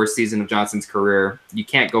this is the worst season of Johnson's career, you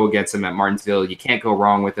can't go against him at Martinsville. You can't go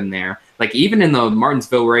wrong with him there. Like even in the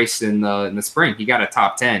Martinsville race in the spring, he got a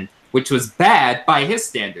top 10, which was bad by his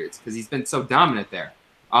standards because he's been so dominant there.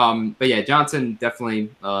 But yeah, Johnson definitely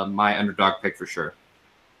my underdog pick for sure.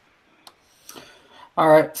 All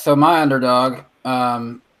right, so my underdog,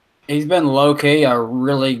 he's been low-key a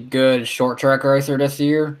really good short track racer this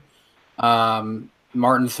year.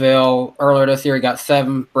 Martinsville earlier this year, he got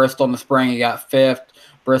 7th. Bristol in the spring, he got 5th.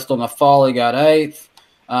 Bristol in the fall, he got 8th.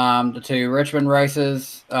 The 2 Richmond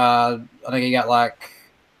races, I think he got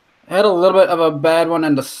had a little bit of a bad one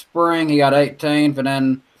in the spring. He got 18th, and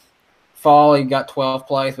then fall he got 12th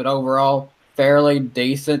place, but overall fairly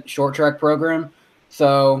decent short track program.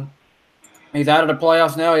 So he's out of the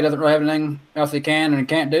playoffs now. He doesn't really have anything else he can and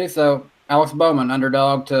can't do. So Alex Bowman,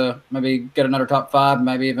 underdog to maybe get another top 5,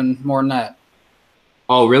 maybe even more than that.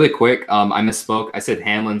 Oh, really quick, I misspoke. I said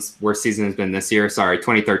Hamlin's worst season has been this year. Sorry,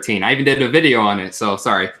 2013. I even did a video on it. So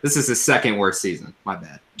sorry, this is his 2nd worst season. My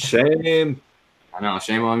bad. Shame. I know,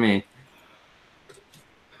 shame on me.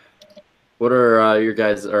 What are your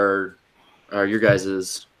guys' underdog?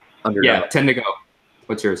 Yeah, 10 to go.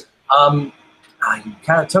 What's yours? You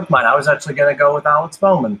kind of took mine. I was actually going to go with Alex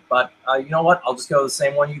Bowman, but you know what? I'll just go the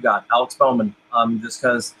same one you got, Alex Bowman. Just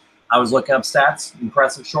because I was looking up stats,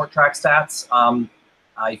 impressive short track stats.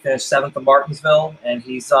 He finished 7th at Martinsville, and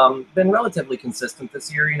he's been relatively consistent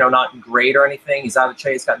this year. Not great or anything. He's out of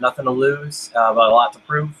chase, got nothing to lose, but a lot to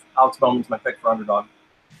prove. Alex Bowman's my pick for underdog.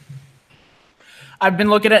 I've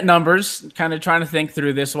been looking at numbers, kind of trying to think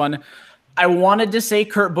through this one. I wanted to say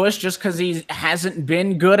Kurt Busch just because he hasn't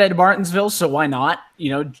been good at Martinsville, so why not?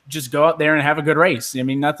 Just go out there and have a good race. I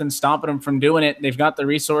mean, nothing's stopping him from doing it. They've got the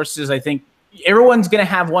resources. I think everyone's going to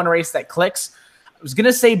have one race that clicks. I was going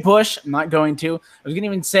to say Busch. I'm not going to. I was going to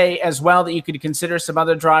even say as well that you could consider some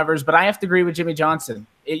other drivers, but I have to agree with Jimmy Johnson.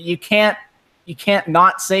 You can't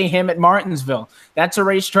not say him at Martinsville. That's a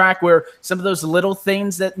racetrack where some of those little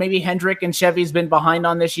things that maybe Hendrick and Chevy's been behind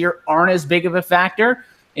on this year aren't as big of a factor.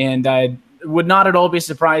 And I would not at all be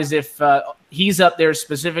surprised if he's up there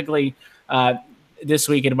specifically this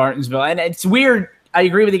week at Martinsville. And it's weird. I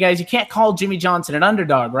agree with you guys. You can't call Jimmy Johnson an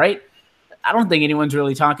underdog, right? I don't think anyone's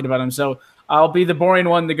really talking about him. So I'll be the boring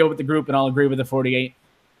one to go with the group, and I'll agree with the 48.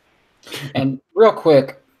 And real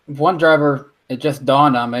quick, one driver, it just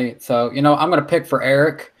dawned on me. So, I'm going to pick for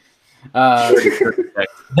Eric. No,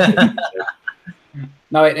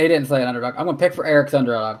 he didn't say an underdog. I'm going to pick for Eric's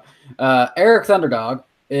underdog. Eric's underdog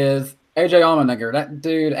is AJ Allmendinger. That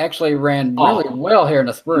dude actually ran really well here in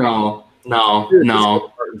the spring. No, I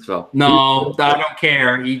don't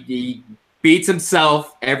care. He beats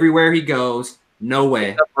himself everywhere he goes. No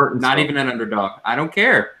way. Not even an underdog. I don't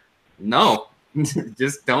care. No.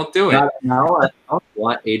 Just don't do it. No, I don't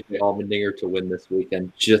want AJ Allmendinger to win this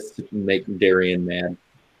weekend just to make Darian mad.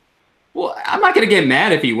 Well, I'm not going to get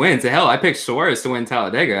mad if he wins. Hell, I picked Suarez to win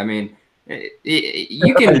Talladega. I mean,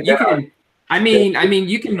 you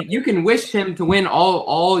can wish him to win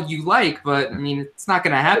all you like, but I mean, it's not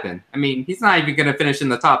going to happen. I mean, he's not even going to finish in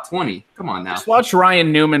the top 20. Come on now. Just watch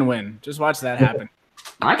Ryan Newman win. Just watch that happen.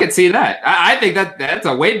 I could see that. I think that's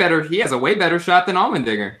a way better. He has a way better shot than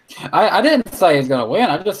Allmendinger. I didn't say he's going to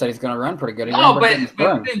win. I just said he's going to run pretty good. No, but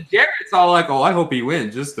then Jarrett's all like, "Oh, I hope he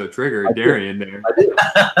wins," just to trigger Darian there.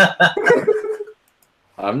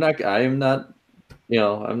 I'm not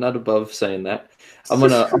above saying that. I'm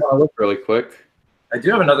gonna look really quick. I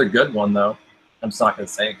do have another good one though. I'm just not going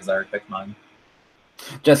to say it because I already picked mine.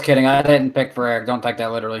 Just kidding. I didn't pick for Eric. Don't take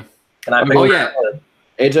that literally. And I picked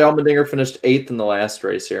AJ Allmendinger finished 8th in the last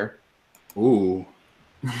race here. Ooh.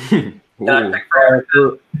 Well,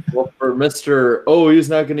 for Mr. Oh, he's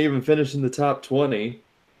not going to even finish in the top 20.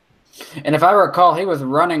 And if I recall, he was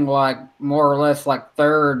running more or less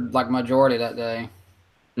third, majority that day.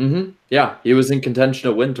 Mm-hmm. Yeah, he was in contention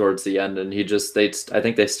to win towards the end, and I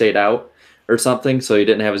think they stayed out or something, so he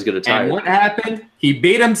didn't have as good a tire. And what happened? He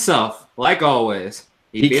beat himself, like always.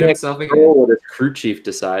 He beat can't himself again. control what his crew chief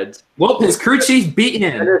decides. Well, his crew chief beat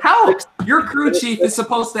him. How? Your crew chief is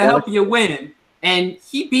supposed to help you win, and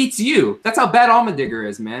he beats you. That's how bad Allmendinger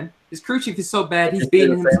is, man. His crew chief is so bad, he's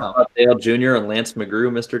beating himself. About Dale Jr. and Lance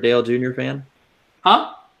McGrew, Mr. Dale Jr. fan?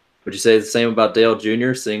 Huh? Would you say the same about Dale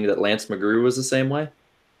Jr., seeing that Lance McGrew was the same way?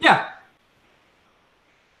 Yeah.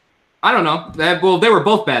 I don't know. Well, they were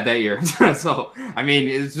both bad that year. So, I mean,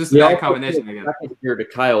 it's just a bad combination, I guess. Second year to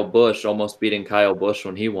Kyle Busch, almost beating Kyle Busch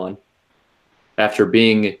when he won after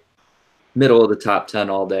being middle of the top 10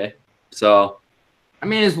 all day. So, I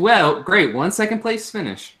mean, as well, great. 1 second place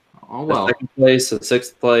finish. Oh, well. Second place, a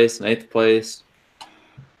sixth place, ninth place.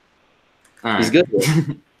 All right. He's good.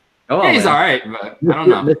 Oh, yeah, he's all right, but I don't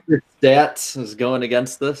know. Mr. Stats is going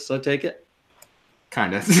against this, I take it?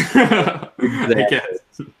 Kind of. I guess.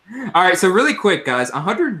 All right, so really quick, guys.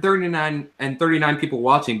 139 people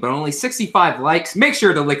watching, but only 65 likes. Make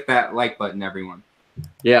sure to lick that like button, everyone.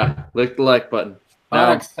 Yeah, lick the like button.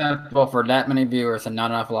 Not acceptable for that many viewers and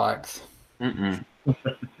not enough likes.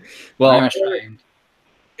 Well, I'm ashamed.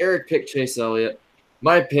 Eric picked Chase Elliott.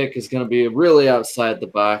 My pick is going to be really outside the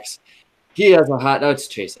box. He has a hot – no, it's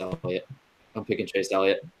Chase Elliott. I'm picking Chase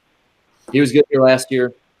Elliott. He was good here last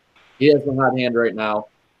year. He has a hot hand right now.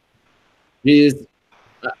 He's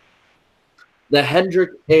the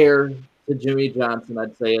Hendrick heir to Jimmy Johnson,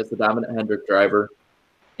 I'd say, as the dominant Hendrick driver.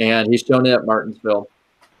 And he's shown it at Martinsville.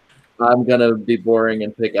 I'm going to be boring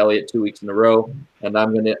and pick Elliott 2 weeks in a row. And I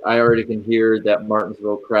already can hear that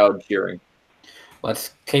Martinsville crowd cheering.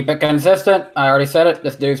 Let's keep it consistent. I already said it.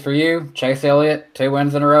 This dude's for you. Chase Elliott, 2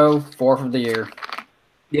 wins in a row, 4th of the year.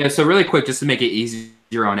 Yeah, so really quick, just to make it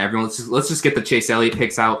easier on everyone, let's just get the Chase Elliott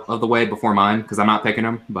picks out of the way before mine, because I'm not picking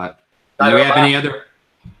him. But do we have any other?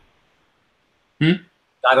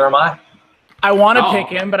 Neither am I. I want to pick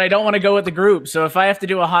him, but I don't want to go with the group. So if I have to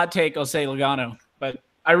do a hot take, I'll say Logano. But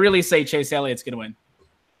I really say Chase Elliott's going to win.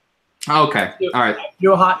 Okay. All right.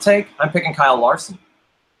 Do a hot take. I'm picking Kyle Larson.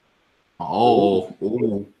 Oh.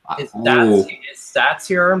 His stats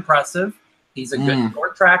here are impressive. He's a good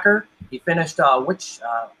short tracker. He finished what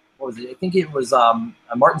was it? I think it was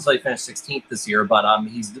Martinsville. He finished 16th this year, but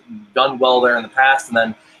he's done well there in the past, and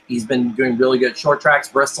then he's been doing really good short tracks.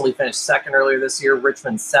 Bristol, he finished 2nd earlier this year.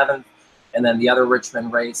 Richmond 7th, and then the other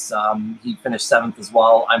Richmond race, he finished 7th as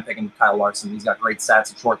well. I'm picking Kyle Larson. He's got great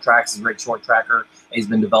stats at short tracks. He's a great short tracker. And he's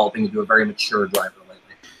been developing into a very mature driver lately.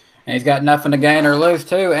 And he's got nothing to gain or lose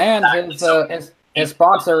too, and his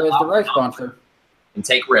sponsor is the race sponsor. And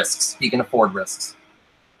take risks. He can afford risks.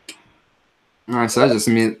 All right, so that just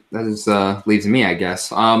leaves me, I guess.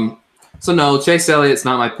 So no, Chase Elliott's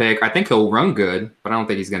not my pick. I think he'll run good, but I don't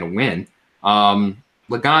think he's going to win.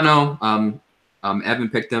 Logano, Evan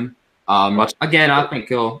picked him. Again, I think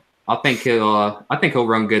he'll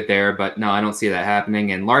run good there, but no, I don't see that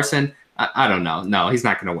happening. And Larson, I don't know. No, he's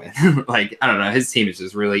not going to win. I don't know. His team is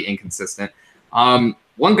just really inconsistent. One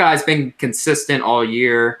guy's been consistent all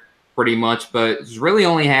year, pretty much, but has really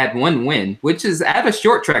only had 1 win, which is at a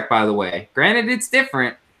short track, by the way. Granted, it's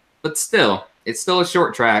different, but still, it's still a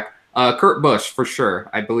short track. Kurt Busch, for sure,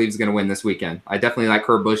 I believe is going to win this weekend. I definitely like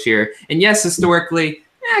Kurt Busch here. And yes, historically,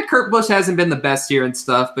 Kurt Busch hasn't been the best year and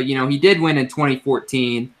stuff, but, he did win in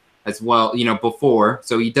 2014 as well, before.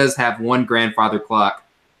 So he does have 1 grandfather clock.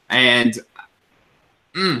 And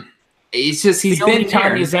it's just he's the been only time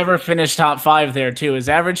here. he's ever finished top 5 there too. His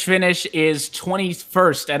average finish is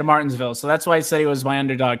 21st at Martinsville, so that's why I said he was my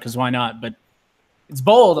underdog. Because why not? But it's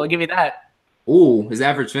bold. I'll give you that. Ooh, his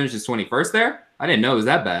average finish is 21st there. I didn't know it was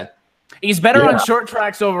that bad. He's better on short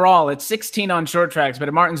tracks overall. It's 16 on short tracks, but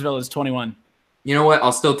at Martinsville is 21. You know what?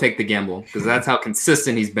 I'll still take the gamble because that's how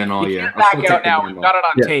consistent he's been all year. Back out now. We've got it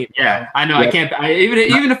on tape. Yeah, I know. Yeah. I can't.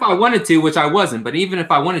 Even if I wanted to, which I wasn't, but even if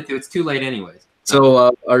I wanted to, it's too late anyways.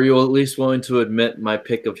 So are you at least willing to admit my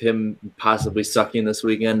pick of him possibly sucking this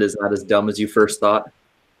weekend is not as dumb as you first thought?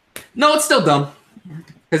 No, it's still dumb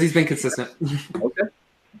because he's been consistent. Okay.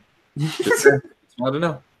 Just want to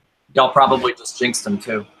know. Y'all probably just jinxed him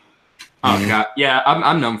too. Oh God, yeah,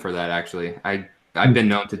 I'm known for that actually. I've been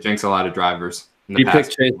known to jinx a lot of drivers. He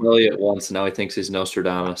picked Chase Elliott once, and now he thinks he's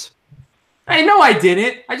Nostradamus. Hey, no, I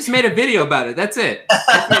didn't. I just made a video about it. That's it.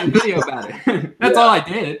 I made a video about it. That's all I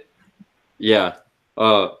did. Yeah.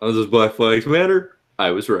 Does Black Flags matter?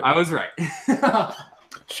 I was right. I was right.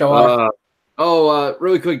 Show off.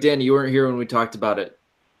 Really quick, Danny, you weren't here when we talked about it.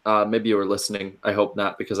 Maybe you were listening. I hope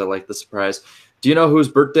not, because I like the surprise. Do you know whose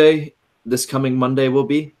birthday this coming Monday will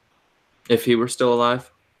be? If he were still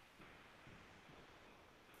alive?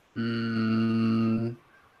 Dale?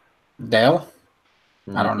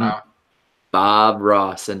 I don't know. Bob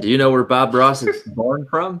Ross. And do you know where Bob Ross is born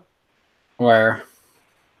from? Where?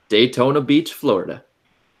 Daytona Beach, Florida.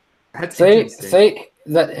 That's See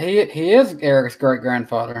that he is Eric's great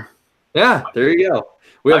grandfather. Yeah, there you go.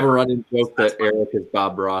 We have a running joke that Eric is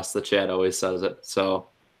Bob Ross. The chat always says it. So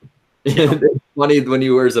it's funny when he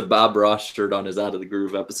wears a Bob Ross shirt on his Out of the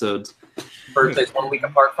Groove episodes. Birthday's 1 week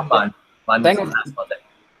apart from mine. Mine was last Monday.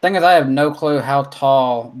 Thing is, I have no clue how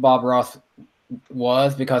tall Bob Ross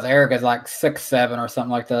was because Eric is like 6'7" or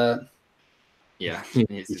something like that. Yeah, he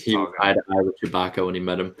was eye to eye with Chewbacca when he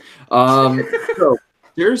met him. So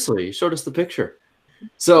seriously, he showed us the picture.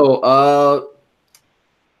 So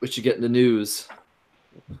we should get into news.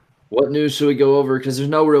 What news should we go over? Because there's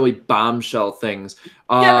no really bombshell things.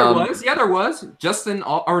 Yeah, there was. Justin,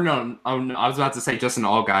 I was about to say Justin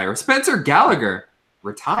Allgaier. Spencer Gallagher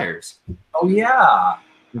retires. Oh, yeah.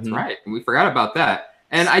 That's right. We forgot about that.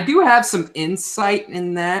 And I do have some insight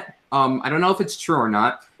in that. I don't know if it's true or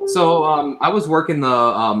not. So I was working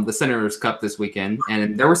the Senators Cup this weekend,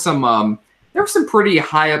 and there were some pretty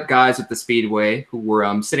high up guys at the Speedway who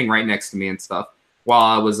were sitting right next to me and stuff while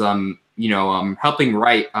I was helping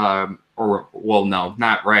write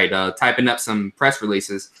typing up some press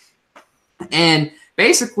releases. And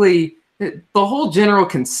basically the whole general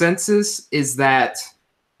consensus is that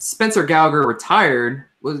Spencer Gallagher retired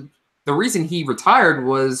was the reason he retired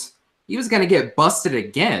was he was going to get busted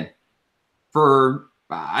again for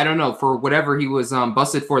whatever he was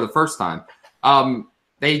busted for the first time.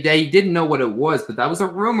 They didn't know what it was, but that was a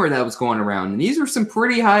rumor that was going around. And these are some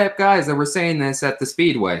pretty high up guys that were saying this at the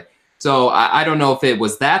Speedway. So I don't know if it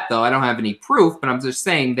was that, though. I don't have any proof, but I'm just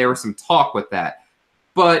saying there was some talk with that.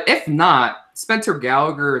 But if not, Spencer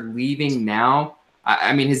Gallagher leaving now,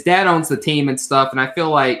 I mean, his dad owns the team and stuff, and I feel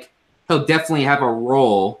like he'll definitely have a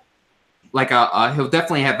role, he'll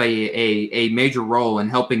definitely have a major role in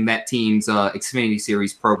helping that team's Xfinity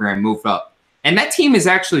Series program move up. And that team is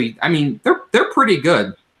actually, I mean, they're pretty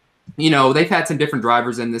good. You know, they've had some different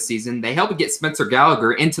drivers in this season. They helped get Spencer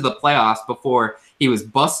Gallagher into the playoffs before he was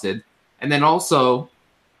busted. And then also,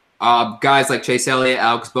 guys like Chase Elliott,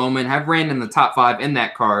 Alex Bowman have ran in the top 5 in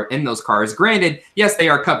those cars. Granted, yes, they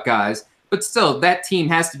are Cup guys, but still, that team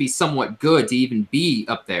has to be somewhat good to even be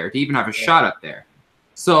up there, to even have a shot up there.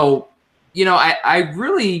 So, you know, I'm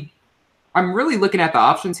really looking at the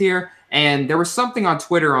options here. And there was something on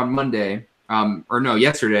Twitter on Monday,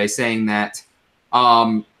 yesterday, saying that,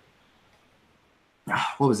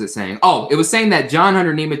 what was it saying? Oh, it was saying that John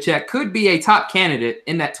Hunter Nemechek could be a top candidate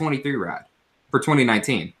in that 23 ride for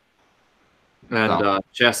 2019. And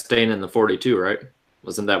Chastain in the 42, right?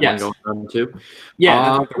 Wasn't that one going on too? Yeah,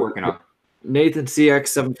 that's what they're working on. Nathan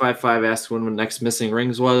CX755 asked when the next missing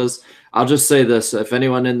rings was. I'll just say this. If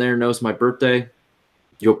anyone in there knows my birthday,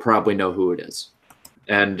 you'll probably know who it is.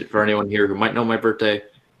 And for anyone here who might know my birthday,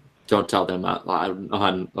 don't tell them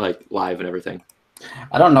on live and everything.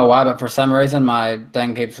 I don't know why, but for some reason my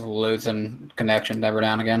thing keeps losing connection every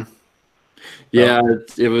now and again. Yeah,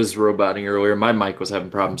 it was roboting earlier. My mic was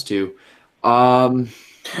having problems too. Oh,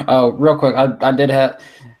 real quick, I did have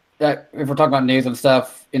that. If we're talking about news and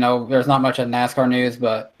stuff, you know, there's not much of NASCAR news,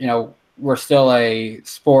 but you know, we're still a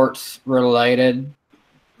sports-related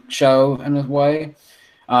show in a way.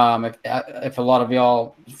 If a lot of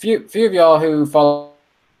y'all, few of y'all who follow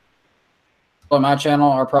my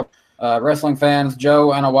channel are probably wrestling fans. Joe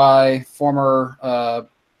Anawai, former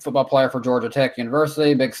football player for Georgia Tech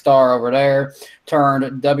University, big star over there,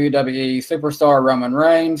 turned WWE superstar Roman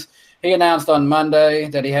Reigns. He announced on Monday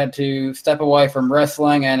that he had to step away from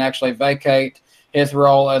wrestling and actually vacate his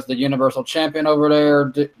role as the Universal Champion over there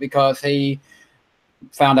because he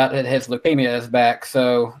found out that his leukemia is back.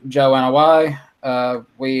 So, Joe Anawai,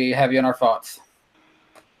 we have you in our thoughts.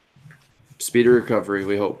 Speedy recovery,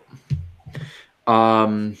 we hope.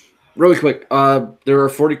 Really quick, there are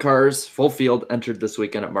 40 cars, full field, entered this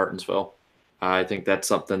weekend at Martinsville. I think that's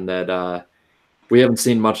something that we haven't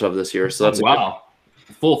seen much of this year. So that's wow.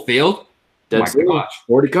 Full field? Dead gosh.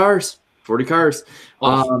 40 cars. 40 cars.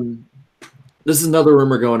 Awesome. This is another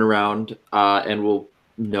rumor going around, and we'll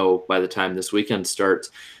know by the time this weekend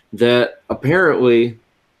starts, that apparently,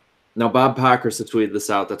 now Bob Pockers had tweeted this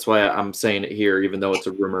out, that's why I'm saying it here, even though it's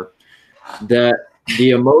a rumor, that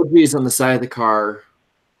the emojis on the side of the car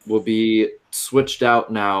will be switched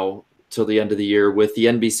out now till the end of the year with the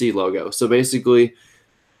NBC logo. So basically,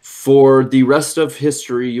 for the rest of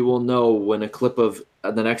history, you will know when a clip of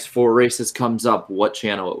the next 4 races comes up what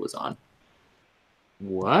channel it was on.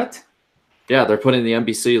 What? Yeah, they're putting the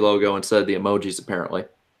NBC logo instead of the emojis, apparently.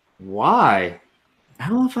 Why? I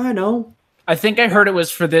don't know if I know. I think I heard it was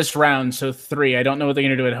for this round, so 3. I don't know what they're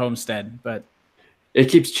going to do at Homestead, but it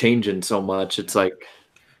keeps changing so much. It's like,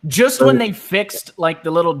 Just when they fixed like the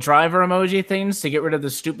little driver emoji things to get rid of the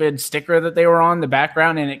stupid sticker that they were on the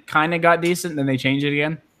background, and it kind of got decent, then they changed it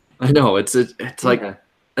again. I know it's like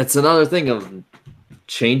it's another thing of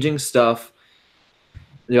changing stuff.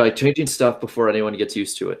 You know, like changing stuff before anyone gets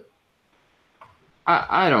used to it.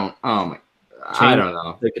 I don't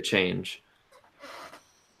know. Take a change.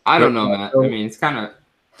 I don't know, Matt. I mean, it's kind of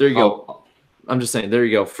there you go. I'm just saying, there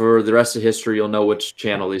you go. For the rest of history, you'll know which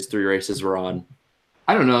channel these 3 races were on.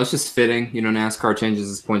 I don't know. It's just fitting. You know, NASCAR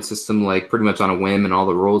changes its point system like pretty much on a whim and all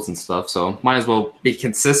the rules and stuff. So might as well be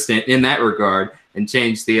consistent in that regard and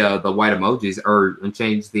change the white emojis and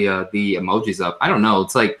change the emojis up. I don't know.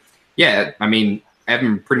 It's like, yeah, I mean,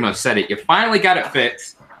 Evan pretty much said it. You finally got it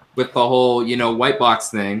fixed with the whole, you know, white box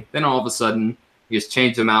thing. Then all of a sudden you just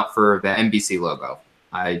change them out for the NBC logo.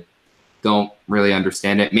 I don't really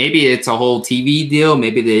understand it. Maybe it's a whole TV deal.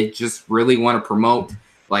 Maybe they just really want to promote,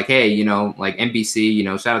 like, hey, you know, like NBC, you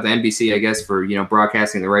know, shout out to NBC, I guess, for, you know,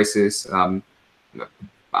 broadcasting the races.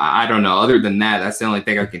 I don't know. Other than that, that's the only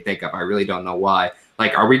thing I can think of. I really don't know why.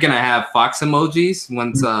 Like, are we going to have Fox emojis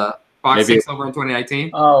once Fox takes over in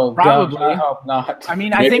 2019? Oh, probably. God, I hope not. I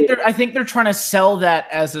mean, I think they're trying to sell that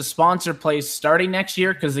as a sponsor place starting next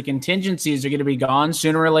year because the contingencies are going to be gone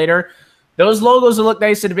sooner or later. Those logos will look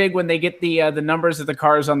nice and big when they get the numbers of the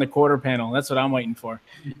cars on the quarter panel. That's what I'm waiting for.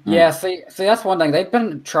 Yeah, see, that's one thing. They've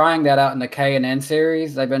been trying that out in the K&N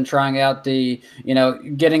series. They've been trying out the, you know,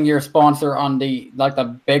 getting your sponsor on the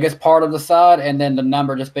biggest part of the side and then the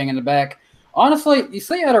number just being in the back. Honestly, you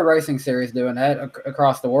see other racing series doing that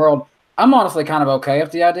across the world. I'm honestly kind of okay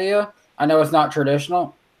with the idea. I know it's not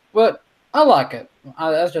traditional, but I like it.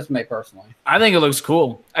 That's just me personally. I think it looks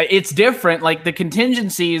cool. It's different. Like the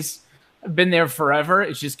contingencies have been there forever.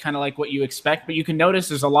 It's just kind of like what you expect, but you can notice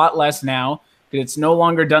there's a lot less now because it's no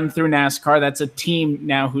longer done through NASCAR. That's a team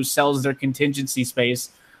now who sells their contingency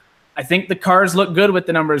space. I think the cars look good with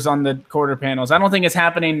the numbers on the quarter panels. I don't think it's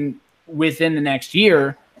happening within the next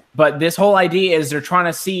year, but this whole idea is they're trying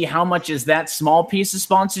to see how much is that small piece of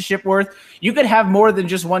sponsorship worth. You could have more than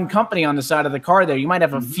just one company on the side of the car there. You might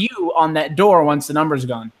have a few on that door once the number's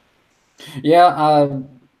gone. Yeah,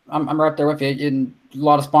 I'm right there with you. In a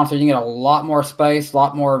lot of sponsors, you can get a lot more space, a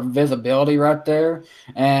lot more visibility right there.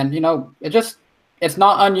 And, you know, it's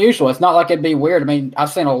not unusual. It's not like it'd be weird. I mean, I've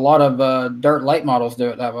seen a lot of dirt late models do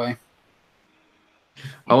it that way.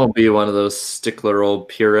 I won't be one of those stickler old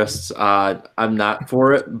purists. I'm not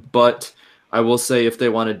for it, but I will say if they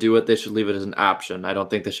want to do it, they should leave it as an option. I don't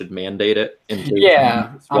think they should mandate it.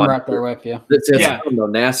 Yeah, I'm right there with you. I don't know,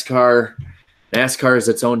 NASCAR is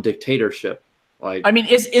its own dictatorship. Like, I mean,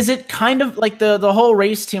 is it kind of like the whole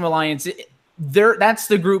race team alliance? That's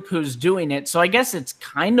the group who's doing it. So I guess it's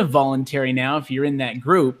kind of voluntary now if you're in that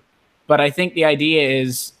group. But I think the idea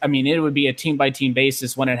is, I mean, it would be a team by team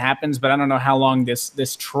basis when it happens. But I don't know how long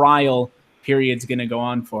this trial period's going to go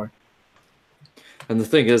on for. And the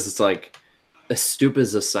thing is, it's like as stupid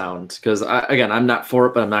as this sounds, because I'm not for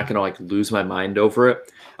it, but I'm not going to like lose my mind over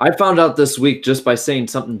it. I found out this week just by saying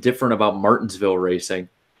something different about Martinsville racing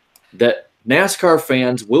that NASCAR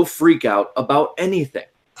fans will freak out about anything.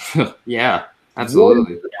 Yeah,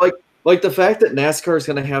 absolutely. Like the fact that NASCAR is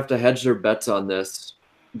going to have to hedge their bets on this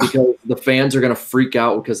because the fans are going to freak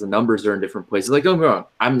out because the numbers are in different places. Like, don't get me wrong,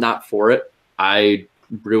 I'm not for it. I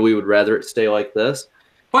really would rather it stay like this.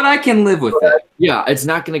 But I can live with it. Yeah, it's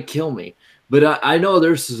not going to kill me. But I know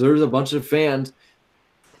there's a bunch of fans.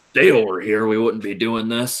 Dale were here, we wouldn't be doing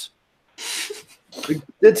this. I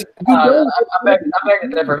beg to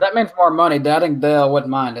differ. That means more money. I think Dale wouldn't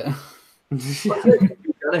mind it. You're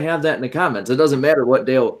going to have that in the comments. It doesn't matter what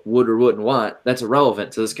Dale would or wouldn't want. That's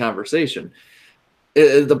irrelevant to this conversation.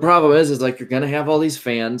 The problem is like you're going to have all these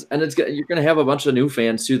fans, and you're going to have a bunch of new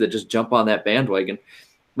fans too that just jump on that bandwagon.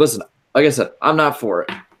 Listen, like I said, I'm not for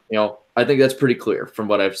it. You know, I think that's pretty clear from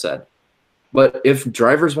what I've said. But if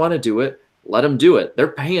drivers want to do it, let them do it. They're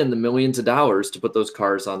paying the millions of dollars to put those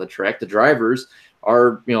cars on the track. The drivers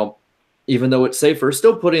are, you know, even though it's safer,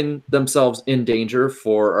 still putting themselves in danger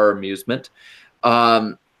for our amusement.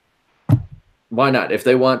 Why not? If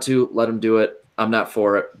they want to, let them do it. I'm not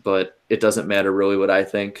for it, but it doesn't matter really what I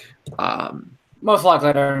think. Most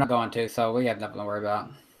likely they're not going to, so we have nothing to worry about.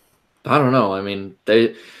 I don't know. I mean,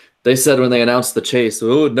 they said when they announced the chase,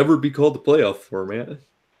 oh, it would never be called the playoff format.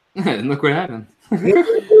 And look what happened. Here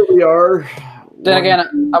we are. Then again,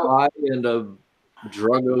 and a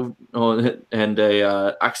drug and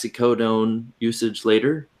a oxycodone usage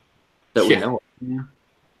later that we know. Yeah.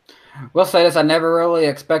 We'll say this: I never really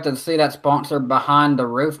expected to see that sponsor behind the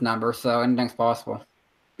roof number, so anything's possible.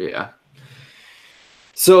 Yeah.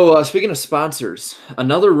 So speaking of sponsors,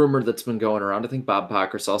 another rumor that's been going around, I think Bob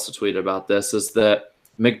Pockers also tweeted about this, is that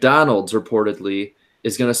McDonald's reportedly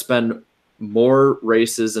is going to spend more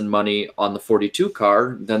races and money on the 42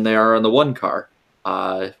 car than they are on the 1 car.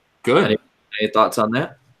 Good. Any thoughts on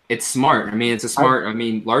that? It's smart. I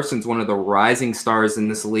mean, Larson's one of the rising stars in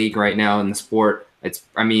this league right now in the sport.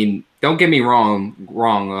 Don't get me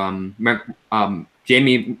wrong.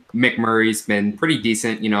 Jamie McMurray's been pretty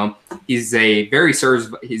decent. He's a very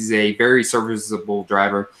serviceable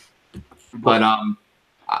driver. But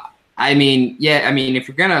if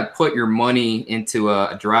you're gonna put your money into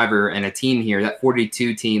a driver and a team here, that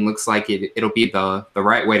 42 team looks like it'll be the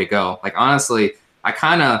right way to go. Like, honestly, I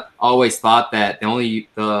kind of always thought that the only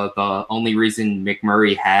reason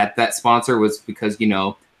McMurray had that sponsor was because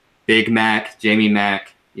Big Mac, Jamie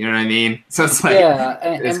Mac. You know what I mean? So it's like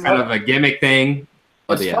it's kind of a gimmick thing.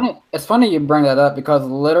 It's funny you bring that up because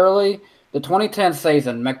literally the 2010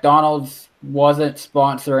 season, McDonald's wasn't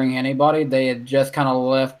sponsoring anybody. They had just kind of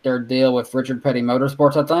left their deal with Richard Petty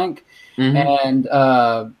Motorsports, I think. And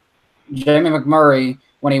Jamie McMurray,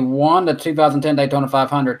 when he won the 2010 Daytona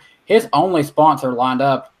 500, his only sponsor lined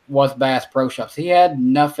up was Bass Pro Shops. He had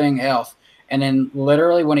nothing else. And then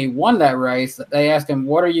literally when he won that race, they asked him,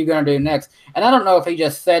 what are you going to do next? And I don't know if he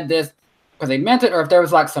just said this because he meant it or if there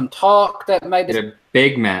was like some talk that made this. A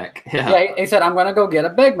Big Mac. Yeah, he said, I'm going to go get a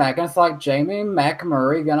Big Mac. And it's like, Jamie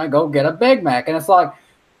McMurray going to go get a Big Mac. And it's like,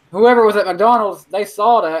 whoever was at McDonald's, they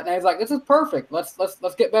saw that. And he's like, this is perfect. Let's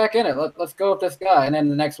get back in it. Let's go with this guy. And then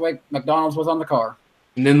the next week, McDonald's was on the car.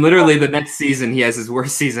 And then literally the next season, he has his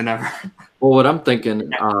worst season ever. Well, what I'm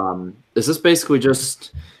thinking, is this basically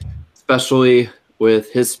just, especially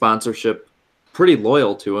with his sponsorship, pretty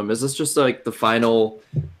loyal to him, is this just like the final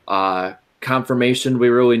confirmation we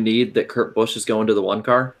really need that Kurt Busch is going to the 1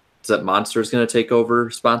 car? Is that Monster is going to take over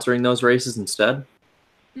sponsoring those races instead?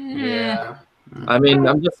 Yeah. I mean,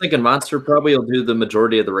 I'm just thinking Monster probably will do the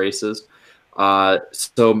majority of the races.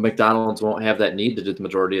 So McDonald's won't have that need to do the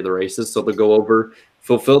majority of the races. So they'll go over,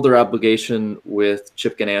 fulfill their obligation with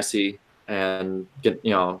Chip Ganassi and get,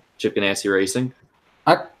 Chip Ganassi Racing.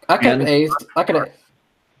 I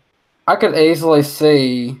could easily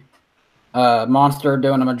see Monster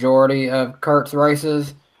doing a majority of Kurt's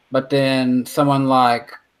races, but then someone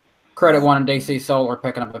like Credit One and DC Solar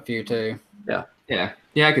picking up a few too. Yeah,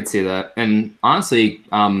 I could see that. And honestly,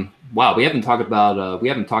 wow, we haven't talked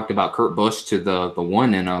about Kurt Busch to the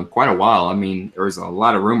 1 in quite a while. I mean, there was a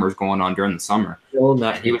lot of rumors going on during the summer.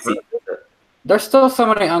 There's still so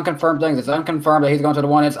many unconfirmed things. It's unconfirmed that he's going to the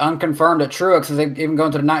 1. It's unconfirmed that Truex is even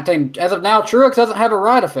going to the 19. As of now, Truex doesn't have a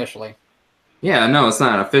ride officially. Yeah, no, it's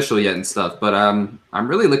not official yet and stuff. But I'm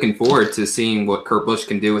really looking forward to seeing what Kurt Busch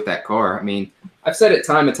can do with that car. I mean, I've said it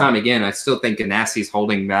time and time again. I still think Ganassi's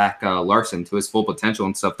holding back Larson to his full potential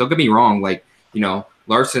and stuff. Don't get me wrong. Like,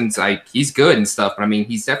 Larson's he's good and stuff. But I mean,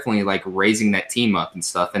 he's definitely like raising that team up and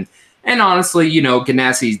stuff. And honestly,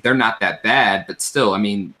 Ganassi's, they're not that bad, but still, I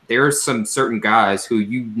mean, there are some certain guys who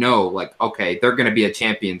like, okay, they're going to be a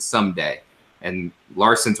champion someday. And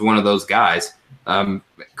Larson's one of those guys.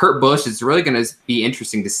 Kurt Busch is really going to be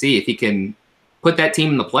interesting to see if he can put that team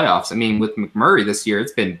in the playoffs. I mean, with McMurray this year,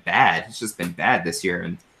 it's been bad. It's just been bad this year.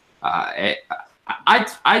 And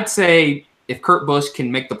I'd say if Kurt Busch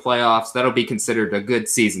can make the playoffs, that'll be considered a good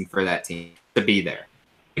season for that team to be there.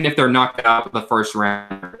 Even if they're knocked out of the first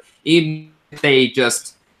round, even if they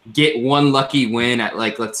just get one lucky win at,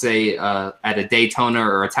 like, let's say at a Daytona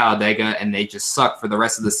or a Talladega, and they just suck for the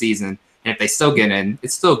rest of the season, and if they still get in,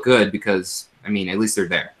 it's still good because, I mean, at least they're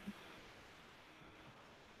there.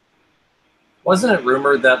 Wasn't it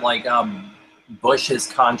rumored that like Busch has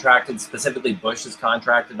contracted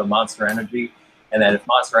to Monster Energy, and that if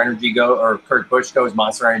Monster Energy or Kurt Busch goes,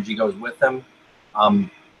 Monster Energy goes with them?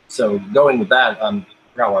 So going with that, I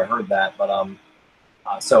forgot where I heard that, but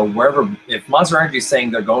so if Monster Energy is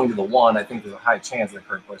saying they're going to the 1, I think there's a high chance that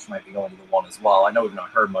Kurt Busch might be going to the 1 as well. I know we've not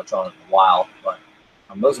heard much on it in a while, but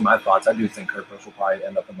those are my thoughts. I do think Kurt Busch will probably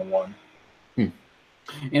end up in the 1.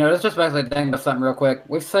 Let's just basically think about something real quick.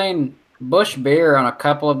 We've seen Busch Beer on a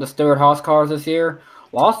couple of the Stewart-Haas cars this year.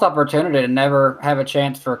 Lost opportunity to never have a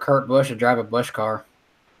chance for Kurt Busch to drive a Busch car.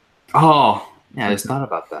 Oh, yeah, I just thought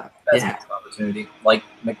about that. That's an opportunity. Like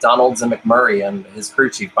McDonald's and McMurray and his crew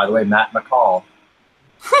chief, by the way, Matt McCall.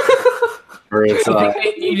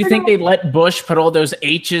 You think they'd let Busch put all those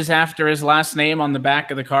H's after his last name on the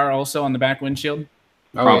back of the car, also on the back windshield?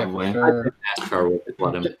 Probably. Yeah, for NASCAR would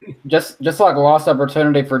let him. Just like lost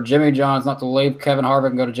opportunity for Jimmy Johns not to leave Kevin Harvick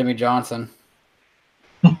and go to Jimmy Johnson.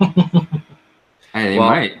 Hey,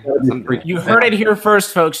 might. You heard it here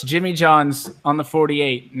first, folks. Jimmy Johns on the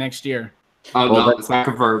 48 next year. Oh, Well, no, it's not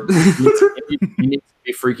confirmed. He needs to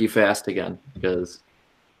be freaky fast again because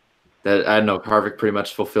that I don't know. Harvick pretty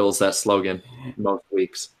much fulfills that slogan most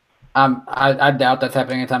weeks. I doubt that's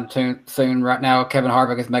happening anytime soon. Right now, Kevin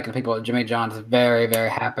Harvick is making people at Jimmy John's very, very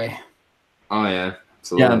happy. Oh, yeah.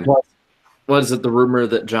 Absolutely. Yeah, and plus, what is it? The rumor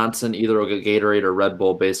that Johnson either will get Gatorade or Red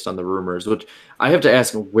Bull based on the rumors, which I have to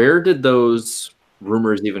ask, where did those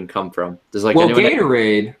rumors even come from? Does like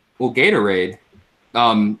anyone Gatorade.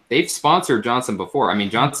 They've sponsored Johnson before. I mean,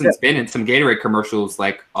 Johnson's been in some Gatorade commercials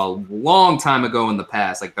like a long time ago in the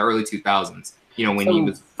past, like the early 2000s. You know, when he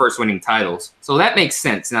was first winning titles. So that makes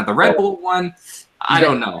sense. Now the Red Bull one, I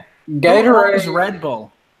don't know. Gatorade is Red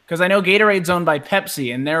Bull. Because I know Gatorade's owned by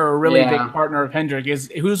Pepsi, and they're a really big partner of Hendrick.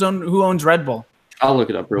 Who owns Red Bull? I'll look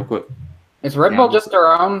it up real quick. Is Red Bull just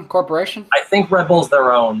their own corporation? I think Red Bull's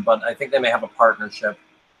their own, but I think they may have a partnership.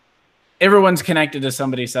 Everyone's connected to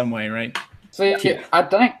somebody some way, right? See,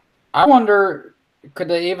 I wonder, could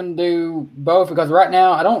they even do both? Because right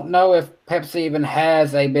now, I don't know if Pepsi even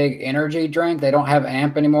has a big energy drink. They don't have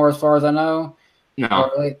AMP anymore, as far as I know.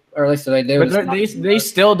 No. Or at least they do. But they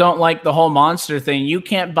still don't like the whole Monster thing. You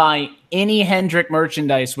can't buy any Hendrick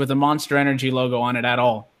merchandise with a Monster Energy logo on it at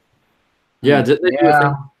all. Yeah, did they do a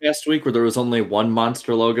thing last week where there was only one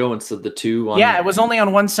Monster logo instead of the two? Yeah, it was only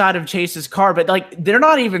on one side of Chase's car, but like they're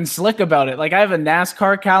not even slick about it. Like I have a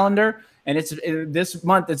NASCAR calendar, and this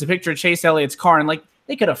month it's a picture of Chase Elliott's car, and like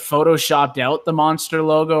they could have photoshopped out the Monster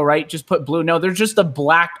logo, right? Just put blue. No, there's just a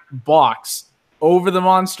black box over the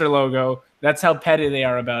Monster logo. That's how petty they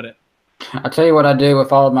are about it. I'll tell you what I do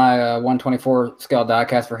with all of my 124 scale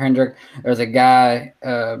diecast for Hendrick. There's a guy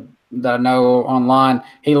that I know online.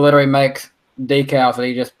 He literally makes decals that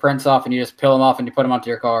he just prints off, and you just peel them off and you put them onto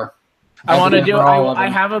your car. I want to do. I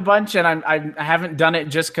have a bunch, and I haven't done it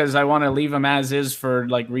just because I want to leave them as is for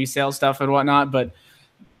like resale stuff and whatnot. But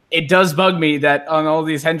it does bug me that on all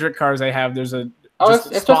these Hendrick cars I have, there's a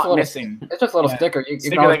spot missing. It's just a little sticker.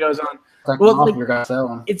 Sticker that goes on.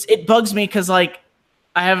 It bugs me because like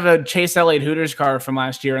I have a Chase Elliott Hooters car from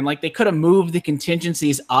last year, and like they could have moved the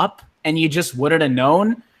contingencies up, and you just wouldn't have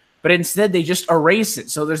known. But instead, they just erase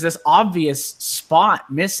it. So there's this obvious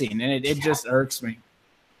spot missing, and it just irks me.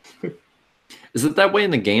 Is it that way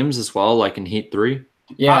in the games as well, like in Heat 3?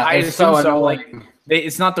 Yeah, I assume so. Like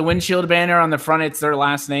it's not the windshield banner on the front; it's their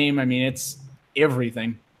last name. I mean, it's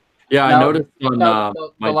everything. Yeah, I noticed on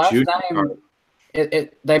my junior car.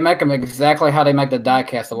 They make them exactly how they make the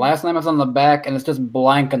diecast. The last name is on the back, and it's just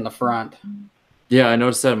blank in the front. Yeah, I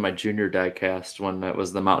noticed that in my junior diecast when that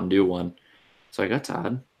was the Mountain Dew one. It's like, that's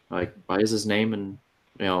odd. Like, why is his name and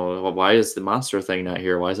why is the Monster thing not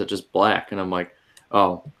here? Why is it just black? And I'm like,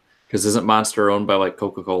 oh, because isn't Monster owned by like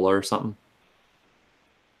Coca-Cola or something?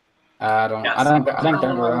 I think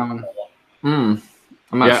they're their own. I'm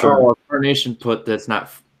not sure. Well, Carnation put that's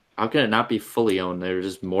not. How can it not be fully owned? There's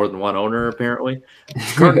just more than one owner, apparently.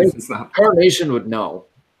 Carnation would know.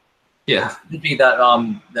 Yeah, it'd be that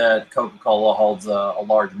that Coca-Cola holds a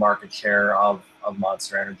large market share of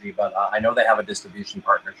Monster Energy, but I know they have a distribution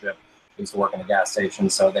partnership. I used to work in a gas station,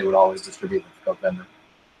 so they would always distribute the Coke vendor.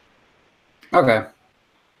 Okay.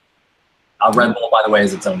 Red Bull, by the way,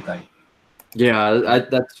 is its own thing. Yeah,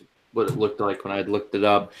 that's what it looked like when I looked it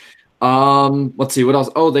up. Let's see what else.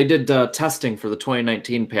 Oh, they did testing for the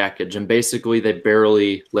 2019 package, and basically they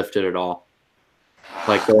barely lifted it all.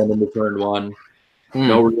 Like going into turn one,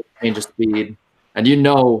 no real change of speed, and you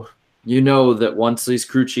know that once these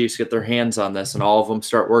crew chiefs get their hands on this and all of them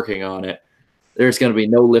start working on it, there's going to be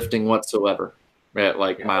no lifting whatsoever at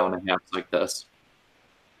like mile and a half like this.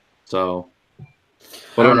 So,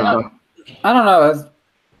 I don't know.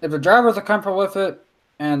 If the drivers are comfortable with it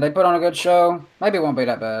and they put on a good show, maybe it won't be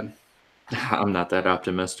that bad. I'm not that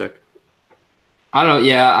optimistic. I don't know.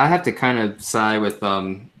 Yeah, I have to kind of side with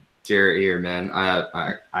Jarrett here, man.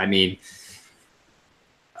 I mean,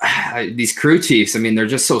 these crew chiefs, I mean, they're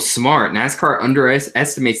just so smart. NASCAR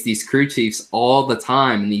underestimates these crew chiefs all the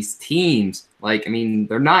time, and these teams, like, I mean,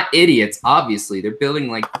 they're not idiots, obviously. They're building,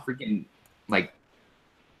 like, freaking, like,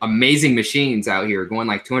 amazing machines out here going,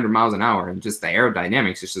 like, 200 miles an hour, and just the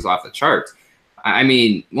aerodynamics is just off the charts. I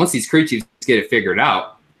mean, once these crew chiefs get it figured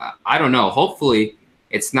out, I don't know. Hopefully,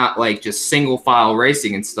 it's not, like, just single-file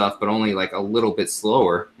racing and stuff, but only, like, a little bit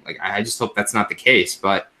slower. Like, I just hope that's not the case,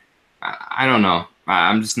 but I don't know.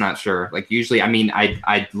 I'm just not sure. Like usually, I mean,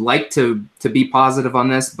 I'd like to be positive on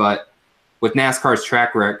this, but with NASCAR's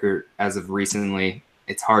track record as of recently,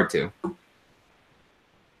 it's hard to.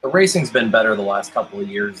 The racing's been better the last couple of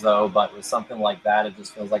years, though, but with something like that, it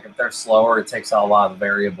just feels like if they're slower, it takes out a lot of the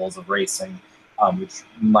variables of racing, which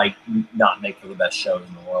might not make for the best shows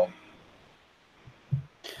in the world.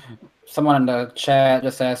 someone in the chat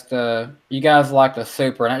just asked, you guys like the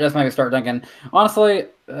Supra, and it just made me start thinking. Honestly,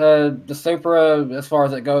 the Supra, as far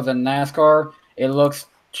as it goes in NASCAR, it looks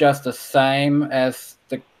just the same as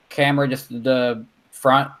the Camry. Just the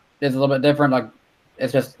front is a little bit different. Like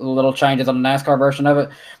it's just little changes on the NASCAR version of it.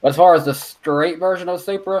 But as far as the straight version of the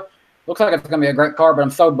Supra, looks like it's gonna be a great car. But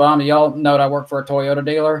I'm so bummed. Y'all know that I work for a Toyota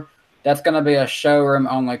dealer. That's gonna be a showroom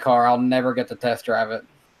only car. I'll never get to test drive it.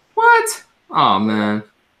 What? Oh man.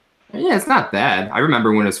 Yeah, it's not bad. I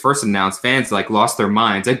remember when it was first announced, fans like lost their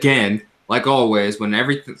minds again, like always.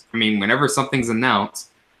 Whenever something's announced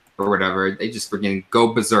or whatever, they just freaking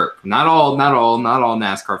go berserk. Not all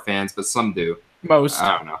NASCAR fans, but some do. Most.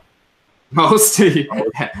 I don't know. Most.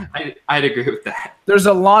 I'd agree with that. There's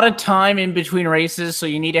a lot of time in between races, so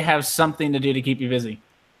you need to have something to do to keep you busy.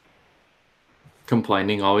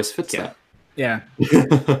 Complaining always fits that. Yeah.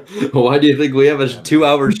 Why do you think we have a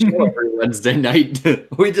 2-hour show every Wednesday night?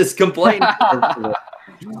 We just complain.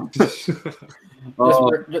 Just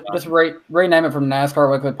rename it from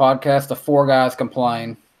NASCAR Weekly Podcast to Four Guys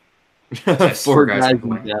Complain. Four guys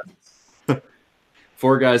with guests.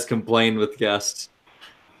 Four guys complain with guests.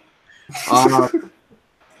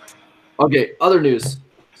 Okay, other news.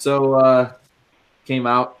 So came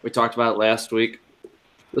out. We talked about it last week.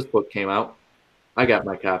 This book came out. I got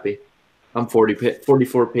my copy. I'm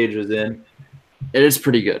 44 pages in. It is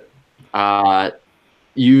pretty good.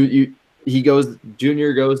 Junior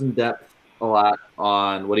goes in depth a lot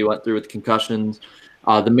on what he went through with concussions,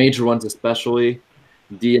 the major ones especially,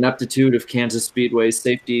 the ineptitude of Kansas Speedway's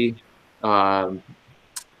safety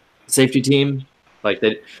team. Like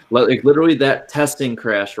literally that testing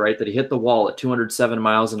crash, right? That he hit the wall at 207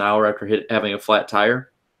 miles an hour after having a flat tire.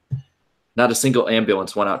 Not a single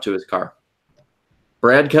ambulance went out to his car.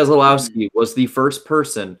 Brad Keselowski was the first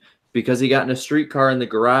person, because he got in a streetcar in the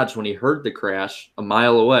garage when he heard the crash a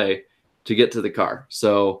mile away, to get to the car.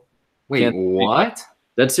 So wait, what?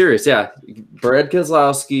 That's serious, yeah. Brad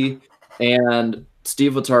Keselowski and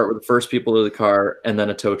Steve Letarte were the first people to the car, and then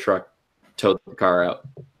a tow truck towed the car out.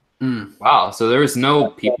 Wow, so there was no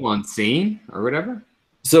people on scene or whatever?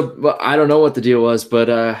 So I don't know what the deal was,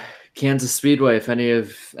 but Kansas Speedway, if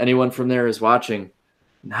anyone from there is watching,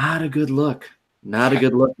 not a good look. Not a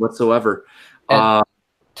good look whatsoever.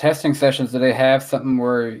 Testing sessions, do they have something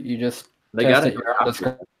where you just test at your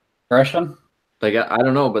discretion? I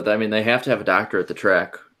don't know, but I mean, they have to have a doctor at the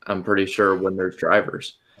track, I'm pretty sure, when there's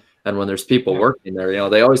drivers and when there's people working there. You know,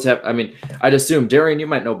 they always have. I mean, I'd assume, Darian, you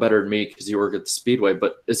might know better than me because you work at the Speedway,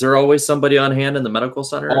 but is there always somebody on hand in the medical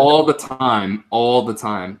center? All the time,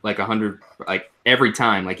 like 100, like every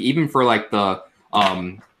time, like even for like the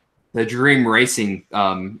dream racing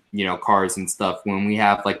cars and stuff, when we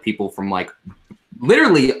have like people from like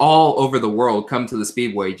literally all over the world come to the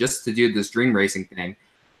Speedway just to do this dream racing thing.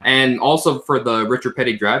 And also for the Richard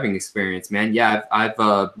Petty driving experience, man. Yeah, I've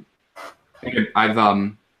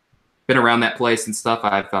been around that place and stuff.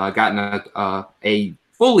 I've gotten a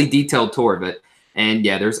fully detailed tour of it. And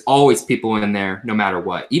yeah, there's always people in there no matter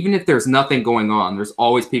what. Even if there's nothing going on, there's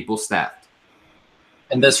always people staffed.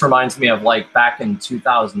 And this reminds me of like back in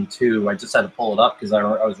 2002. I just had to pull it up because I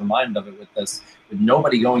was reminded of it with this. With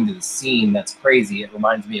nobody going to the scene, that's crazy. It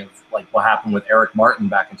reminds me of like what happened with Eric Martin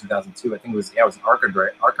back in 2002. I think it was an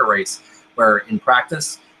ARCA race where in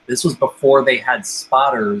practice, this was before they had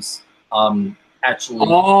spotters actually.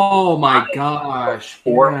 Oh my gosh!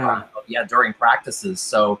 During practices.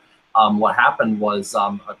 So what happened was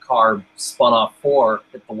a car spun off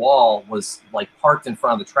hit the wall, was like parked in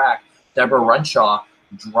front of the track. Deborah Renshaw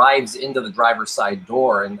drives into the driver's side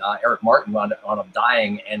door, and Eric Martin wound up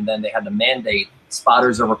dying. And then they had to mandate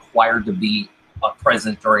spotters are required to be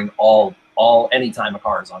present during any time a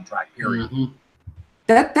car is on track. Period. Mm-hmm.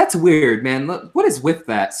 That's weird, man. Look, what is with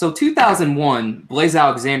that? So 2001, Blaze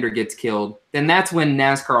Alexander gets killed. Then that's when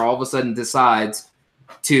NASCAR all of a sudden decides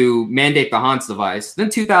to mandate the Hans device. Then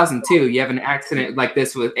 2002, you have an accident like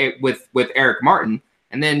this with Eric Martin,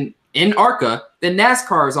 and then in ARCA, then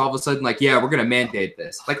NASCAR is all of a sudden like, yeah, we're going to mandate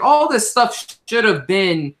this. Like, all this stuff should have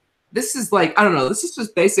been, this is like, I don't know, this is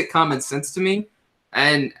just basic common sense to me.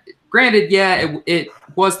 And granted, yeah, it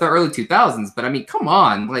was the early 2000s, but I mean, come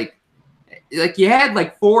on. Like you had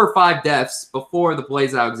like 4 or 5 deaths before the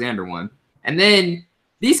Blaze Alexander one. And then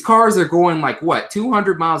these cars are going like, what,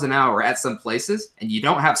 200 miles an hour at some places, and you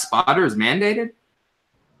don't have spotters mandated?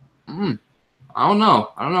 I don't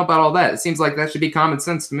know. I don't know about all that. It seems like that should be common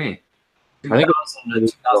sense to me. I think 2002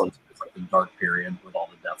 is like the dark period with all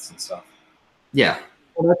the deaths and stuff. Yeah.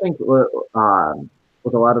 Well, I think with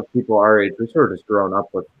a lot of people our age, we've sort of just grown up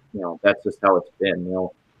with, that's just how it's been,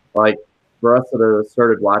 like for us that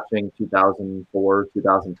started watching 2004,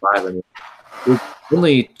 2005, I mean, it was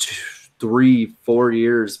only 3-4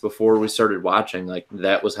 years before we started watching, like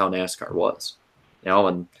that was how NASCAR was,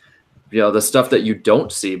 and the stuff that you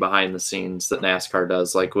don't see behind the scenes that NASCAR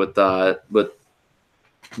does, like with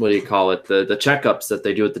what do you call it, the checkups that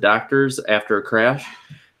they do with the doctors after a crash.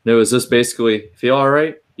 And it was just basically, feel all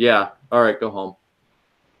right? Yeah, all right, go home.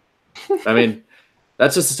 I mean,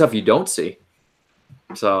 that's just the stuff you don't see.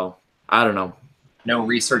 So I don't know. No,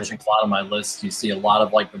 researching a lot of my list, you see a lot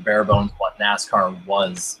of like the bare bones what NASCAR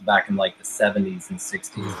was back in like the 70s and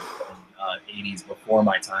 60s and 80s before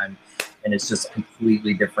my time, and it's just a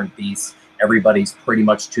completely different beast. Everybody's pretty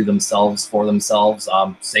much to themselves for themselves.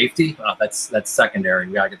 Safety, that's secondary.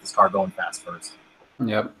 We gotta get this car going fast first.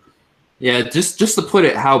 Yep. Yeah, just to put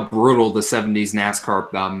it how brutal the 70s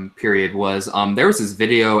NASCAR period was, there was this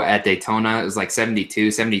video at Daytona. It was like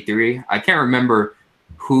 72, 73. I can't remember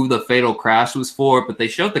who the fatal crash was for, but they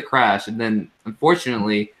showed the crash. And then,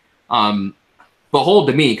 unfortunately, behold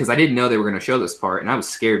to me, because I didn't know they were going to show this part, and I was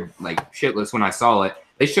scared like shitless when I saw it.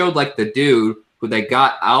 They showed like the dude who they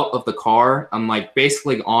got out of the car, like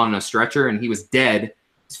basically on a stretcher, and he was dead.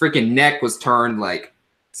 His freaking neck was turned, like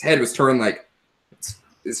his head was turned, like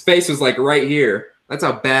his face was like right here. That's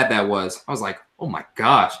how bad that was. I was like, oh my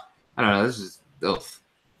gosh. I don't know. This is ugh.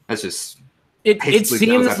 That's just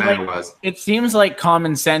it seems like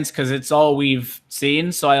common sense because it's all we've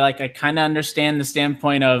seen. So I kind of understand the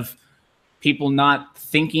standpoint of people not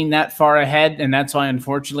thinking that far ahead, and that's why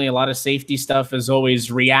unfortunately a lot of safety stuff is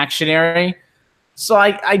always reactionary. So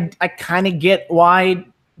I kind of get why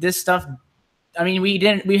this stuff. I mean,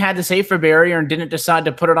 we had the safer barrier and didn't decide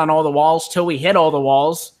to put it on all the walls till we hit all the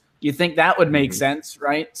walls. You think that would make sense,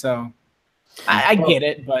 right? So I get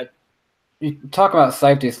it, but you talk about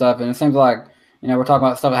safety stuff, and it seems like, we're talking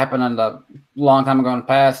about stuff that happened a long time ago in the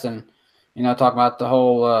past, and, talking about the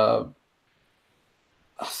whole,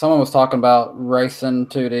 someone was talking about racing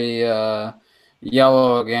to the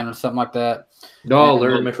yellow again or something like that. No,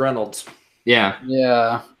 Larry McReynolds. Yeah.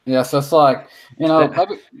 Yeah. Yeah. So it's like,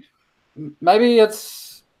 maybe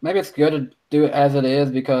it's good to do it as it is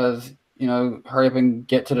because, hurry up and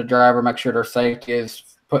get to the driver, make sure their safety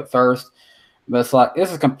is put first. But it's like,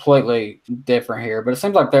 this is completely different here. But it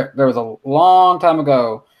seems like there was a long time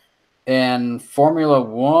ago in Formula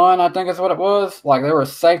One, I think is what it was. Like there were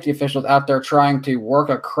safety officials out there trying to work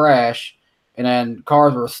a crash, and then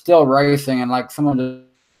cars were still racing, and like someone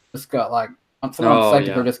just got like, someone's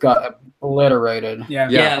safety car just got obliterated. Yeah.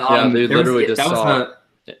 They literally just saw.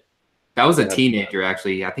 That was a teenager,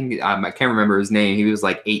 actually. I think I can't remember his name. He was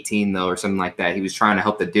like 18 though, or something like that. He was trying to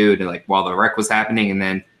help the dude, and like while the wreck was happening, and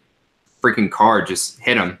then freaking car just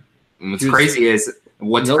hit him. And what's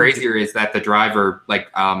crazier is that the driver, like,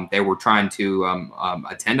 they were trying to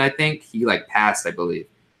attend. I think he like passed, I believe.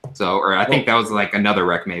 So, or I think that was like another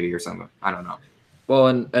wreck, maybe or something. I don't know. Well,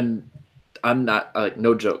 and I'm not like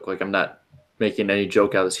no joke. Like I'm not making any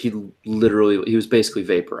joke out of this. He was basically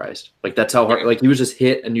vaporized. Like that's how hard. Like he was just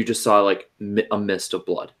hit, and you just saw like a mist of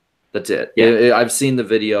blood. That's it. Yeah, I've seen the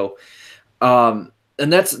video, and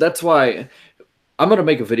that's why I'm gonna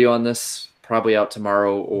make a video on this, probably out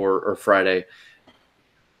tomorrow or Friday.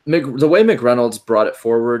 The way McReynolds brought it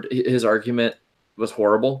forward, his argument was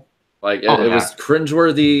horrible. Like it was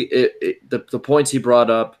cringeworthy. The points he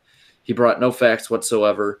brought up, he brought no facts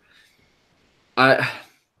whatsoever.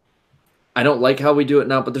 I don't like how we do it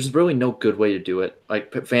now, but there's really no good way to do it.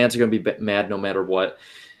 Like fans are going to be mad no matter what.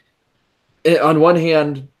 On one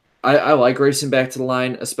hand, I like racing back to the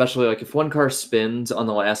line, especially like if one car spins on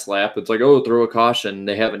the last lap, it's like, oh, throw a caution.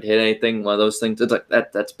 They haven't hit anything. One of those things. It's like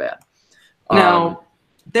that's bad. Now,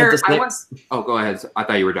 go ahead. I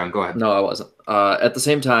thought you were done. Go ahead. No, I wasn't. At the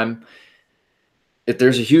same time, if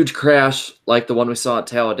there's a huge crash like the one we saw at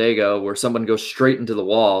Talladega where someone goes straight into the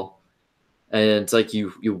wall, and it's like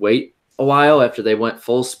you wait a while after they went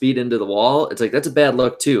full speed into the wall, it's like that's a bad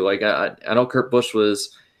look too. Like I know Kurt Busch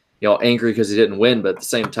was angry because he didn't win, but at the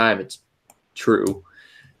same time it's true.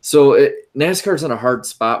 So NASCAR's in a hard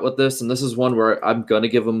spot with this, and this is one where I'm going to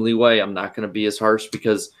give them leeway. I'm not going to be as harsh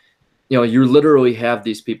because you literally have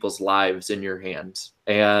these people's lives in your hands,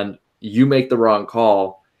 and you make the wrong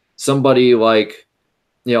call. Somebody like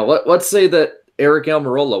let's say that Eric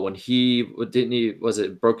Almirola, when he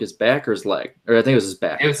broke his back or his leg? Or I think it was his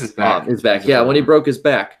back. It was his back. His back. Yeah, when he broke his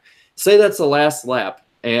back. Say that's the last lap,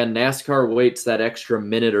 and NASCAR waits that extra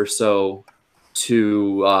minute or so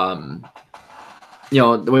to,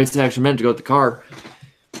 waits the extra minute to go with the car.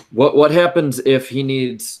 What happens if he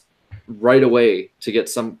needs right away to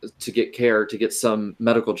get care, to get some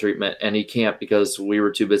medical treatment, and he can't because we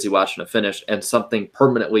were too busy watching it finish, and something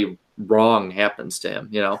permanently wrong happens to him,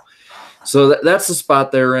 So that's the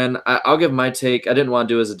spot they're in. I'll give my take. I didn't want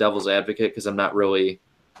to do it as a devil's advocate because I'm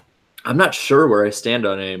not sure where I stand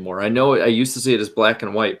on it anymore. I know I used to see it as black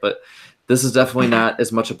and white, but this is definitely not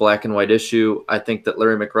as much a black and white issue. I think that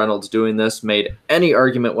Larry McReynolds doing this made any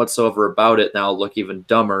argument whatsoever about it now look even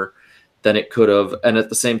dumber than it could have. And at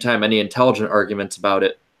the same time, any intelligent arguments about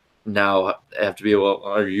it now have to be, well,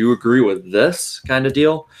 are you agree with this kind of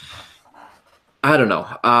deal? I don't know.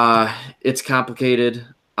 It's complicated.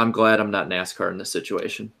 I'm glad I'm not NASCAR in this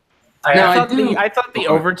situation. I thought the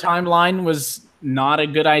overtime line was not a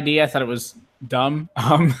good idea. I thought it was dumb.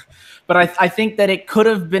 But I think that it could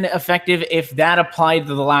have been effective if that applied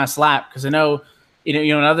to the last lap. Because I know,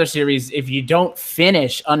 in other series, if you don't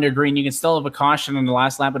finish under green, you can still have a caution on the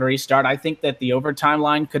last lap at a restart. I think that the overtime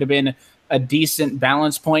line could have been a decent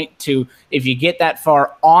balance point to, if you get that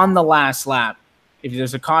far on the last lap, if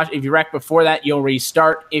there's a caution, if you wreck before that, you'll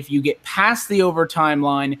restart. If you get past the overtime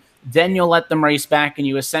line, then you'll let them race back, and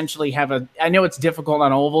you essentially have I know it's difficult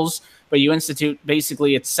on ovals, but you institute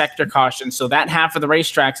basically it's sector caution. So that half of the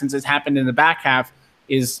racetrack, since it's happened in the back half,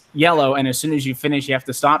 is yellow, and as soon as you finish, you have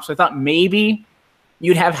to stop. So I thought maybe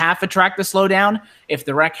you'd have half a track to slow down if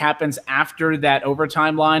the wreck happens after that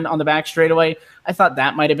overtime line on the back straightaway. I thought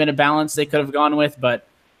that might have been a balance they could have gone with, but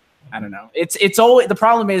I don't know. It's always, the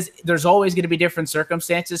problem is there's always going to be different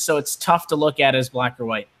circumstances, so it's tough to look at as black or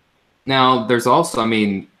white. Now, there's also,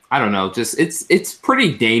 I don't know, just it's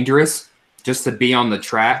pretty dangerous just to be on the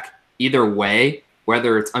track either way,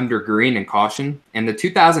 whether it's under green and caution. And the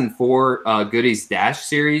 2004 Goodies Dash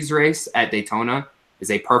Series race at Daytona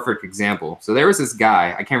is a perfect example. So there was this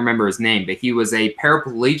guy, I can't remember his name, but he was a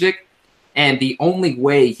paraplegic, and the only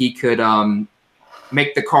way he could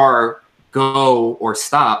make the car go or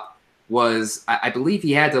stop was, I believe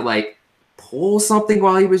he had to pull something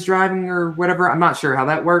while he was driving or whatever. I'm not sure how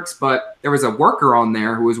that works, but there was a worker on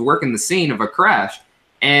there who was working the scene of a crash,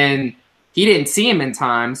 and he didn't see him in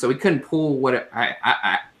time, so he couldn't pull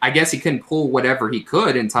I guess he couldn't pull whatever he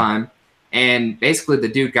could in time, and basically the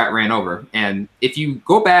dude got ran over. And if you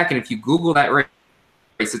go back and if you Google that race,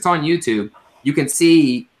 it's on YouTube, you can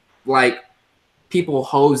see people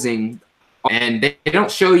hosing, and they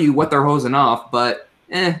don't show you what they're hosing off, but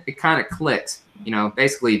it kind of clicks.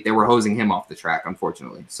 Basically they were hosing him off the track,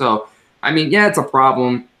 unfortunately. So, yeah, it's a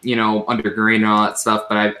problem, under green and all that stuff,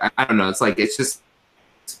 but I don't know. It's just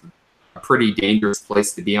a pretty dangerous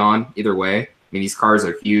place to be on either way. These cars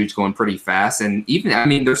are huge, going pretty fast, and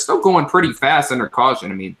even, they're still going pretty fast under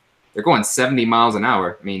caution. They're going 70 miles an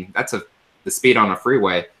hour. That's the speed on a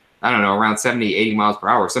freeway. I don't know, around 70, 80 miles per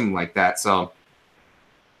hour, something like that. So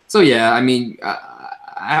yeah,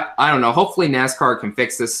 I don't know. Hopefully NASCAR can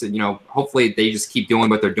fix this. Hopefully they just keep doing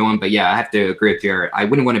what they're doing. But yeah, I have to agree with Jared. I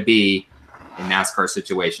wouldn't want to be in NASCAR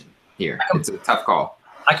situation here. It's a tough call.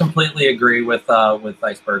 I completely agree with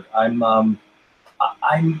Iceberg. I'm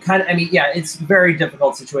kind of. Yeah, it's a very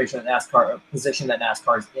difficult situation at NASCAR, a position that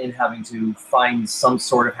NASCAR is in, having to find some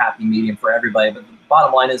sort of happy medium for everybody. But the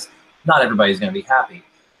bottom line is, not everybody's going to be happy.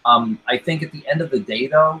 I think at the end of the day,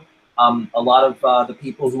 though, a lot of the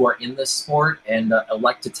people who are in this sport and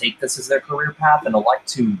elect to take this as their career path and elect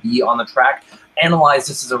to be on the track analyze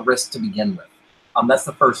this as a risk to begin with. That's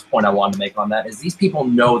the first point I wanted to make on that, is these people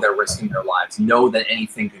know they're risking their lives, know that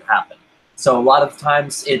anything could happen. So a lot of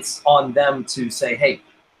times it's on them to say, hey,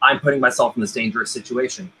 I'm putting myself in this dangerous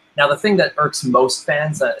situation. Now, the thing that irks most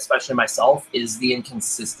fans, especially myself, is the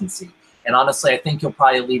inconsistency. And honestly, I think you'll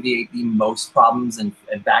probably alleviate the most problems and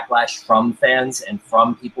backlash from fans and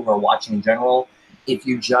from people who are watching in general if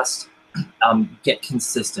you just get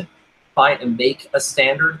consistent. Find and make a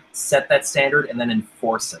standard, set that standard, and then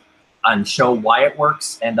enforce it and show why it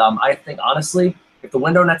works. And I think, honestly, if the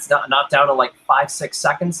window net's not down to 5-6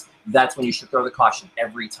 seconds, that's when you should throw the caution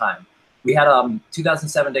every time. We had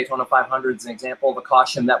 2007 Daytona 500 as an example of a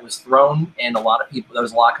caution that was thrown, and there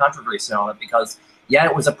was a lot of controversy on it because, yeah,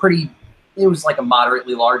 it was a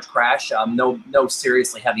moderately large crash, no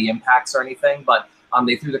seriously heavy impacts or anything, but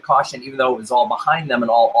they threw the caution even though it was all behind them and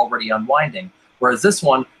all already unwinding. Whereas this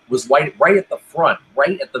one was right at the front,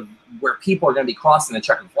 where people are going to be crossing the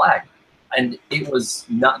checkered flag, and it was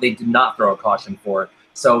not. They did not throw a caution for it.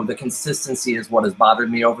 So the consistency is what has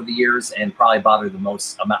bothered me over the years, and probably bothered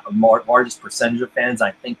the largest percentage of fans.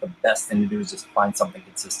 I think the best thing to do is just find something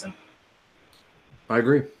consistent. I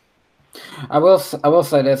agree. I will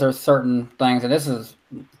say this: there's certain things, and this is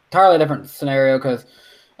entirely different scenario because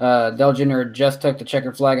Dale Jr. just took the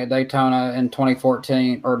checkered flag at Daytona in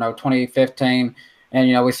 2015,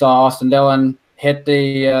 and we saw Austin Dillon hit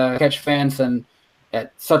the catch fence and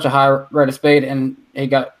at such a high rate of speed, and he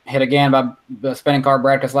got hit again by the spinning car,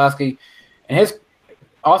 Brad Keselowski, and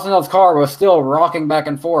Austin Dillon's car was still rocking back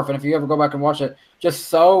and forth. And if you ever go back and watch it, just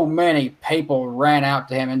so many people ran out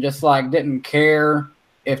to him and just like didn't care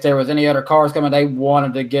if there was any other cars coming. They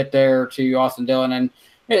wanted to get there to Austin Dillon, and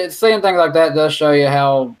seeing things like that does show you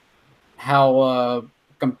how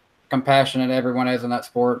compassionate everyone is in that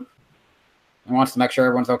sport and wants to make sure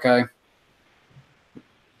everyone's okay.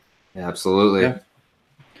 Yeah, absolutely. Yeah.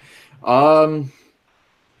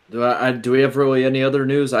 Do we have really any other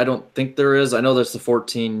news? I don't think there is. I know there's the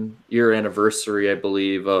 14-year anniversary, I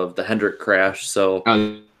believe, of the Hendrick crash. So,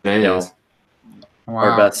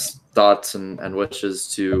 our best thoughts and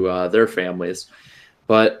wishes to their families.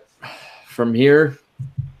 But from here,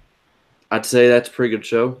 I'd say that's a pretty good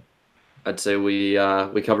show. I'd say we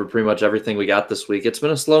covered pretty much everything we got this week. It's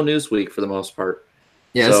been a slow news week for the most part.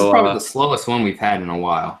 Yeah, this is probably the slowest one we've had in a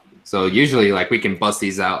while. So usually, like, we can bust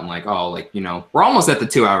these out and like, oh, like, we're almost at the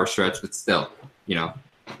 2-hour stretch, but still,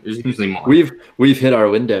 there's usually more. We've hit our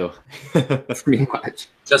window. Pretty much.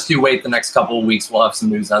 Just you wait the next couple of weeks. We'll have some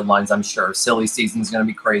news headlines, I'm sure. Silly season's going to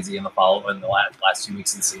be crazy in the last 2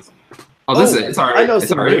 weeks of the season. It's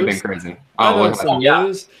already been crazy.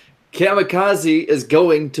 News. Kamikaze is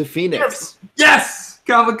going to Phoenix. Yes!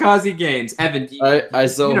 Kamikaze Games. Evan, I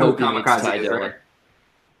so hope Kamikaze is, right?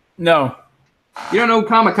 No. You don't know who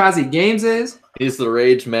Kamikaze Games is? He's the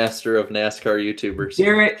rage master of NASCAR YouTubers.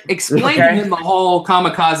 Garrett, explain to him the whole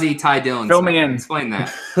Kamikaze Ty Dillon Fill stuff. me in. Explain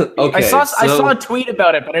that. Okay, I saw a tweet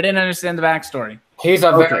about it, but I didn't understand the backstory. He's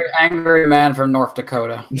a very angry man from North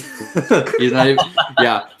Dakota. He's not even,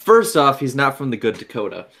 yeah. First off, he's not from the good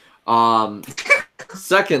Dakota.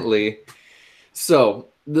 Secondly, so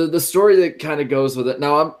the story that kind of goes with it.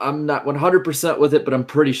 Now I'm not 100% with it, but I'm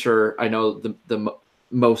pretty sure I know the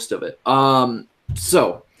most of it.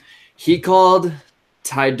 So he called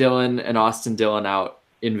Ty Dillon and Austin Dillon out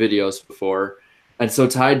in videos before. And so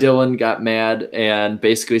Ty Dillon got mad and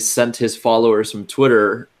basically sent his followers from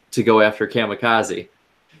Twitter to go after Kamikaze.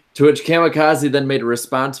 To which Kamikaze then made a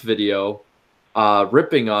response video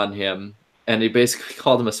ripping on him. And he basically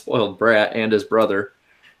called him a spoiled brat and his brother.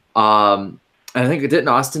 And I think didn't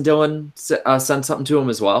Austin Dillon send something to him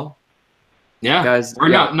as well? Yeah, guys. Or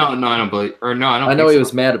no, I don't believe. Or no, I don't. I know he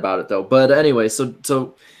was mad about it though. But anyway, so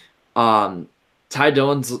Ty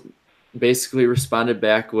Dillon's basically responded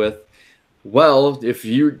back with, "Well, if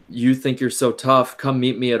you think you're so tough, come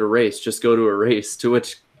meet me at a race. Just go to a race." To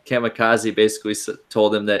which Kamikaze basically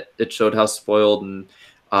told him that it showed how spoiled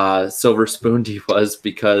and silver spooned he was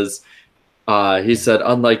because he said,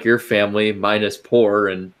 "Unlike your family, mine is poor,"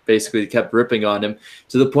 and basically kept ripping on him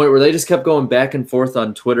to the point where they just kept going back and forth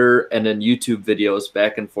on Twitter and in YouTube videos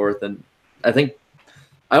back and forth. And I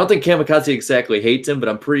don't think Kamikaze exactly hates him, but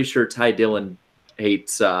I'm pretty sure Ty Dillon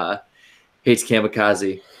hates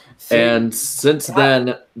Kamikaze. And since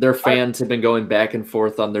then, their fans have been going back and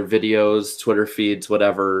forth on their videos, Twitter feeds,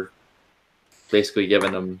 whatever, basically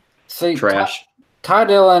giving them trash. Ty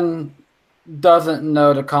Dillon doesn't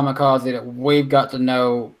know the Kamikaze that we've got to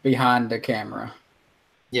know behind the camera.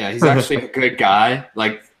 Yeah, he's actually a good guy.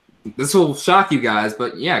 Like, this will shock you guys,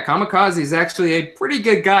 but yeah, Kamikaze is actually a pretty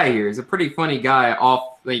good guy here. He's a pretty funny guy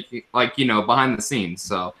off, like behind the scenes.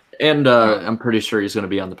 So, and I'm pretty sure he's going to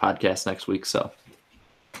be on the podcast next week. So,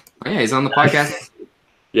 yeah, he's on the podcast.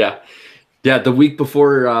 Yeah. The week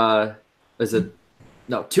before,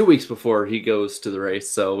 2 weeks before he goes to the race,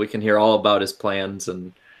 so we can hear all about his plans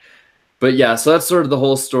But yeah, so that's sort of the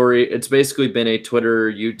whole story. It's basically been a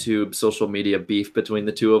Twitter, YouTube, social media beef between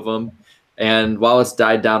the two of them. And while it's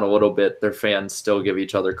died down a little bit, their fans still give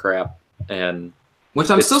each other crap. And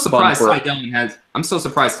which I'm still surprised Ty Dillon has. I'm still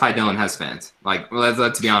surprised Ty Dillon has fans. Like,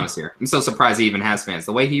 let's be honest here. I'm still surprised he even has fans.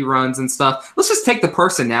 The way he runs and stuff. Let's just take the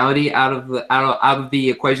personality out of the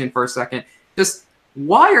equation for a second. Just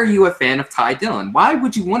why are you a fan of Ty Dillon? Why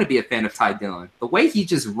would you want to be a fan of Ty Dillon? The way he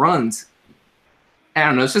just runs. I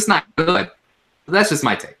don't know. It's just not good. That's just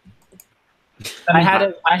my take. I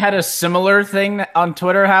had a similar thing on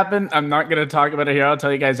Twitter happen. I'm not going to talk about it here. I'll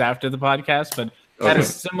tell you guys after the podcast. But I had a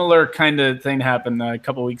similar kind of thing happen a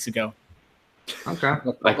couple weeks ago. Okay.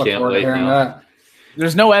 I can't wait now.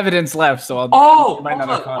 There's no evidence left, so I know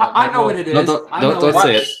what it is. Don't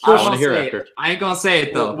say it. I want to hear it after. I ain't going to say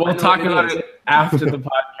it, though. We'll talk about it after the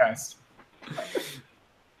podcast.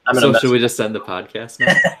 So should we just end the podcast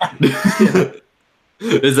now?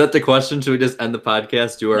 Is that the question? Should we just end the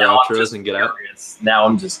podcast, do our outros, and get out? Now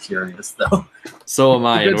I'm just curious, though. So am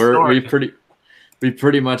I. And we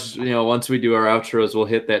pretty much, once we do our outros, we'll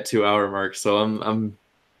hit that 2-hour mark. So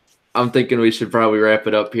I'm thinking we should probably wrap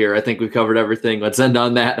it up here. I think we covered everything. Let's end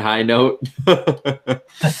on that high note.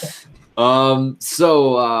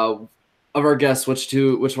 Of our guests, which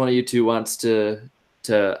one of you two wants to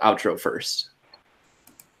outro first?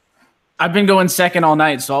 I've been going second all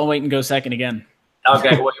night, so I'll wait and go second again.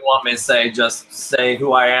 Okay, what do you want me to say? Just say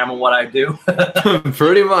who I am and what I do.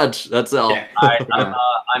 Pretty much. That's all. Yeah,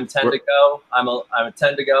 I'm 10 to go. I'm a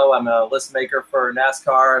 10 to go. I'm a list maker for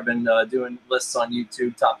NASCAR. I've been doing lists on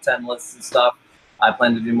YouTube, top 10 lists and stuff. I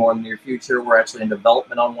plan to do more in the near future. We're actually in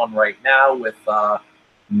development on one right now with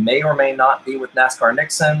may or may not be with NASCAR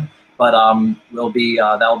Nixon, but that'll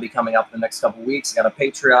be coming up in the next couple of weeks. I got a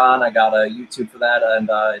Patreon. I got a YouTube for that, and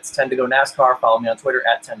it's 10 to go NASCAR. Follow me on Twitter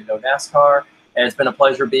at 10 to go NASCAR. And it's been a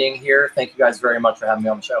pleasure being here. Thank you guys very much for having me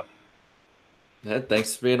on the show. Yeah,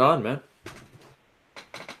 thanks for being on, man.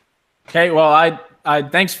 Okay, well, I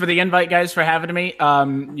thanks for the invite, guys, for having me.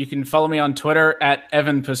 You can follow me on Twitter at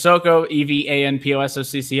Evan Posocco,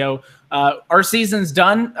 EvanPosocco. Our season's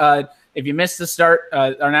done. If you missed the start,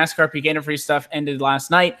 our NASCAR Peak Free stuff ended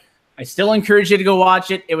last night. I still encourage you to go watch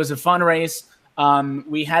it. It was a fun race.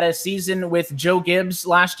 We had a season with Joe Gibbs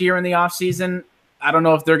last year in the offseason. I don't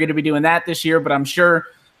know if they're going to be doing that this year, but I'm sure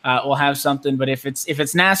we'll have something. But if it's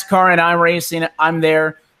NASCAR and iRacing, I'm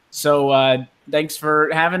there. So thanks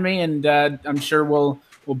for having me, and I'm sure we'll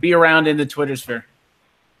be around in the Twitter sphere.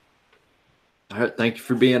 All right, thank you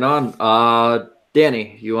for being on.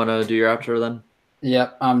 Danny, you want to do your outro then?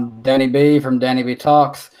 Yep, I'm Danny B from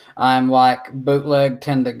DannyBTalks. I'm like bootleg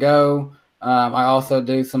 10 to go. I also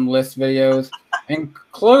do some list videos,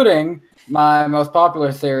 including my most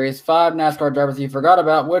popular series, 5 NASCAR Drivers You Forgot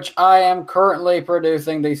About, which I am currently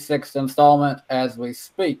producing the 6th installment as we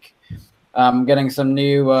speak. I'm getting some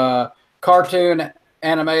new cartoon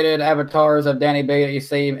animated avatars of Danny B that you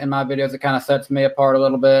see in my videos. It kind of sets me apart a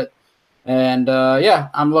little bit. And yeah,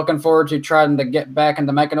 I'm looking forward to trying to get back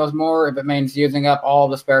into making those more. If it means using up all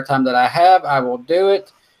the spare time that I have, I will do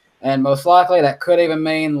it. And most likely that could even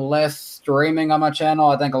mean less streaming on my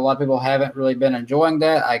channel. I think a lot of people haven't really been enjoying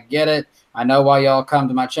that. I get it. I know why y'all come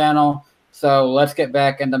to my channel. So let's get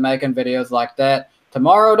back into making videos like that.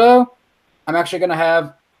 Tomorrow, though, I'm actually going to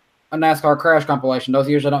have a NASCAR Crash compilation. Those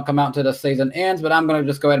usually don't come out until the season ends, but I'm going to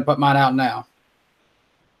just go ahead and put mine out now.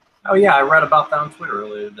 Oh, yeah, I read about that on Twitter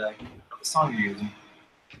earlier today. The song you're using.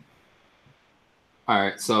 All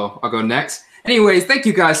right, so I'll go next. Anyways, thank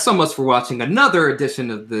you guys so much for watching another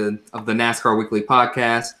edition of the NASCAR Weekly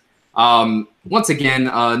Podcast. Once again,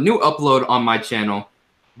 new upload on my channel,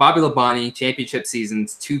 Bobby Labonte Championship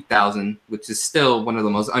Seasons 2000, which is still one of the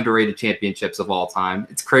most underrated championships of all time.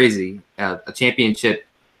 It's crazy. A championship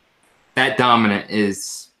that dominant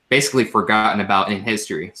is basically forgotten about in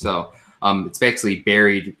history. So it's basically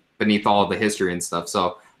buried beneath all of the history and stuff.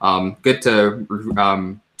 So good to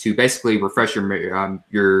basically refresh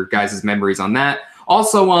your guys' memories on that.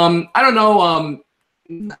 Also, I don't know,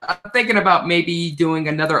 I'm thinking about maybe doing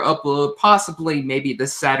another upload, possibly maybe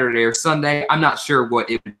this Saturday or Sunday. I'm not sure what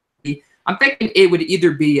it would be. I'm thinking it would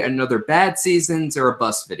either be another bad seasons or a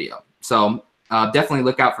bust video. So definitely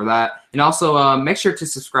look out for that. And also make sure to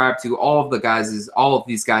subscribe to all of these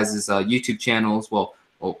guys' YouTube channels. Well,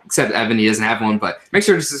 except Evan, he doesn't have one, but make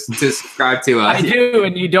sure to subscribe to. I do,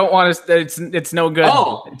 and you don't want to. It's no good.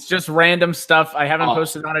 Oh. It's just random stuff. I haven't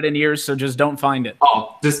posted on it in years, so just don't find it.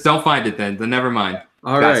 Oh, just don't find it then. Then never mind.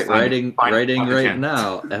 All right, writing right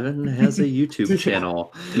now. Evan has a YouTube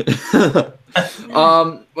channel.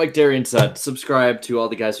 Like Darian said, subscribe to all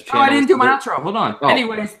the guys' channels. Oh, I didn't do my outro. Hold on.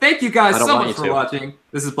 Anyways, thank you guys so much for watching.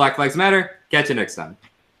 This is Black Flags Matter. Catch you next time.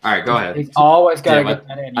 All right, go ahead. He's always got to get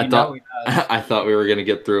that in. I thought we were going to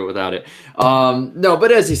get through it without it. No,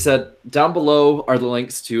 but as he said, down below are the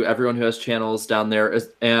links to everyone who has channels down there,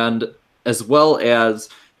 and as well as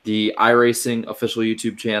the iRacing official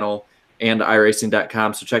YouTube channel and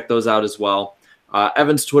iRacing.com. So check those out as well.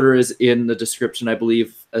 Evan's Twitter is in the description, I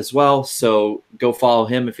believe, as well. So go follow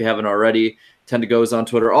him if you haven't already. 10 to Go is on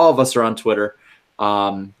Twitter. All of us are on Twitter.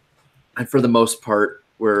 And for the most part,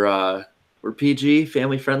 we're PG,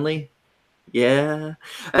 family friendly. Yeah.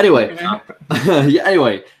 Anyway,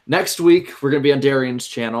 anyway, next week we're gonna be on Darian's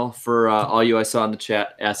channel for all you I saw in the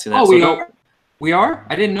chat asking that. Oh, we are?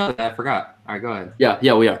 I didn't know that. I forgot. All right, go ahead.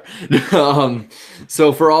 Yeah, we are.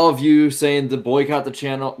 So for all of you saying to boycott the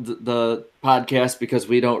channel, the podcast because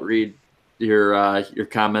we don't read your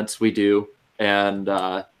comments, we do, and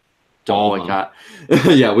don't boycott.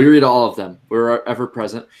 Yeah, we read all of them. We're ever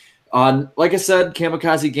present. Like I said,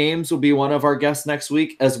 Kamikaze Games will be one of our guests next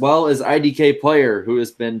week, as well as IDK Player, who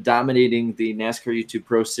has been dominating the NASCAR YouTube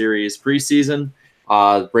Pro Series preseason.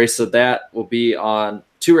 Race of that will be on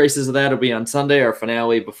 2 races of that will be on Sunday, our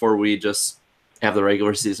finale, before we just have the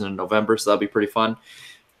regular season in November. So that'll be pretty fun.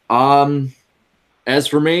 As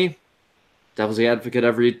for me, Devil's Advocate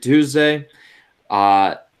every Tuesday.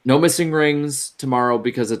 No missing rings tomorrow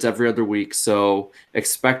because it's every other week. So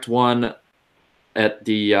expect one at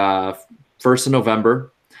the 1st of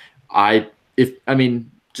November.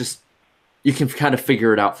 You can kind of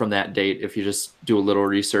figure it out from that date if you just do a little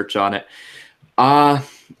research on it.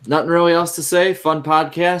 Nothing really else to say. Fun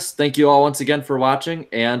podcast. Thank you all once again for watching,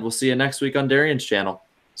 and we'll see you next week on Darian's channel.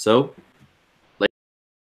 So